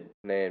other kid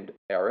named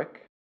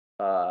Eric.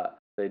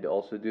 They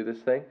also do this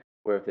thing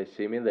where if they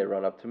see me, they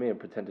run up to me and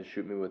pretend to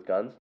shoot me with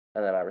guns,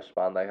 and then I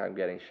respond like I'm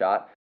getting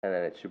shot, and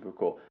then it's super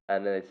cool.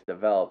 And then it's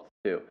developed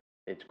too.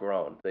 It's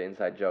grown. The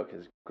inside joke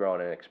has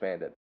grown and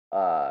expanded.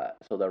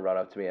 So they'll run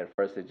up to me, and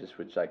first they just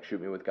would like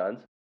shoot me with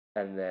guns,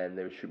 and then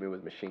they would shoot me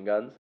with machine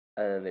guns,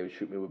 and then they would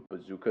shoot me with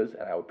bazookas,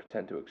 and I would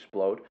pretend to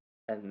explode,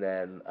 and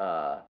then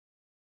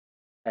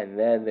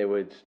they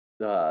would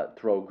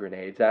throw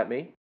grenades at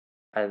me,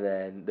 and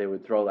then they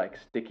would throw like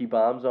sticky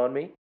bombs on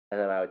me, and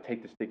then I would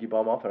take the sticky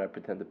bomb off and I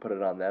pretend to put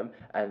it on them,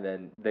 and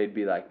then they'd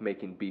be like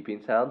making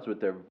beeping sounds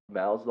with their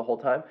mouths the whole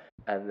time,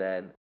 and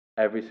then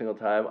every single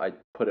time I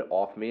put it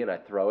off me and I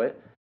throw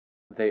it,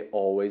 they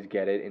always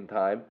get it in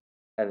time,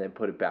 and then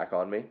put it back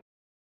on me.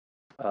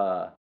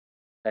 Uh,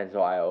 and so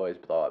I always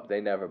blow up.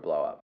 They never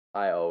blow up.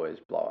 I always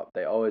blow up.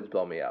 They always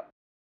blow me up,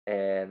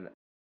 and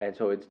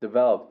so it's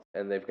developed,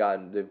 and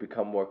they've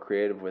become more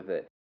creative with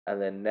it.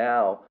 And then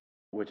now,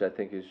 which I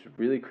think is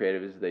really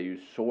creative, is they use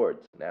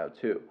swords now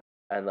too,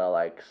 and they'll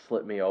like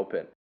slit me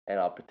open, and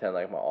I'll pretend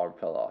like my arm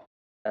fell off,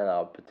 and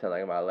I'll pretend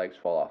like my legs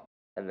fall off,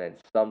 and then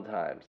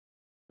sometimes,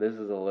 this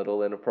is a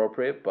little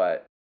inappropriate,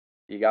 but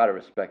you gotta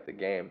respect the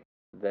game.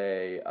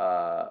 They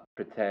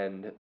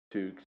pretend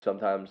to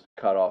sometimes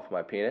cut off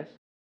my penis,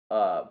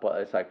 but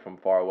it's like from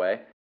far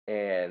away,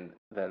 and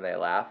then they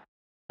laugh.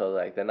 So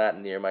like they're not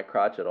near my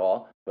crotch at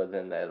all, but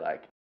then they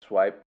like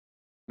swipe,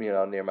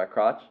 near my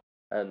crotch,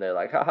 and they're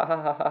like ha ha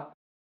ha ha ha,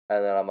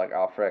 and then I'm like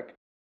oh frick,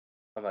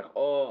 I'm like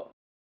oh,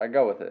 I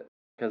go with it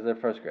because they're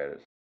first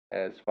graders,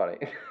 and it's funny.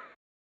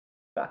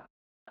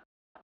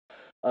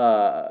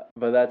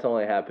 But that's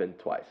only happened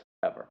twice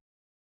ever.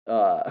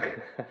 Uh,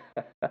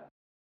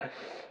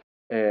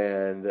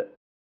 and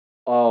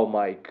oh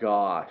my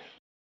gosh,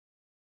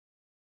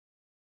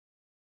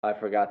 I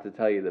forgot to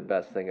tell you the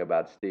best thing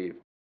about Steve.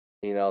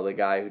 The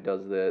guy who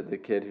does the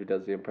kid who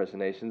does the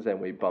impersonations, and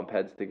we bump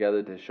heads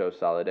together to show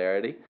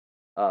solidarity.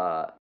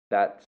 Uh,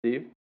 that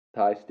Steve,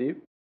 Thai Steve.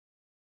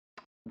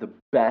 The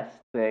best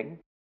thing.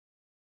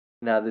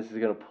 Now this is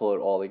gonna pull it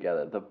all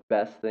together. The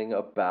best thing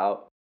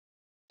about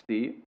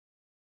Steve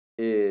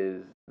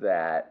is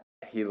that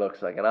he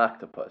looks like an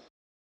octopus,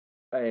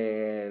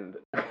 and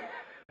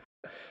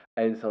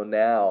and so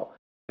now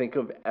think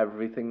of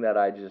everything that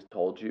I just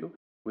told you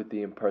with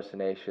the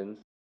impersonations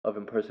of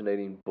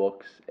impersonating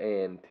books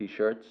and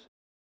T-shirts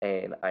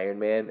and Iron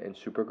Man and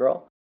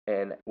Supergirl,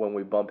 and when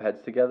we bump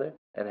heads together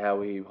and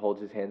how he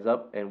holds his hands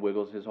up and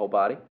wiggles his whole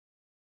body.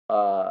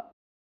 Uh,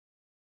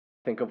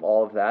 think of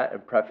all of that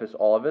and preface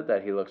all of it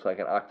that he looks like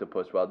an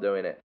octopus while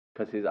doing it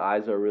because his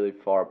eyes are really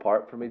far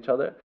apart from each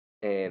other,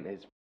 and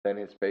his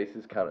face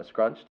is kind of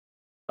scrunched,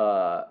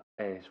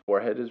 and his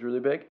forehead is really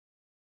big,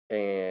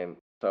 and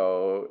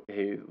so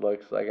he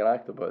looks like an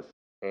octopus,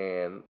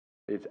 and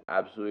it's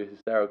absolutely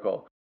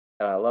hysterical,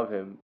 and I love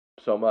him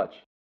so much.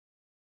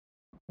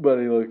 But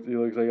he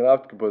looks like an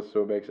octopus,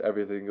 so it makes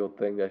every single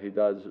thing that he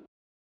does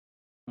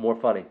more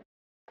funny.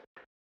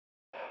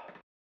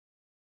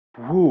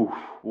 Whew,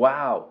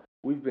 wow,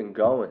 we've been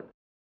going.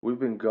 We've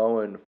been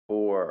going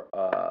for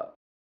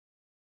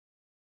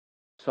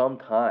some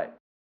time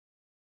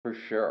for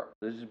sure.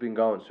 This has been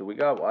going. So we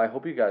got. I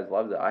hope you guys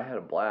loved it. I had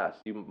a blast.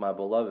 You, my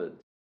beloveds.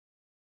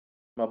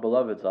 My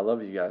beloveds, I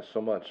love you guys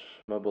so much.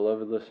 My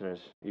beloved listeners,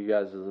 you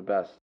guys are the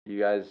best. You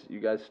guys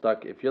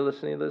stuck. If you're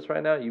listening to this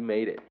right now, you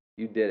made it.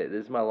 You did it.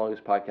 This is my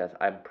longest podcast,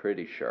 I'm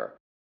pretty sure,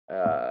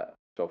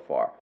 so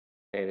far.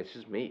 And it's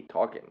just me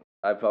talking.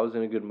 I was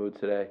in a good mood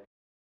today.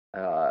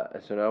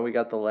 So now uh, we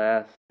got the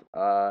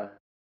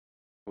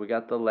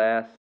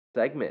last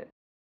segment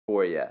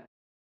for you.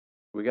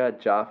 We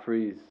got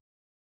Joffrey's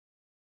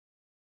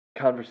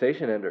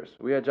conversation enders.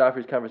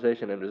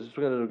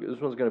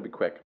 This one's gonna be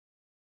quick.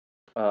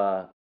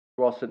 Uh,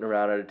 we're all sitting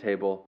around at a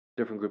table,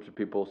 different groups of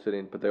people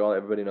sitting, but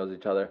everybody knows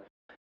each other.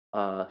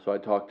 So I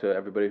talk to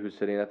everybody who's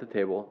sitting at the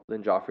table.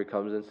 Then Joffrey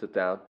comes and sits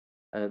down,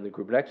 and the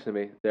group next to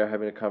me, they're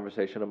having a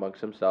conversation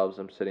amongst themselves.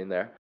 I'm sitting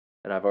there,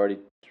 and I've already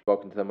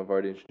spoken to them. I've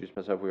already introduced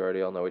myself. We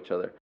already all know each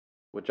other.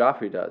 What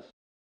Joffrey does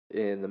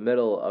in the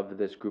middle of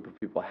this group of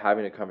people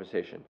having a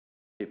conversation,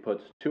 he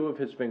puts two of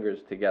his fingers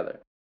together,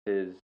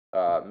 his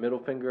middle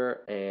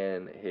finger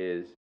and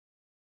his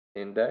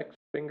index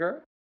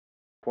finger,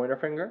 pointer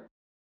finger,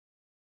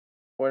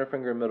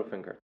 and middle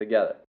finger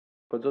together.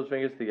 Puts those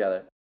fingers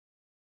together.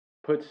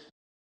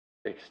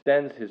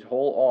 Extends his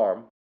whole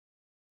arm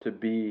to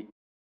be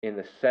in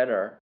the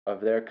center of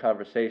their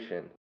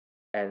conversation,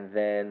 and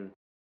then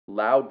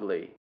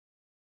loudly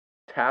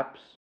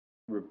taps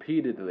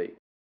repeatedly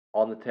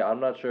on the table. I'm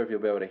not sure if you'll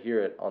be able to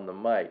hear it on the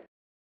mic,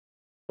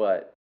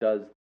 but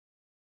does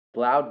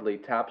loudly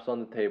taps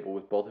on the table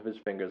with both of his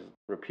fingers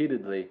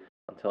repeatedly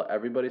until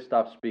everybody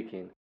stops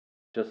speaking,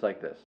 just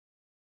like this.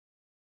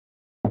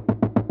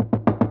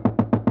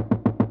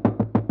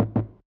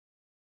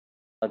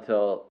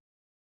 Until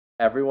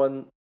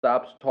everyone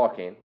stops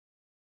talking,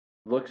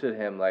 looks at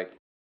him like,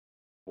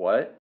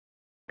 what?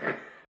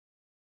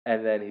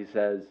 And then he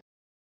says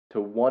to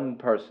one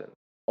person,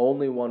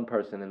 only one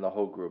person in the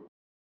whole group,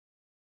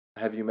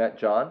 have you met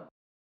Jon?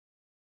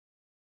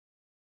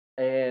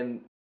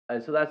 And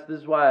so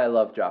this is why I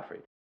love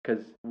Joffrey,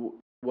 because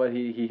what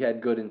he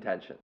had good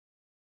intention,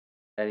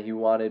 and he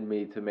wanted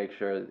to make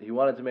sure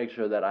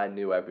that I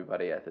knew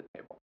everybody at the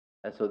table,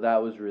 and so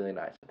that was really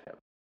nice of him.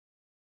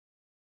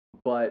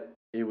 But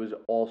it was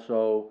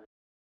also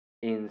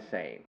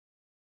insane.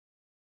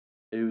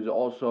 It was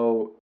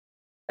also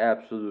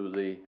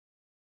absolutely,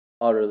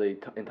 utterly,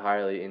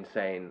 entirely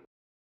insane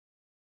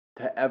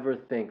to ever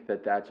think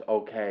that that's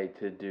okay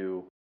to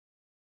do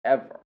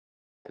ever.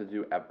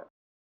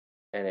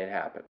 And it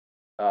happened.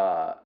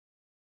 Uh,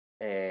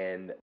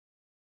 and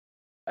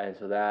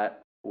so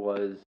that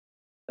was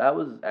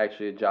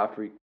actually a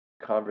Joffrey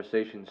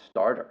conversation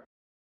starter.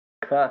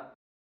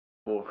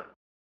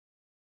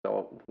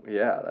 So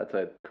yeah, that's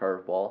a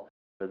curveball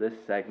for this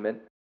segment.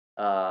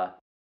 Uh,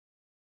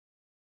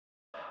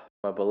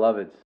 my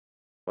beloveds,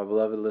 my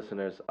beloved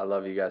listeners, I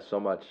love you guys so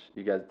much.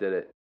 You guys did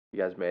it. You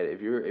guys made it.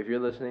 If you're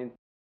listening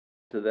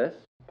to this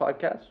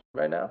podcast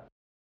right now,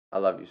 I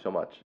love you so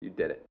much. You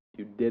did it.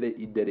 You did it.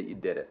 You did it. You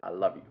did it. I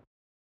love you.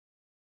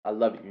 I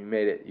love you. You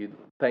made it.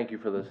 Thank you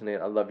for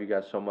listening. I love you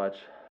guys so much.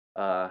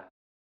 Uh,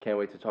 can't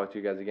wait to talk to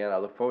you guys again. I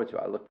look forward to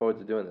it. I look forward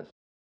to doing this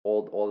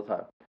all the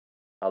time.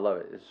 I love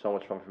it. It's so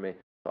much fun for me.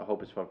 So I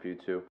hope it's fun for you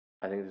too.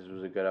 I think this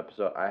was a good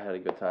episode. I had a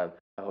good time.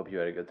 I hope you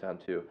had a good time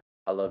too.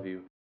 I love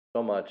you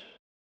so much.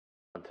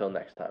 Until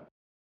next time.